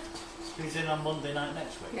calendar. Who's in on Monday night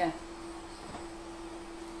next week? Yeah.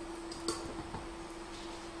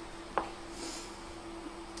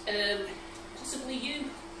 Possibly you.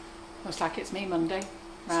 Looks like it's me Monday.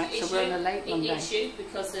 Right, so we're on a late Monday. It's you,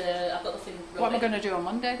 because I've got nothing. What am I going to do on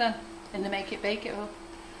Monday then? In the make it bake it up?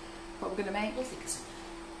 What we're going to make? We'll think of something.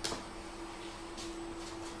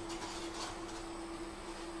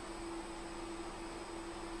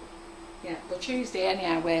 Yeah, but Tuesday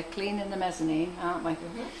anyhow, we're cleaning the mezzanine, aren't we?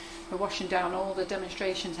 We're washing down all the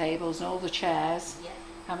demonstration tables and all the chairs,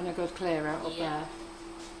 having a good clear out up there.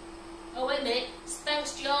 Oh, wait a minute.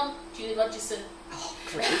 Thanks, John. Julie Rogerson. Oh,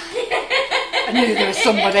 great. I knew there was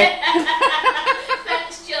somebody.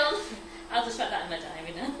 Thanks, John. I'll just write that in my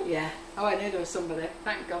diary now. Yeah. Oh, I knew there was somebody.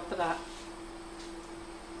 Thank God for that.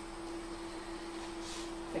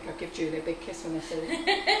 I think I'll give Julie a big kiss when I see it.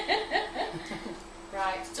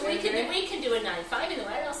 Right. So we can do a 9-5 in the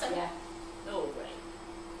warehouse then? Yeah. Oh, great.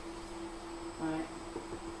 Right.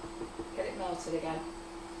 Get it melted again.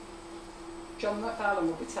 John McFarland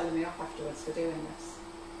will be telling me off afterwards for doing this.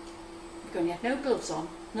 You're going, you have no gloves on,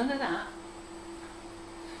 none of that.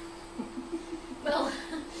 Well,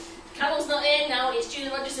 Carol's not here now, it's Julie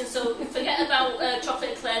Rogerson, so forget about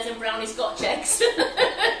chocolate eclairs and brownie scotch eggs.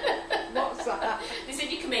 What's that? They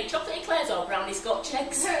said you can make chocolate eclairs or brownie scotch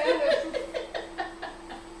eggs.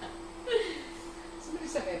 Somebody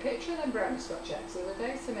sent me a picture of them brownie scotch eggs the other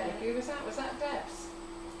day to me. Who was that? Was that Debs?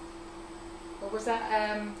 Or was that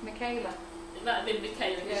Michaela? It might have been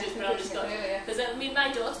Michaela because it's brownie scotch. Because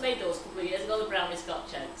my daughter made those a couple of years ago, the brownie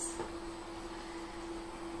scotch eggs.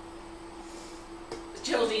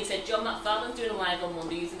 Geraldine said John McFarland's doing a live on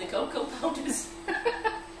Monday using the cocoa powders.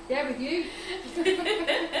 Yeah, with you.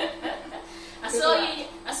 I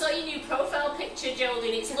saw your new profile picture,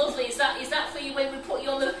 Geraldine. It's lovely. Is that for you when we put you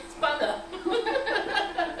on the banner?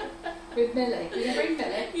 With Millie. Did you bring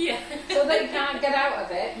Millie? Yeah. So that you can't get out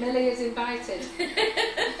of it, Millie is invited.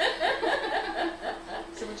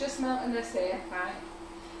 So we're just melting this here, right?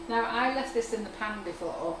 Now I left this in the pan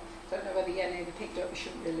before. Don't know whether you nearly picked it up. You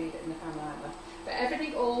shouldn't really leave it in the pan either. But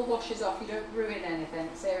everything all washes off. You don't ruin anything.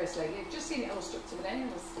 Seriously, you've just seen it all stuck to the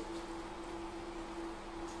nails.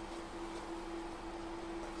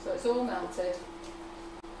 So it's all melted,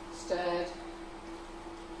 stirred.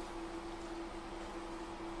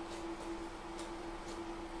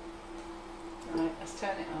 Right, let's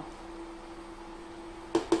turn it off.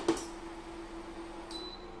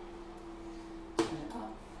 Turn it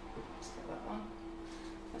off. Let's get that on.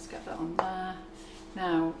 Let's get that on there.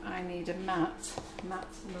 Now I need a mat,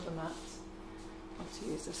 another mat. I'll have to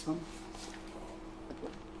use this one.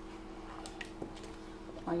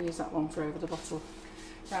 I'll use that one for over the bottle.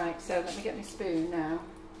 Right, so let me get my spoon now.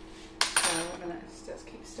 So we're going to just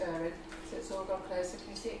keep stirring. So it's all gone clear. So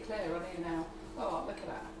can you see it clear on here now? Oh, look at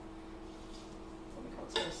that. Probably can't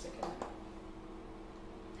see a stick in it.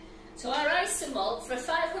 So our Isomalt for a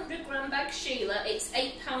 500 gram bag, Sheila, it's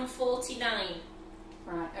 £8.49.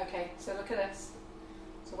 Right, okay, so look at this.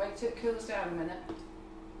 So wait till it cools down a minute.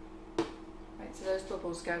 Wait till those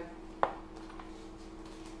bubbles go.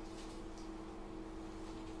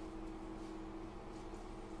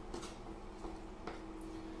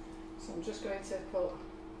 So I'm just going to put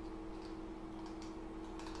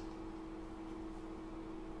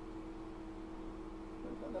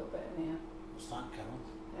a little bit in here. What's that, Carol?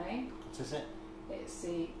 Eh? What is it? It's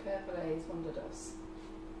the Purple Haze Wonder Dust.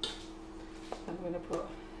 I'm going to put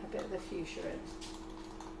a bit of the fuchsia in.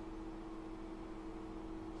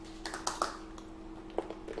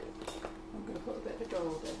 I'm going to put a bit of the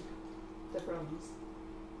gold in, the bronze.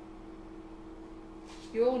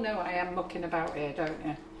 You all know I am mucking about here, don't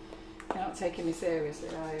you? You're not taking me seriously,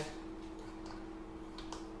 are you?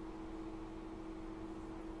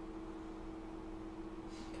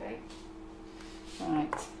 Okay.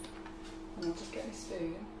 Right. And I'll just get my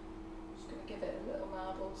spoon. I'm just going to give it a little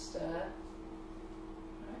marble stir.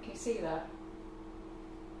 Right, can you see that?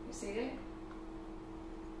 You see it?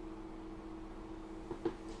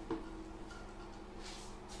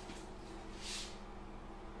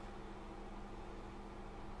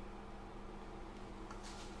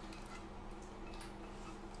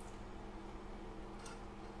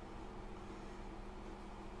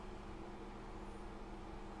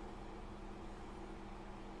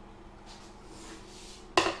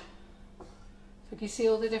 So can you see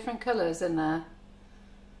all the different colours in there?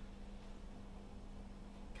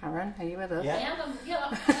 Karen, are you with us? Yeah. I'm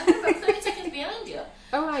about 30 seconds behind you.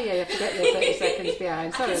 Oh, yeah, you forget you're 30 seconds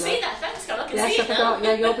behind. Sorry, I can see love. that, thanks Carol, I can Yes, see I it now. forgot.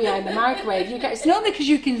 Yeah, you're behind the microwave. It's not because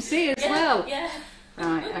you can see as well. Yeah.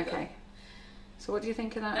 Right, okay. So what do you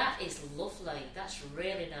think of that? That is lovely, that's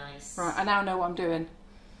really nice. Right, I now know what I'm doing.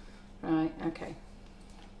 Right, okay.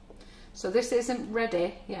 So this isn't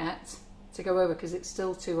ready yet to go over because it's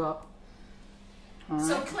still too hot. Right.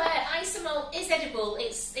 So Claire, Isomalt is edible.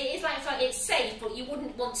 It is like it's safe, but you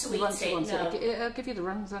wouldn't want to eat it. No. It'll give you the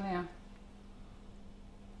runs on here.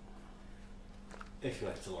 If you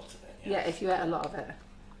ate a lot of it. Yeah, if you ate a lot of it.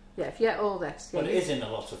 Yeah, if you ate all this. Yeah, But it is in a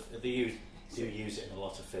lot of. They do use it in a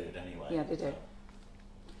lot of food anyway. Yeah, they do. So.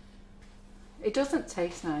 It doesn't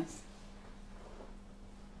taste nice.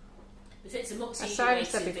 It's a much As easier way Simon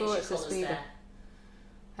said to mix before, your it's a colours speeder.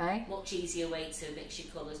 there. Hey? Much easier way to mix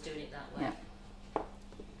your colours doing it that way. Yeah.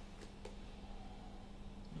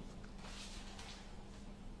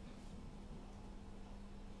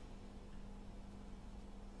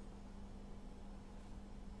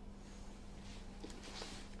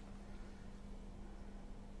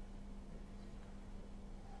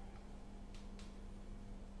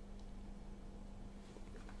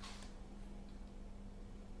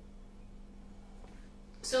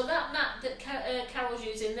 So that mat that Carol's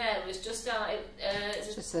using there was just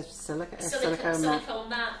It's just a silicone silicone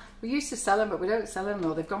mat. We used to sell them, but we don't sell them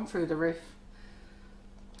anymore. They've gone through the roof.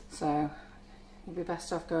 So you'd be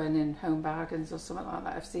best off going in Home Bargains or something like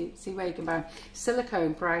that. See where you can buy them.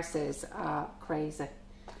 Silicone prices are crazy at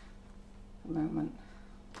the moment.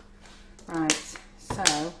 Right,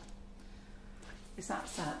 so is that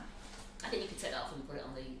set? I think you can take that off and put it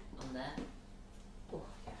on there. Oh,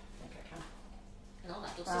 yeah, I think I can. And all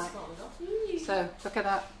that dust Right. is falling off. Yee. So look at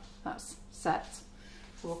that. That's set.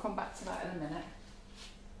 So we'll come back to that in a minute.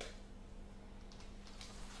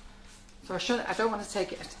 So I don't want to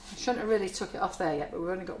take it. I shouldn't have really took it off there yet, but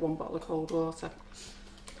we've only got one bottle of cold water.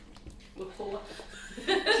 We're poor.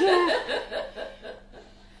 Yeah.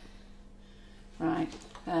 Right,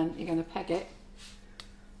 then you're going to peg it.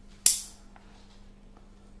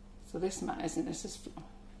 So this mat isn't. This is.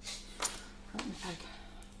 Let me peg.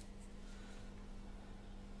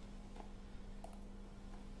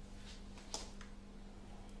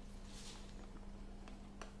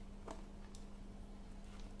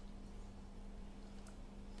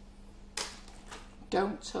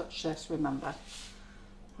 Don't touch this, remember.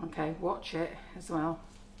 Okay, watch it as well.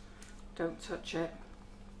 Don't touch it.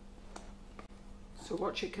 So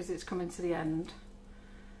watch it because it's coming to the end.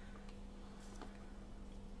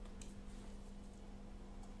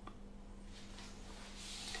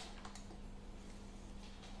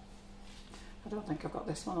 I don't think I've got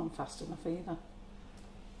this one on fast enough either.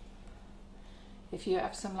 If you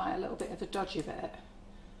have some like a little bit of a dodgy bit,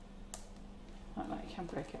 like that, you can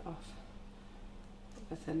break it off.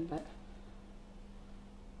 The thin bit.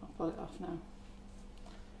 I'll pull it off now.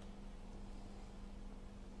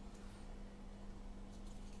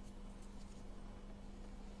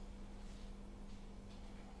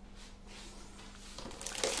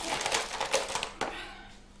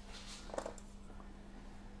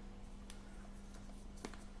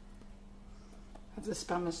 Have the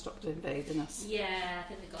spammers stopped invading us? Yeah, I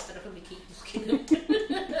think they got fed up and we keep looking them.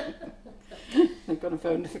 They've got a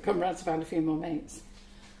phone if they come round to find a few more mates.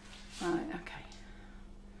 Right, okay.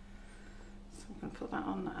 So I'm going to put that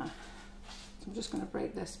on there. So I'm just going to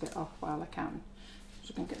break this bit off while I can. I'm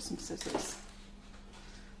just going to get some scissors.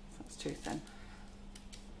 That's too thin.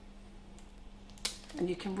 And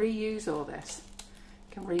you can reuse all this.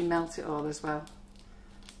 You can remelt it all as well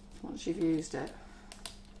once you've used it.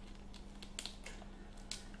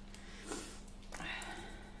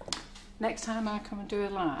 Next time I come and do a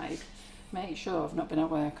live, make sure I've not been at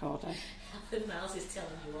work all day. Helen Miles is telling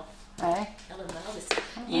you off. Eh? Helen Miles is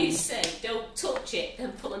you say don't touch it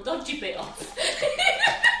and pull a dodgy bit off.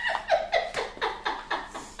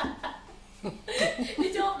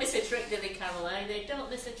 They don't miss a trick, do they, Caroline? They don't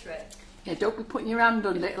miss a trick. Yeah, don't be putting your hand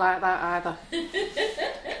on it like that either.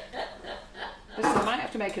 Listen, I might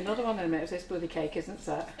have to make another one in a minute if this bloody cake isn't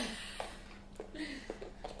set.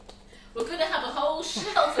 We're going to have a whole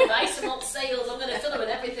shelf of Isomalt sales. I'm going to fill them with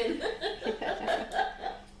everything.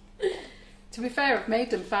 To be fair, I've made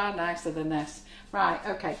them far nicer than this. Right,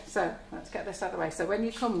 okay, so let's get this out of the way. So when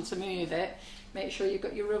you come to move it, make sure you've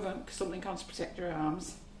got your oven, something on to protect your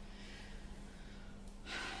arms.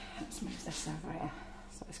 Let's move this over here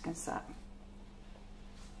so this can set.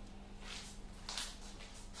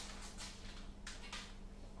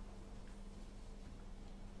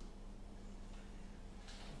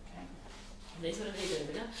 Here's what I made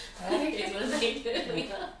earlier. Here's what I made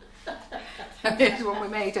earlier. Here's one we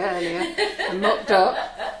made earlier and mucked up.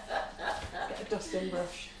 Get a dusting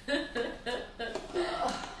brush.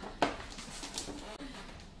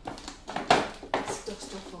 Let's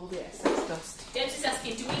dust off all the excess dust. James is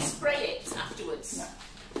asking, do we spray it afterwards?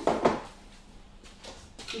 No.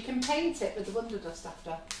 You can paint it with the Wonder Dust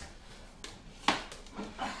after.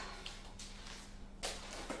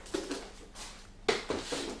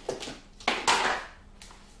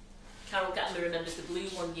 Carol Gatman remembers the blue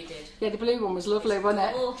one you did. Yeah, the blue one was lovely, wasn't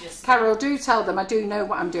it? Gorgeous. Carol, do tell them I do know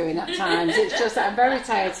what I'm doing at times. It's just that I'm very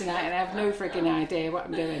tired tonight and I have no frigging idea what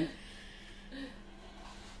I'm doing.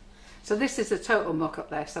 So this is a total muck up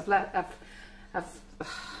this.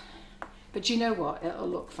 But you know what? It'll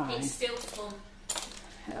look fine. It's still fun.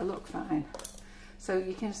 It'll look fine. So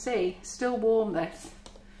you can see, still warm this,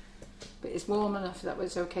 but it's warm enough that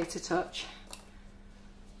it's okay to touch.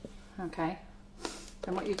 Okay.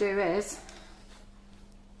 Then what you do is,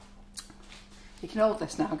 you can hold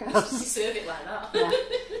this now, girls. You serve it like that. Yeah.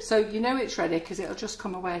 So you know it's ready because it'll just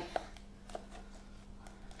come away.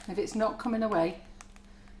 If it's not coming away,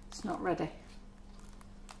 it's not ready.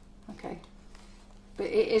 Okay. But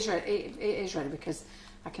it is ready. It is ready because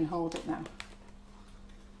I can hold it now.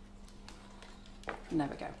 And there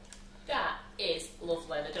we go. That is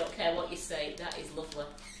lovely, and I don't care what you say, that is lovely.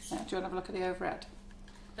 Yeah, do you want to have a look at the overhead?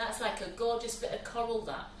 That's like a gorgeous bit of coral,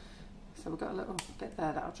 that. So we've got a little bit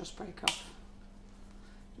there that'll just break off.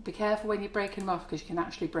 Be careful when you're breaking them off, because you can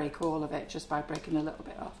actually break all of it just by breaking a little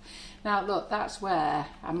bit off. Now look, that's where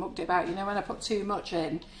I mucked it about. You know when I put too much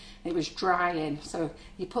in, it was drying. So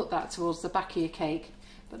you put that towards the back of your cake.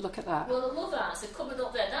 But look at that. Well, I love that. So coming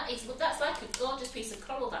up there, that's like a gorgeous piece of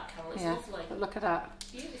coral, that, Carol. It's lovely. But look at that.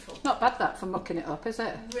 Beautiful. Not bad that for mucking it up, is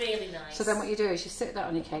it? Really nice. So then what you do is you sit that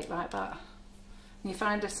on your cake like that. And you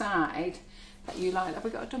find a side that you like. Have we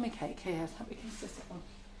got a dummy cake here that we can sit it on?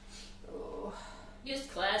 Oh. Use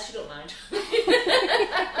Claire's, she don't mind.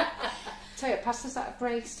 Tell you, pass us that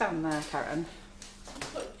grey stand there, Karen.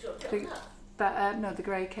 No, the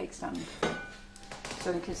grey cake stand.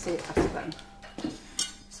 So you can see it better then.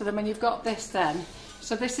 So then when you've got this then,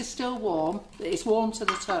 so this is still warm, it's warm to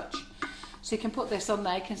the touch. So you can put this on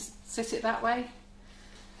there, you can sit it that way.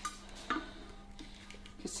 You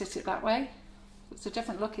can sit it that way. It's a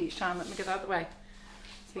different look each time, let me get out of the way.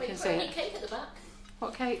 So you can see it. Cake at the back.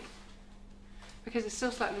 What cake? Because it's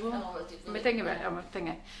still slightly warm. Oh, I'm thinking about it, I'm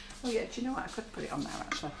thinking. Oh yeah, do you know what? I could put it on there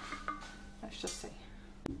actually. Let's just see.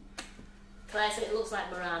 Claire said it looks like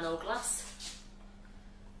Murano glass.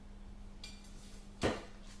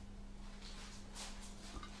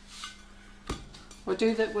 We'll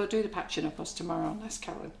do the patching up us tomorrow on this,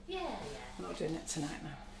 Karen. Yeah. I'm not doing it tonight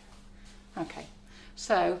now. Okay,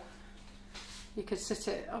 so you could sit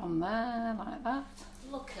it on there like that.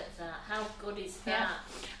 Look at that, how good is that? Yeah.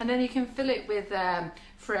 And then you can fill it with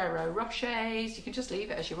Ferrero Rochers. You can just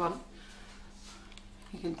leave it as you want.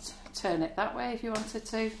 You can turn it that way if you wanted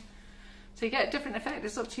to. So you get a different effect.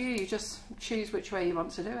 It's up to you. You just choose which way you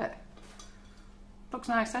want to do it. Looks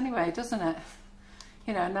nice anyway, doesn't it?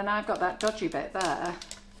 You know, and then I've got that dodgy bit there,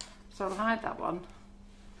 so I'll hide that one.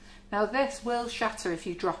 Now this will shatter if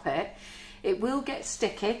you drop it. It will get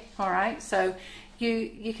sticky, all right? So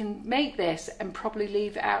you can make this and probably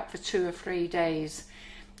leave it out for 2 or 3 days.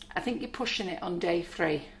 I think you're pushing it on day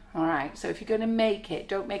 3, all right? So if you're going to make it,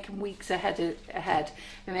 don't make them weeks ahead.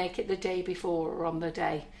 Make it the day before or on the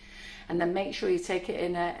day. And then make sure you take it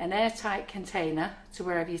in an airtight container to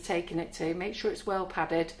wherever you're taking it to. Make sure it's well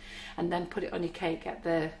padded, and then put it on your cake at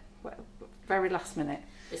the very last minute.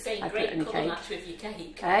 They're saying great colour match with your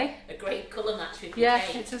cake. Eh? A great colour match with your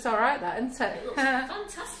cake. Yeah, it is alright that, isn't it? It looks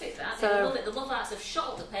fantastic that. So, I love it. The love arts have shot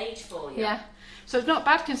up the page for you. Yeah. So it's not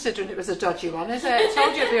bad considering it was a dodgy one, is it? I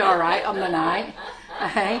told you it'd be alright on the night.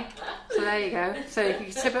 Okay. So there you go. So you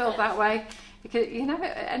can tip it up that way. You can have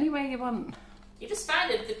it any way you want. You just find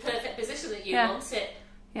the perfect position that you want it.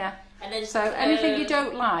 Yeah. And then, so anything you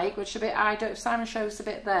don't like, which a bit Simon shows the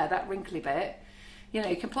bit there, that wrinkly bit, you know,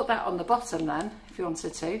 you can put that on the bottom then, if you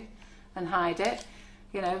wanted to, and hide it.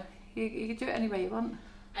 You know, you can do it any way you want.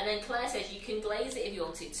 And then Claire says you can glaze it if you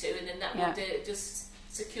wanted to, and then that would just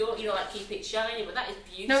secure, you know, like keep it shiny, but that is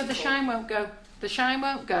beautiful. No, the shine won't go. The shine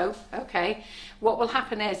won't go, okay. What will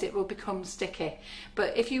happen is it will become sticky.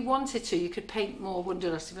 But if you wanted to, you could paint more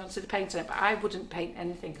Wonderlust if you wanted to paint on it, but I wouldn't paint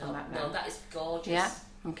anything on that now. No, that is gorgeous. Yeah,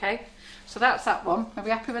 okay. So that's that one. Are we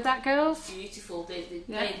happy with that, girls? Beautiful. They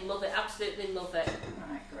love it, absolutely love it.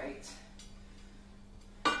 Right, great.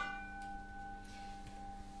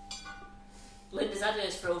 Linda's had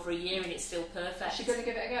hers for over a year and it's still perfect. Is she going to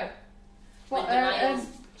give it a go? What, Linda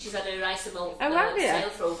she's had her Isomalt sale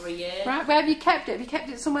for over a year. Right, where have you kept it? Have you kept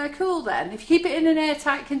it somewhere cool then? If you keep it in an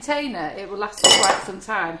airtight container, it will last for quite some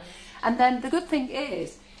time. And then the good thing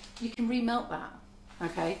is, you can remelt that.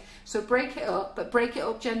 Okay, so break it up, but break it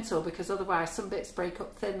up gentle, because otherwise some bits break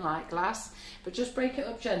up thin like glass. But just break it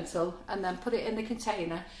up gentle and then put it in the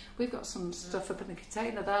container. We've got some stuff up in the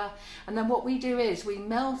container there. And then what we do is we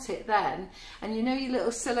melt it then, and you know your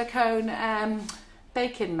little silicone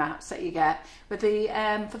baking mats that you get with the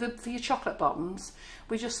for your chocolate bottoms,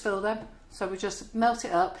 we just fill them. So we just melt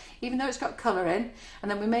it up, even though it's got colour in, and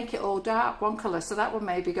then we make it all dark one colour, so that will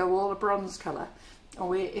maybe go all a bronze colour.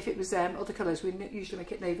 Or if it was other colours, we usually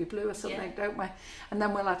make it navy blue or something, don't we? And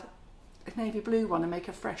then we'll add a navy blue one and make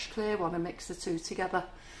a fresh clear one and mix the two together.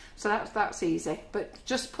 So that's easy. But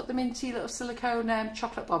just put them into your little silicone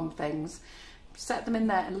chocolate bomb things, set them in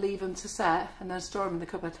there and leave them to set, and then store them in the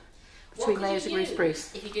cupboard between layers of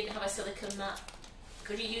greaseproof. If you didn't have a silicone mat,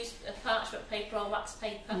 could you use a parchment paper or wax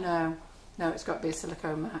paper? No, it's got to be a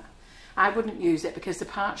silicone mat. I wouldn't use it because the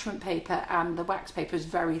parchment paper and the wax paper is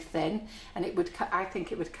very thin, and it would. I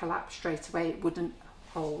think it would collapse straight away. It wouldn't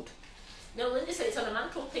hold. No, Linda said it's on a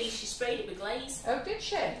mantelpiece. She sprayed it with glaze. Oh, did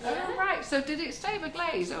she? Yeah. Oh, right. So did it stay with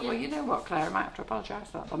glaze? Oh, well, you know what, Claire, I might have to apologise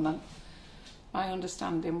for that one then. My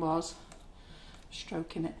understanding was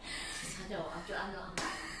Stroking it. I know, I'm not.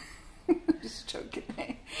 Just stroking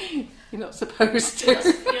it. You're not supposed to. Yeah,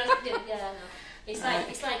 I know. It's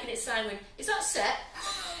like in its Simon. Is that set?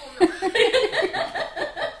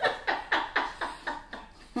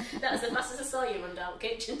 That was the fastest I saw you run down the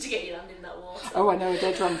kitchen to get your hand in that water. Oh, I know, I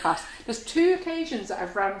did run fast. There's 2 occasions that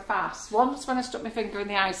I've run fast. Once when I stuck my finger in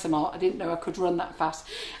the Isomalt, I didn't know I could run that fast.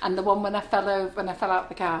 And the one when I fell out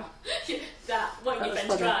the car. What, your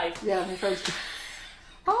friend's drive? Yeah, my friend's drive.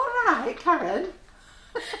 All right, Karen.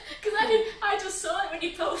 Because I just saw it when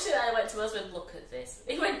you posted it. I went to my husband, look at this.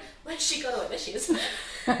 He went, where's she got it? There she is.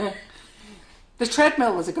 The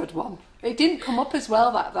treadmill was a good one. It didn't come up as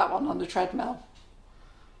well, that one on the treadmill.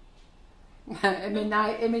 in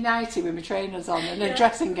my nightie with my trainers on and a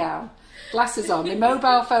dressing gown, glasses on, my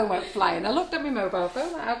mobile phone went flying. I looked at my mobile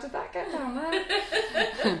phone, like, how did that get down there?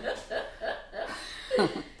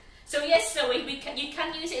 So yes, Zoe, you can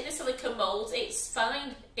use it in the silicone mould. It's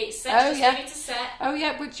fine. It's set. Ready to set. Oh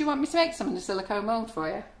yeah, but do you want me to make some in the silicone mould for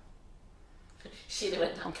you? She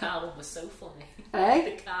went, that car one was so funny.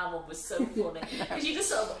 Eh? The car one was so funny. Because you just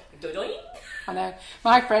sort of doing. I know.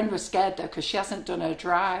 My friend was scared though because she hasn't done her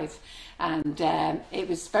drive, and it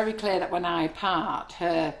was very clear that when I parked,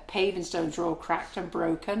 her paving stones were all cracked and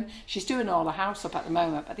broken. She's doing all the house up at the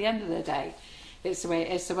moment, but at the end of the day, it's the way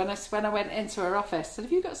it is. So when I went into her office, I said,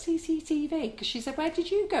 have you got CCTV? Because she said, where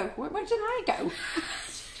did you go? Where did I go?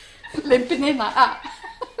 Limping in like that.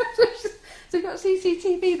 So you got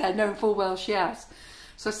CCTV there, knowing full well she has.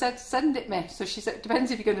 So I said, send it me. So she said, it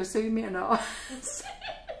depends if you're going to sue me or not.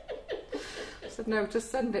 I said, no, just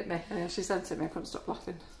send it me. And she sent it me, I couldn't stop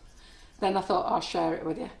laughing. Then I thought, I'll share it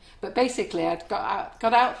with you. But basically, I'd got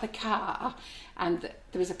out the car, and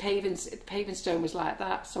there was a paving stone was like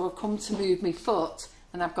that. So I've come to move my foot,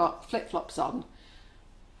 and I've got flip-flops on,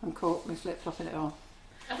 and caught me flip-flopping it on.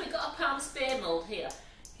 Have we got a palm spear mould here?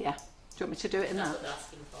 Yeah. Do you want me to do it in That's that? what they're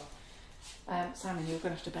asking for. Simon, you're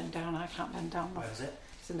going to have to bend down. I can't bend down. Where is it?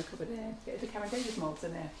 It's in the cupboard here. Get the Karen Davis moulds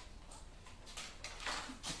in here.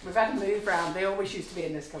 We've had a move round. They always used to be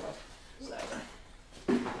in this cupboard. So.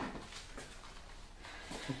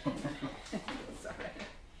 Sorry.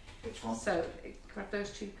 Which one? So, grab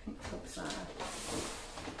those 2 pink cups there.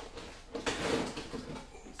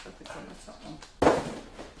 Let's hope it's on the top one.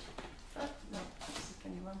 Oh, no, that's the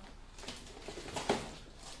thinny one.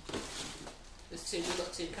 We've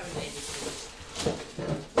got 2 Karen Davis.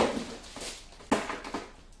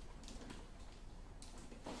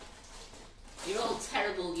 You're all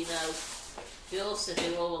terrible, you know. You also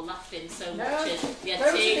do all laughing so much. And tearing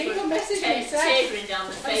down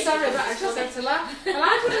the face. I'm sorry, but I just had to laugh. Well,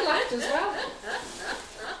 I would have laughed as well.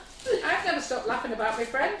 I've never stopped laughing about my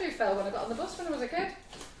friend who fell when I got on the bus when I was a kid.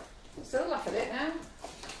 I still laugh at it now.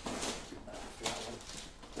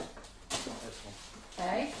 Not this one.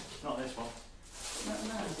 Hey? Not this one. No.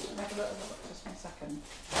 Have a little look. Just 1 second.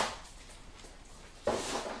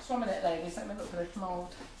 Just 1 minute, ladies. Let me look for this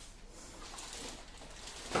mould.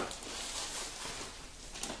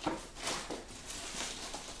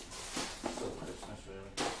 Still Christmas,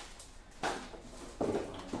 really.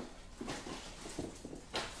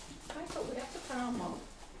 I thought we had to palm one.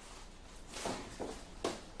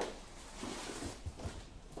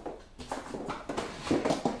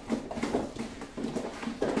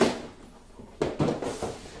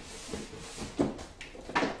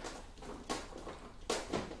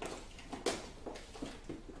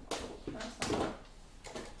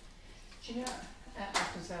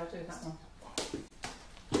 I'll do that one.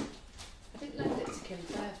 I didn't lend it to Kim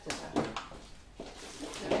first, did I?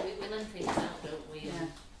 No, we lend things out, don't we? Yeah.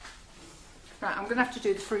 Right, I'm going to have to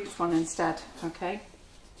do the fruits one instead, okay?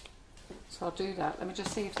 So I'll do that. Let me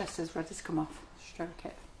just see if this is ready to come off. Stroke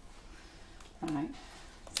it. Right.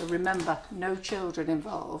 So remember, no children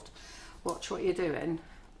involved. Watch what you're doing.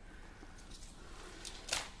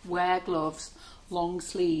 Wear gloves, long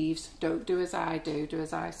sleeves. Don't do as I do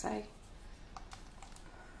as I say.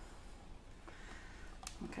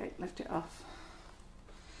 Okay, lift it off.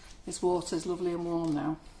 This water's lovely and warm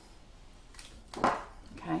now.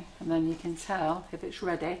 Okay, and then you can tell if it's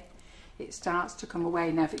ready, it starts to come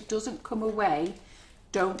away. Now if it doesn't come away,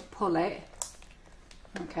 don't pull it.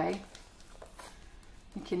 Okay,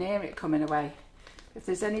 you can hear it coming away. If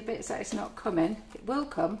there's any bits that it's not coming, it will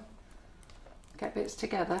come. Get bits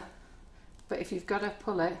together, but if you've got to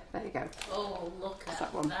pull it, there you go. Oh, look at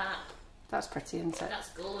that one. That. That's pretty, isn't it? That's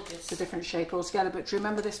gorgeous. It's a different shape altogether, but do you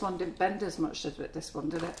remember this one didn't bend as much as this one,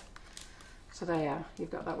 did it? So there you are,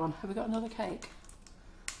 you've got that one. Have we got another cake?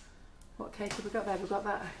 What cake have we got there? We've got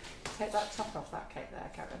that. Take that top off that cake there,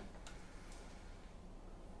 Karen.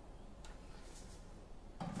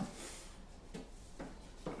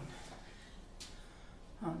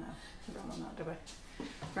 do we?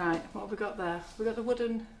 Right, what have we got there? We've got the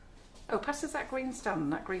wooden... Oh, pass us that green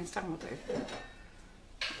stand. That green stand will do.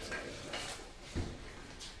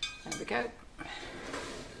 There we go.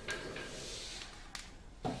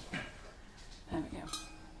 There we go.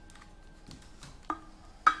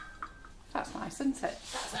 That's nice, isn't it?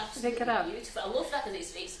 That's absolutely beautiful. I love that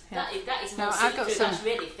because that is more see-through. That's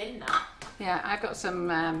really thin now. Yeah, I've got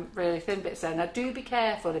some really thin bits there. Now do be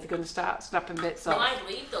careful if you're going to start snapping bits off. No, I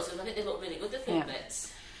believe those, and I think they look really good, the thin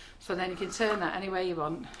bits. So then you can turn that any way you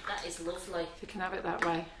want. That is lovely. You can have it that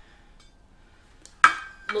way.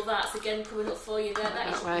 Love that. Again coming up for you there.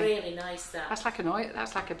 That is really nice. That's like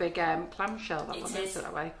that's like a big clamshell. That one is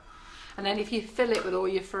that way. And then if you fill it with all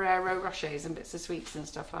your Ferrero Rochers and bits of sweets and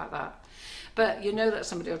stuff like that, but you know that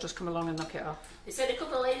somebody will just come along and knock it off. They said, a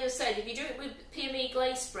couple of ladies said, if you do it with PME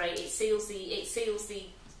glaze spray, it seals the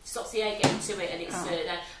stops the air getting to it, and it's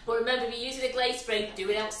but remember, if you're using a glaze spray, do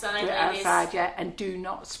it outside. Do it outside, yeah, and do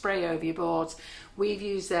not spray over your boards. We've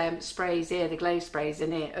used sprays here, the glaze sprays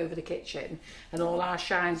in here over the kitchen, and all our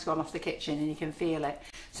shine's gone off the kitchen, and you can feel it.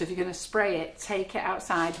 So if you're going to spray it, take it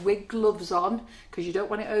outside with gloves on, because you don't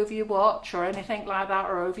want it over your watch or anything like that,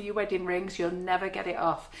 or over your wedding rings. You'll never get it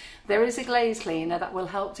off. There is a glaze cleaner that will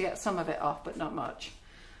help to get some of it off, but not much.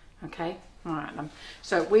 Okay. All right then.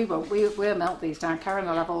 So we'll melt these down. Karen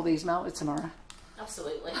will have all these melted tomorrow.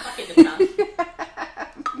 Absolutely. Back in the pan.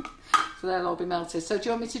 So they'll all be melted. So do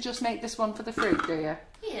you want me to just make this one for the fruit, do you?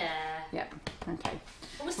 Yeah. Yep. Okay.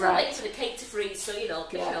 Well, we're still waiting for the cake to freeze, so you know,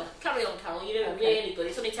 carry on, Carol. You're doing really good.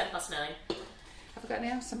 It's only 9:10. Have we got any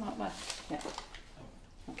Isomalt left? Yeah.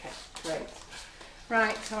 Okay, great.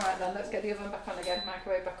 Right, all right then. Let's get the oven back on again.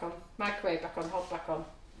 Microwave back on. Microwave back on. Hob back on.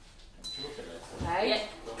 Hey. Yeah,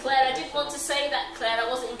 Claire, I did want to say that, Claire. I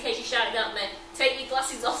wasn't, in case you shouted at me. Take your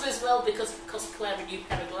glasses off as well, because it cost Claire a new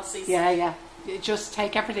pair of glasses. Yeah. Just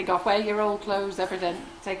take everything off. Wear your old clothes, everything.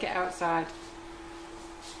 Take it outside.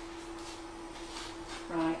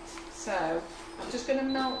 Right. So I'm just going to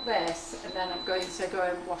melt this, and then I'm going to go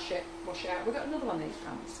and wash it out. We've got another one of these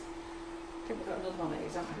pans. I think we've got another one of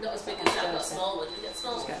these, haven't we? Not as big as that. I've got a small one. We get a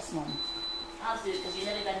small one. Just get a small one. I'll do it because you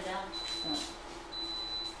nearly bend down. Right.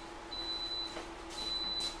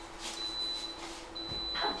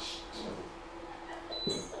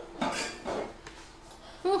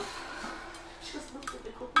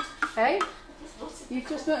 Hey? You've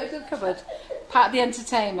just noted the cupboard. Part of the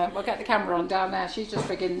entertainment. We'll get the camera on down there. She's just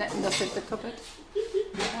frigging nothing the cupboard.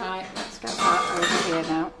 Right, let's get that over here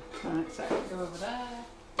now. Right, so go over there.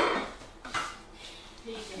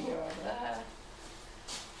 Go over there.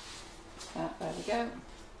 There we go.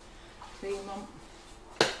 Clean one.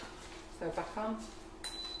 So back on.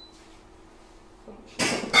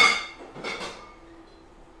 Function.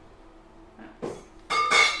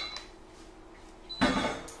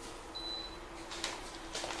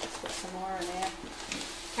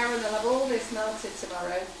 Karen will have all this melted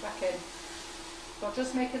tomorrow, back in. So I'll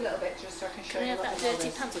just make a little bit just so I can show you what that dirty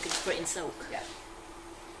pan so we can put it in soak? Yeah.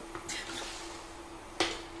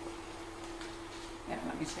 Yeah,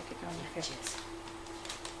 let me take it down here. Cheers.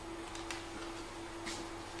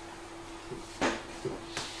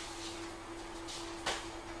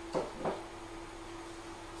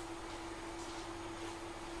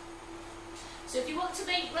 So if you want to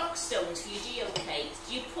make rock stones for your geocakes,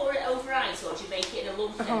 do you pour it over ice or do you make it in a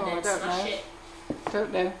lump and then smash it?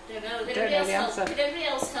 Don't know. Don't know. Could everybody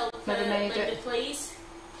else help? Never made Linda, it. Please.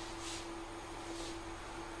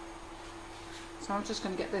 So I'm just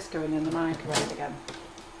going to get this going in the microwave again.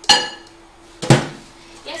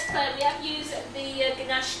 Yes, Claire, we have used the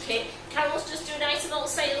Ganaching Kit. Carol's just doing Isomalt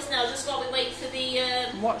sales now, just while we wait for the...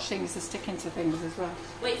 Watch things are sticking to things as well.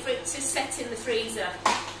 Wait for it to set in the freezer.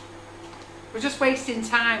 We're just wasting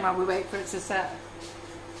time while we wait for it to set.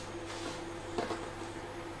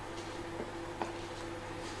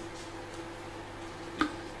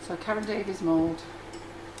 So Karen Davies mould.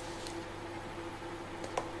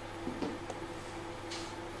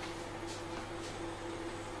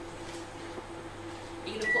 Are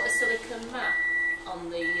you going to put a silicone mat on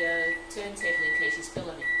the turntable in case you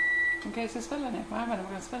spill any? In case I spill any? Why am I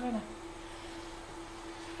going to spill any?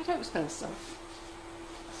 I don't spill stuff.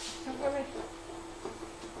 Don't worry.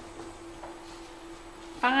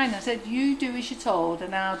 Fine, I said you do as you're told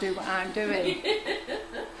and I'll do what I'm doing.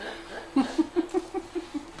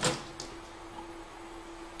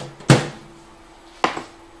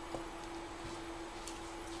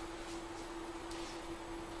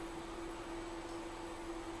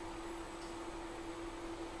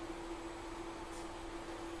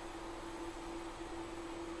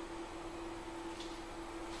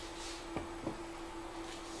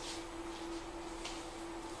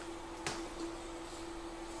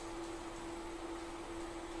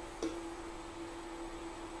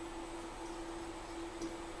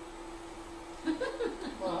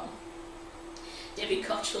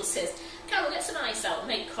 Rachel says, Carol, get some ice out and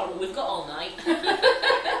make coral. We've got all night.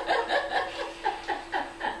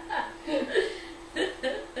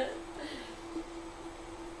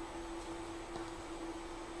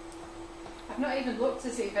 I've not even looked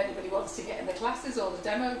to see if anybody wants to get in the classes or the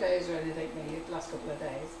demo days or anything the last couple of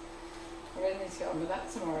days. I really need to get on with that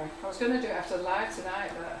tomorrow. I was going to do it after the live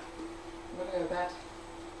tonight, but I'm going to go to bed.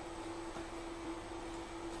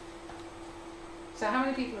 So how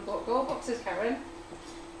many people have bought gold boxes, Karen?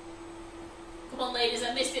 Come on, ladies,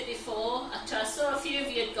 I missed it before. I saw a few of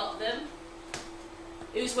you had got them.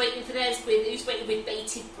 Who's waiting for theirs who's waiting with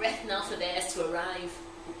bated breath now for theirs to arrive?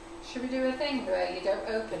 Should we do a thing where you don't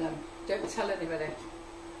open them? Don't tell anybody?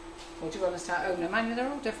 Or do you want to start opening them? I mean, they're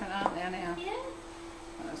all different, aren't they, anyhow? Yeah.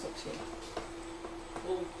 That's up to you.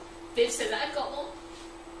 Well, Viv said that I've got one.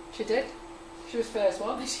 She did. She was first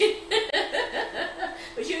one. Was you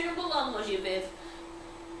number one, was you, Viv?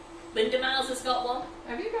 Linda Miles has got one.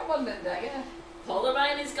 Have you got one, Linda? Yeah. Paula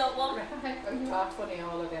Ryan has got one. Right. Oh, you are funny,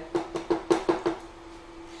 all of you.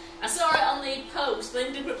 I saw it on the post.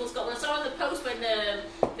 Linda Gribble's got one. I saw it on the post when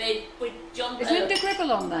they with John. Is Linda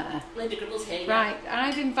Gribble on there? Linda Gribble's here. Right. Yeah.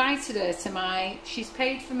 I've invited her to my. She's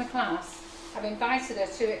paid for my class. I've invited her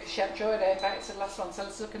to it because she had enjoyed it. I invited her to the last one. So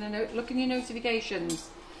let's look in your notifications.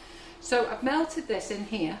 So I've melted this in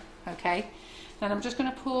here, okay, and I'm just going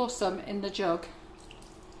to pour some in the jug.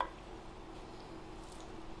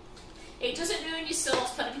 It doesn't ruin your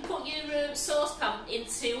saucepan. If you put your saucepan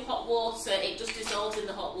into hot water, it just dissolves in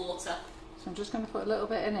the hot water. So I'm just going to put a little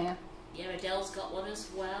bit in here. Yeah, Adele's got one as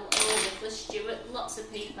well. Oh, Nicholas Stewart, lots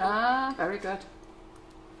of people. Ah, very good.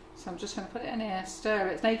 So I'm just going to put it in here, stir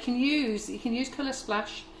it. Now you can use colour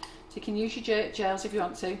splash, so you can use your gels if you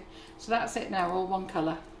want to. So that's it now, all one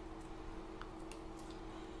colour.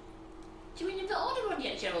 Do you mean you've not ordered one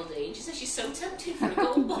yet, Geraldine? She says she's so tempted for a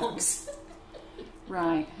gold box.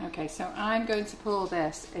 Right, okay, so I'm going to pour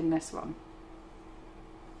this in this one.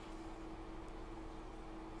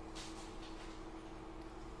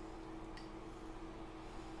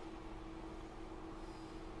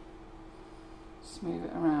 Just move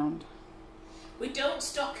it around. We don't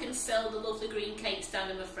stock and sell the lovely green cake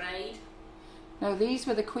stand, I'm afraid. No, these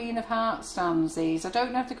were the Queen of Hearts stands, these. I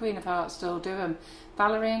don't know if the Queen of Hearts still do them.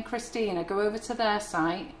 Valerie and Christina, go over to their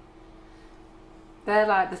site. They're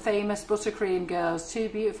like the famous buttercream girls, two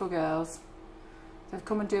beautiful girls. They've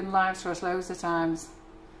come and done lives for us loads of times.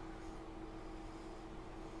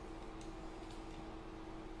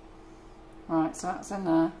 Right, so that's in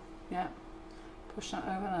there. Yeah. Push that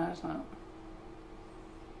over there, isn't it?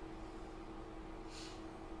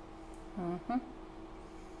 Mm-hmm.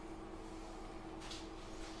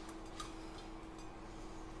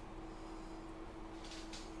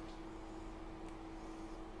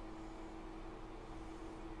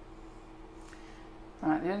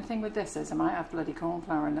 Right, the only thing with this is I might have bloody corn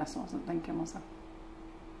flour in this. I wasn't thinking, was I?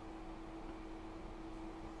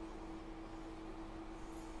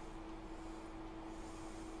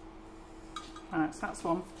 Right, so that's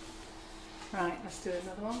one. Right, let's do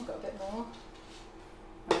another one. We've got a bit more.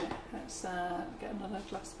 Right, let's get another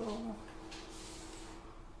glass bowl.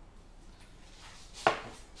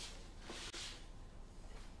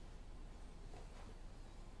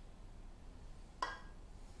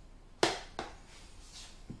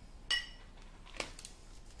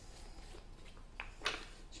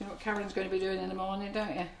 You know what Karen's going to be doing in the morning,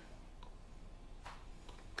 don't you?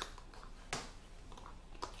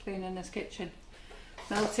 Cleaning this kitchen.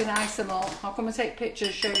 Melting Isomalt. I'll come and take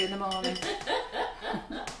pictures, show you in the morning.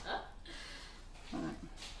 Right.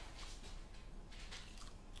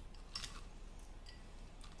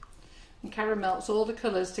 And Karen melts all the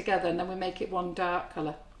colours together and then we make it one dark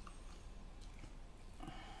colour.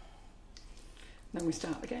 Then we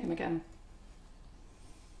start the game again.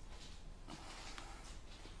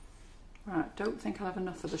 Right, don't think I'll have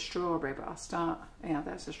enough of the strawberry, but I'll start. Yeah,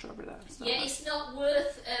 there's the strawberry there. Yeah, it's not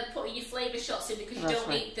worth putting your flavour shots in because you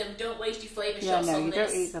don't eat them. Don't waste your flavour shots on this. Yeah, no, you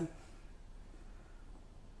don't eat them.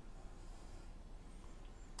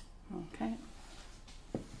 Okay.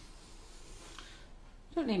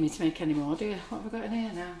 Don't need me to make any more, do you? What have we got in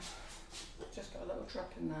here now? Just got a little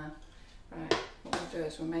drop in there. Right, what we'll do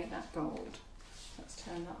is we'll make that gold. Let's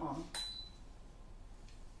turn that on.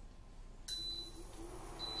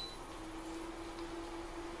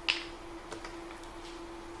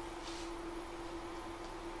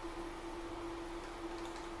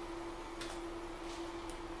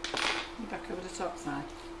 Back over the top side.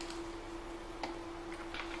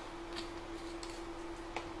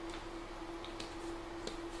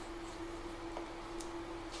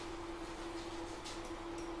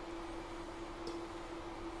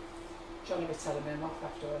 John will be telling me I'm off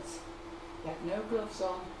afterwards. You have no gloves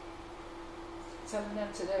on. Telling them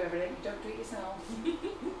to do everything, you don't do it yourself.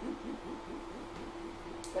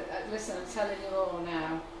 But listen, I'm telling you all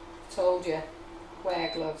now. Told you,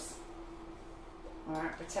 wear gloves.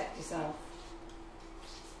 Alright, protect yourself.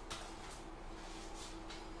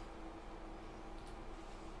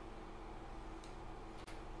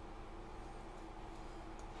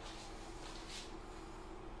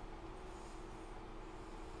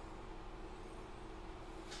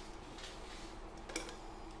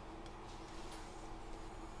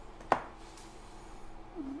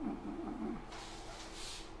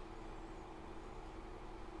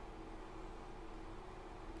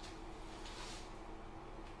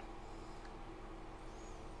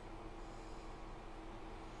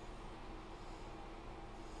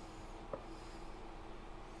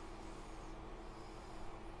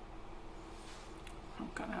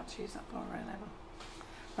 Got out to use that blower level.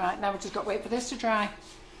 Right, now we've just got to wait for this to dry.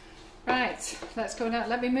 Right, let's go now.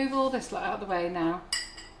 Let me move all this lot out of the way now.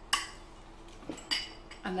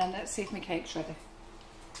 And then let's see if my cake's ready.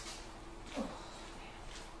 Oh.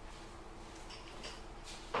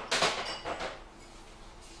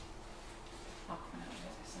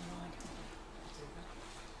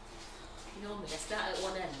 Normally I start at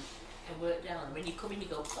one end and work down, and when you come in you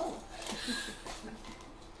go, oh.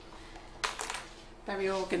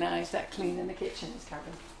 Very organised at cleaning the kitchen, is Karen.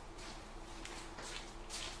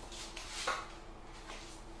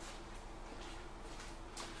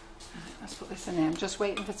 Right, let's put this in here. I'm just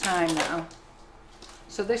waiting for time now.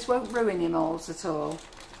 So this won't ruin your moulds at all.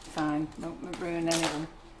 Fine, won't ruin any of them.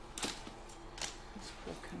 It's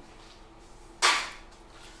broken.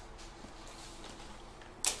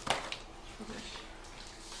 Rubbish.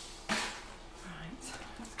 Right,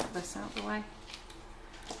 let's get this out of the way.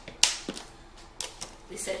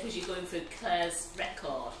 They said, was you going for Claire's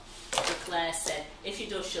record? So Claire said, if she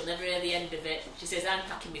does, she'll never hear the end of it. She says, I'm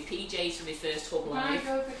packing my PJs for my first hub When I live.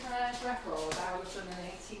 go for Claire's record, I would have done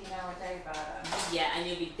an 18-hour day by then. Yeah, and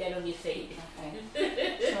you'll be dead on your feet.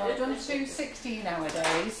 Okay. So I've done 2 16-hour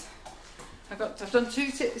days. I've done 2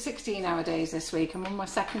 16-hour days this week. I'm on my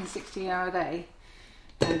second 16-hour day.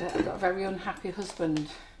 And I've got a very unhappy husband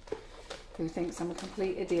who thinks I'm a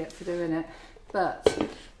complete idiot for doing it. But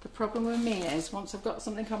the problem with me is, once I've got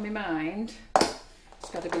something on my mind, it's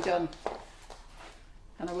got to be done.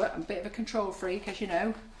 And I'm a bit of a control freak, as you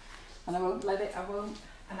know, and I won't,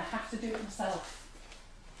 and I have to do it myself.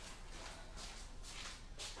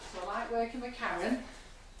 So I like working with Karen,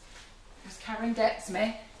 because Karen gets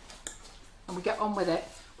me, and we get on with it.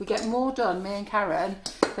 We get more done, me and Karen,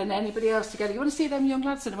 than anybody else together. You want to see them young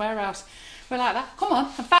lads in the warehouse? We're like that. Come on,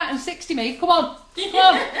 I'm fat and 60 me. Come on, come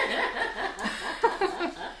on.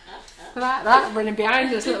 We're like that, running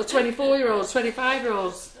behind us, little 24-year-olds,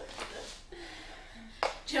 25-year-olds.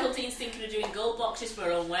 Geraldine's thinking of doing gold boxes for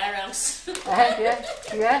her own warehouse.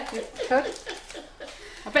 Yeah, you could.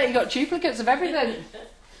 I bet you got duplicates of everything.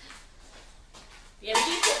 Yeah, we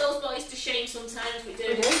do put those boys to shame sometimes, we do.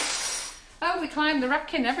 We do. Oh, we climb the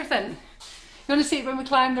rack and everything. You want to see it when we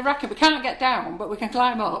climb the rack? We can't get down, but we can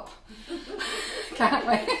climb up. Can't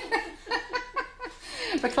we?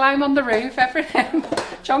 We climb on the roof, everything.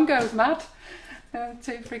 John goes mad. 2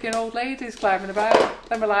 freaking old ladies climbing about.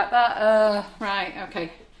 Then we're like that. Right,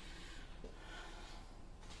 okay.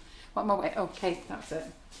 What am I waiting? Oh, cake, that's it.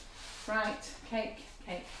 Right, cake.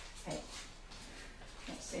 Let's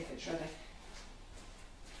see if it's ready.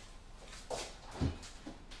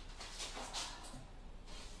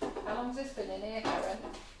 How long's this been in here, Karen?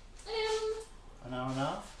 An hour and a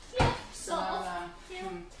half? Yeah, sort of. Yeah.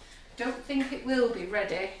 Don't think it will be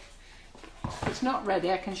ready. If it's not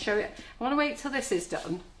ready, I can show it. I want to wait till this is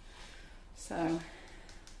done. So.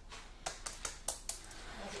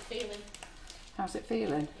 How's it feeling? How's it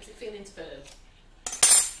feeling? Is it feeling firm?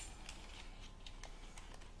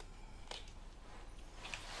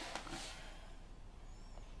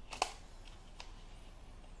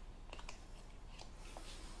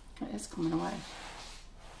 It is coming away.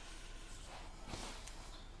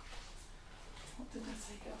 What did I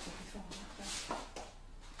take it off before?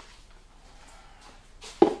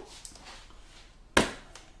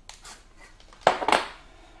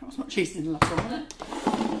 That was much easier than the last one, wasn't it?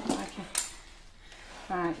 Okay.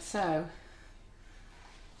 Right, so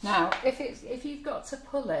now if you've got to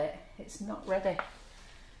pull it, it's not ready.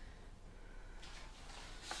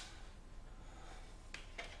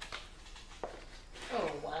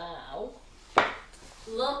 Oh wow.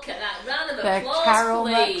 Look at that. Round of The applause, Carol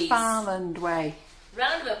please. McFarland way.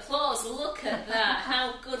 Round of applause, look at that.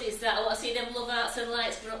 How good is that? I want to see them love arts and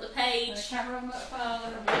lights going up the page. The Carol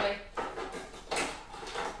McFarland way.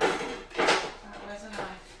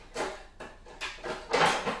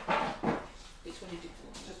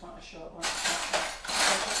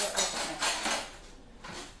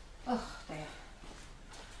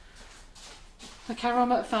 The Carol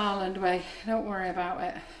McFarland way. Don't worry about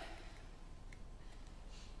it.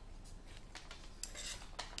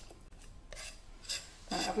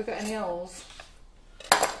 Right, have we got any holes?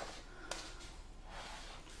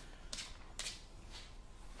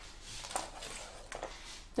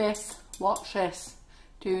 This, watch this.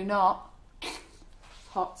 Do not.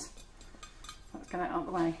 Hot. Let's get it out of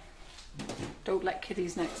the way. Don't let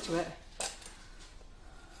kiddies next to it.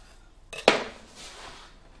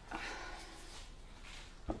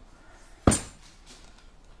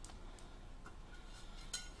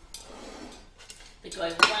 They're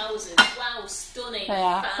going, wowzers, wow, stunning. They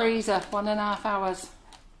are. Freezer, 1.5 hours.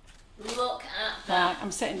 Look at that. Right,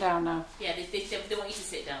 I'm sitting down now. Yeah, they want you to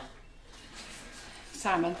sit down.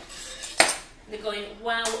 Simon. They're going,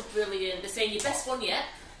 wow, brilliant. They're saying, your best one yet.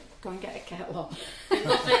 Go and get a kettle. They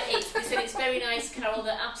love it. They said it's very nice, Carol.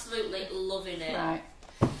 They're absolutely loving it. Right.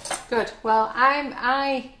 Good. Well,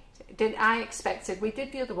 I expected, we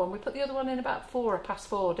did the other one. We put the other one in about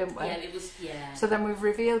 4:04, didn't we? Yeah, it was, yeah. So then we've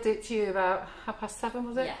revealed it to you about 7:30,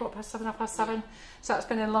 was it? Yeah. 7:15, 7:30. So that's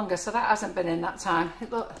been in longer. So that hasn't been in that time.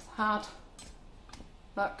 It looks hard.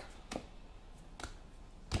 Look.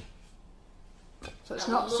 So it's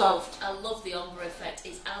not soft. I love the ombre effect.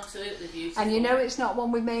 It's absolutely beautiful. And you know it's not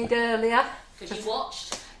one we made earlier. Because you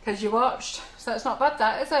watched. Because you watched. So it's not bad,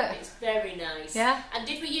 that, is it? It's very nice. Yeah. And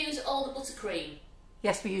did we use all the buttercream?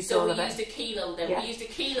 Yes, we used all of it. So we used a kilo then. Yeah. We used a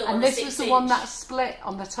kilo and on this a 6 was the inch. one that split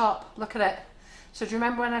on the top. Look at it. So do you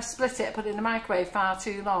remember when I split it, I put it in the microwave far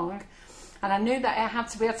too long? And I knew that I had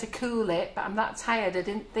to be able to cool it, but I'm that tired I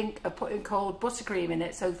didn't think of putting cold buttercream in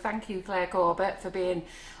it. So thank you, Claire Corbett, for being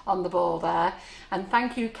on the ball there. And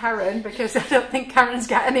thank you, Karen, because I don't think Karen's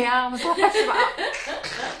got any arms left.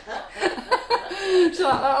 So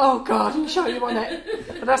like, oh God, I'm sure you want it.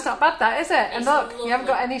 But that's not bad, that, is it? And look, lovely. you haven't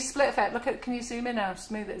got any split effect. Look at, can you zoom in how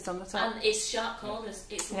smooth it is on the top? And it's sharp corners.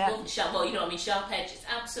 It's Yeah. lovely. Sharp, well, you know what I mean, sharp edge. It's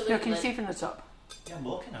absolutely... No, can you see from the top? Yeah, I'm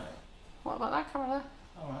looking at it. What about that camera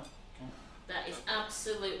Alright. That is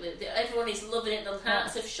absolutely... Everyone is loving it. The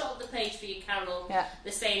hearts have shot the page for you, Carol. Yeah.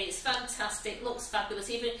 They're saying it's fantastic, looks fabulous.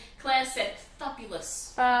 Even Claire said,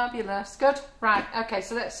 fabulous. Fabulous. Good. Right, okay,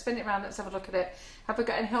 so let's spin it round. Let's have a look at it. Have we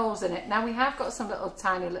got any holes in it? Now, we have got some little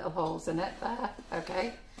tiny little holes in it there,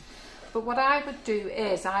 okay? But what I would do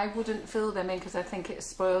is I wouldn't fill them in because I think it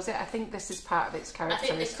spoils it. I think this is part of its I think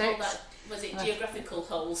characteristics. they call that, was it geographical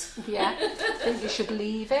holes? Yeah, I think you should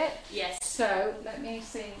leave it. Yes. So, let me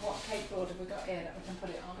see what cake board have we got here that we can put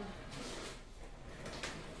it on.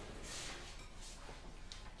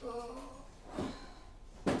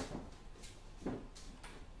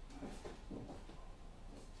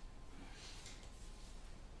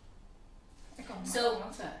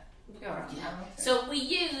 So we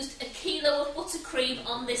used a kilo of buttercream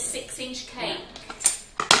on this 6 inch cake,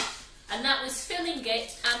 and that was filling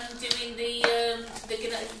it and doing the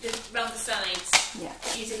round the sides. Yeah.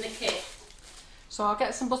 Using the kit. So I'll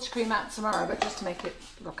get some buttercream out tomorrow, but just to make it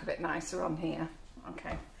look a bit nicer on here.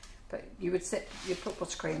 Okay. But you put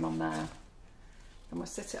buttercream on there, and we'll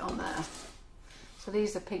sit it on there. So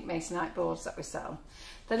these are pink masonite boards that we sell.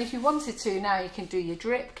 Then if you wanted to, now you can do your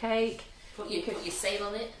drip cake. Put your sail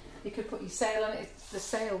on it. You could put your sail on it. The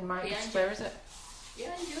sail might be, where is it?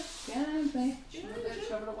 Yeah, you do. Yeah, me. Let's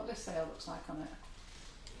have a look what this sail looks like on it.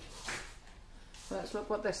 So let's look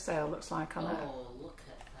what this sail looks like on it. Oh, look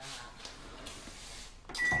at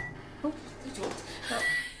that. Oh.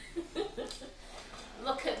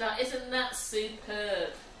 Look at that, isn't that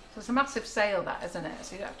superb? So it's a massive sail, that, isn't it?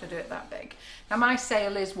 So you don't have to do it that big. Now my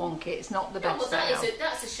sail is wonky, it's not the best sail.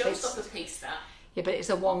 That's a showstopper piece, that. Yeah, but it's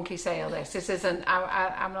a wonky sail, this. This isn't,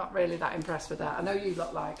 I'm not really that impressed with that. I know you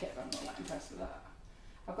look like it, but I'm not that impressed with that.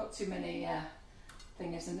 I've got too many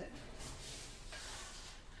things, isn't it? I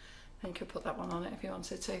think you could put that one on it if you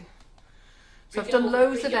wanted to. So I've done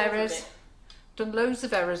loads of errors. Done loads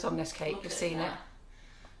of errors on this cake, you've seen it.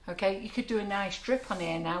 Okay, you could do a nice drip on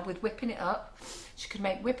here now with whipping it up. So you could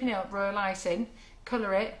make whipping it up, royal icing,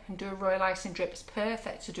 colour it and do a royal icing drip. It's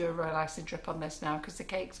perfect to do a royal icing drip on this now because the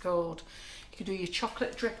cake's cold. You could do your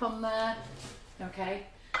chocolate drip on there. Okay,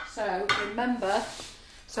 so remember,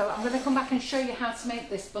 so I'm going to come back and show you how to make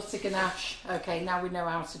this butter ganache. Okay, now we know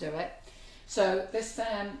how to do it. So this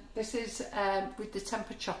is with the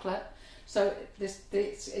tempered chocolate. So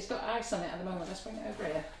it's got ice on it at the moment. Let's bring it over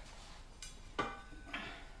here.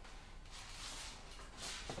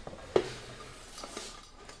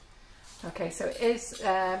 Okay, so it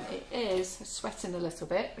is sweating a little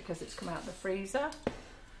bit because it's come out of the freezer.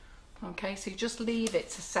 Okay, so you just leave it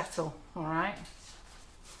to settle, all right?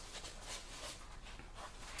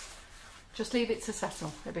 Just leave it to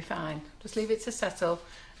settle, it'll be fine. Just leave it to settle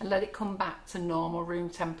and let it come back to normal room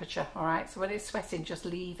temperature, all right? So when it's sweating, just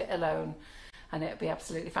leave it alone and it'll be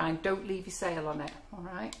absolutely fine. Don't leave your sail on it, all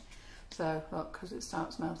right? So, look, because it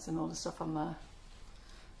starts melting all the stuff on there.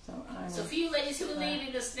 So for you ladies who are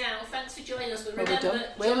leaving us now, thanks for joining us. But Well,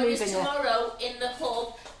 remember, join us tomorrow in the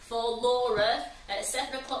hub for Laura at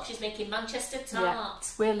 7 o'clock. She's making Manchester tart. Yeah,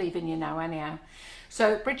 we're leaving you now anyhow.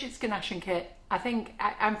 So Brigids Ganaching Kit, I think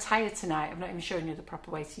I'm tired tonight. I've not even shown you the proper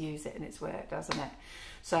way to use it, and it's worked, hasn't it?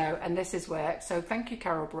 So, and this has worked. So thank you,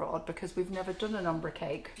 Carol Broad, because we've never done an ombre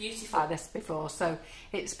cake like this before. So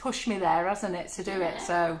it's pushed me there, hasn't it, to do it.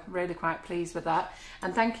 So really quite pleased with that.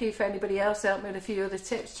 And thank you for anybody else who helped me with a few other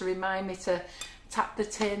tips to remind me to tap the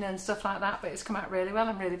tin and stuff like that. But it's come out really well.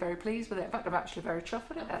 I'm really very pleased with it. In fact, I'm actually very chuffed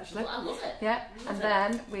with it, actually. Well, I love it. Yeah. And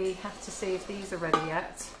then we have to see if these are ready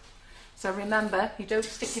yet. So remember, you don't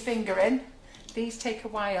stick your finger in. These take a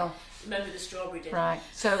while. Remember the strawberry did. Right,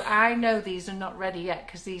 so I know these are not ready yet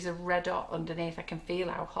because these are red hot underneath. I can feel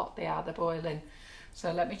how hot they are, they're boiling.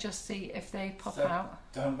 So let me just see if they pop out.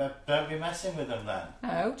 Don't be messing with them then.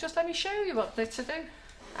 No, just let me show you what they're to do.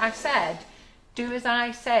 I said, do as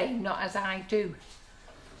I say, not as I do.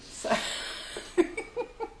 So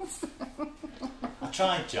I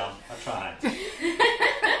tried, John, I tried.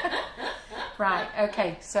 Right,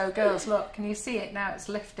 okay, so girls, look, can you see it now? It's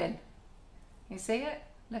lifting. You see it?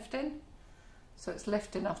 Lifting? So it's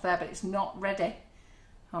lifting off there, but it's not ready.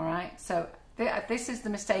 All right, so this is the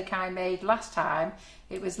mistake I made last time.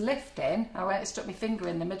 It was lifting. I went and stuck my finger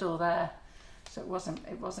in the middle there, so it wasn't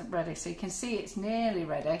ready. So you can see it's nearly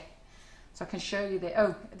ready. So I can show you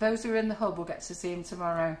those who are in the hub will get to see them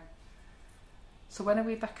tomorrow. So when are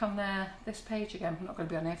we back on this page again? I'm not going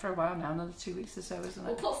to be on here for a while now, another 2 weeks or so, isn't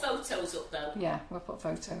it? We'll put photos up though. Yeah, we'll put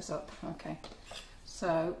photos up. Okay,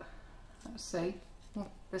 so let's see. Oh,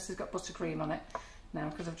 this has got buttercream on it now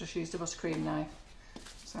because I've just used a buttercream knife.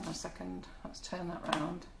 So in a second, let's turn that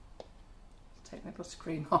round. Take my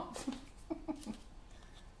buttercream off.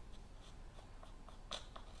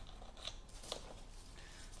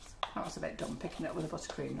 That was a bit dumb picking it up with a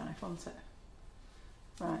buttercream knife, wasn't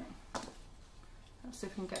it? Right. Let's see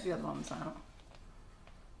if we can get the other ones out.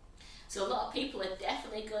 So a lot of people are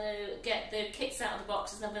definitely going to get the kits out of the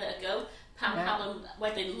boxes and have a go. Pam Hallam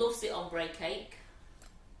Wedding loves the ombre cake.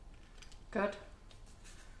 Good.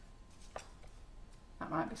 That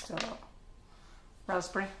might be still up.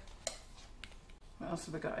 Raspberry. What else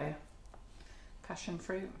have we got here? Passion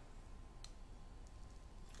fruit.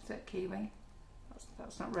 Is it kiwi?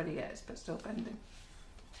 That's not ready yet, but still bending.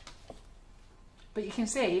 But you can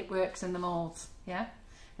see it works in the moulds, yeah?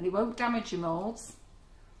 And it won't damage your moulds.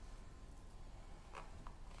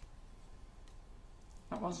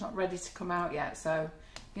 That one's not ready to come out yet, so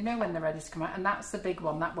you know when they're ready to come out. And that's the big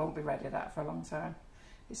one, that won't be ready for a long time.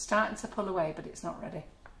 It's starting to pull away, but it's not ready.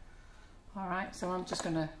 All right, so I'm just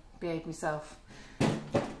going to behave myself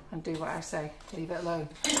and do what I say. Leave it alone.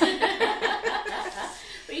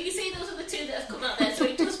 But you can see those are the two that have come out there, so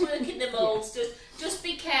it does work in the moulds. Just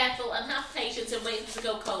be careful and have patience and wait for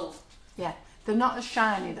them to go cold. Yeah, they're not as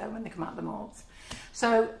shiny though when they come out of the moulds.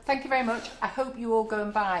 So thank you very much. I hope you all go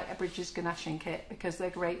and buy a Brigids Ganaching Kit because they're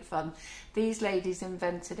great fun. These ladies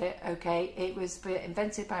invented it, okay? It was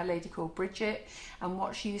invented by a lady called Brigid, and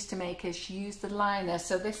what she used to make is she used the liner.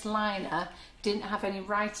 So this liner didn't have any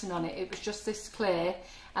writing on it. It was just this clear,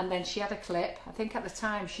 and then she had a clip. I think at the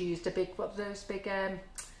time she used a big, what those big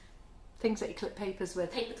things that you clip papers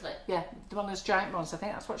with. Paper clip. Yeah, one of those giant ones. I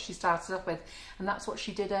think that's what she started off with, and that's what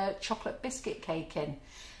she did a chocolate biscuit cake in.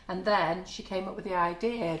 And then she came up with the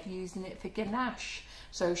idea of using it for ganache.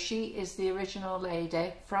 So she is the original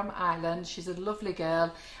lady from Ireland. She's a lovely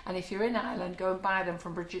girl. And if you're in Ireland, go and buy them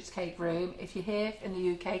from Brigid's Cake Room. If you're here in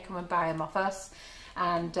the UK, come and buy them off us.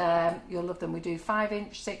 And you'll love them. We do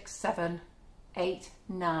 5-inch, 6, 7, 8,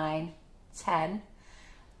 9, 10.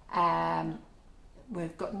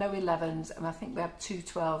 We've got no 11s, and I think we have 2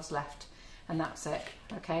 12s left. And that's it.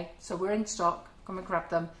 Okay, so we're in stock. Come and grab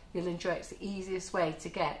them. You'll enjoy it. It's the easiest way to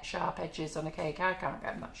get sharp edges on a cake. I can't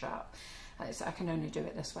get them that sharp. I can only do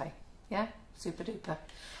it this way. Yeah? Super duper.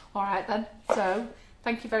 All right then. So,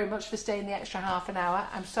 thank you very much for staying the extra half an hour.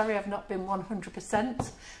 I'm sorry I've not been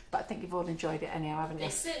 100%, but I think you've all enjoyed it anyhow, haven't you?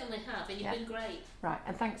 They certainly have, and you've been great. Right,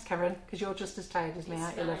 and thanks Karen, because you're just as tired as me,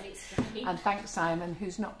 aren't you, love? And thanks Simon,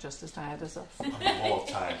 who's not just as tired as us. I'm more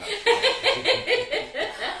tired.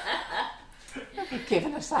 You've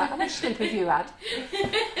given us that. How much sleep have you had?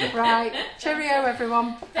 Right, cheerio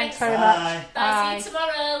everyone. Thanks very Bye. much. Bye. See you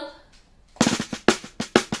tomorrow.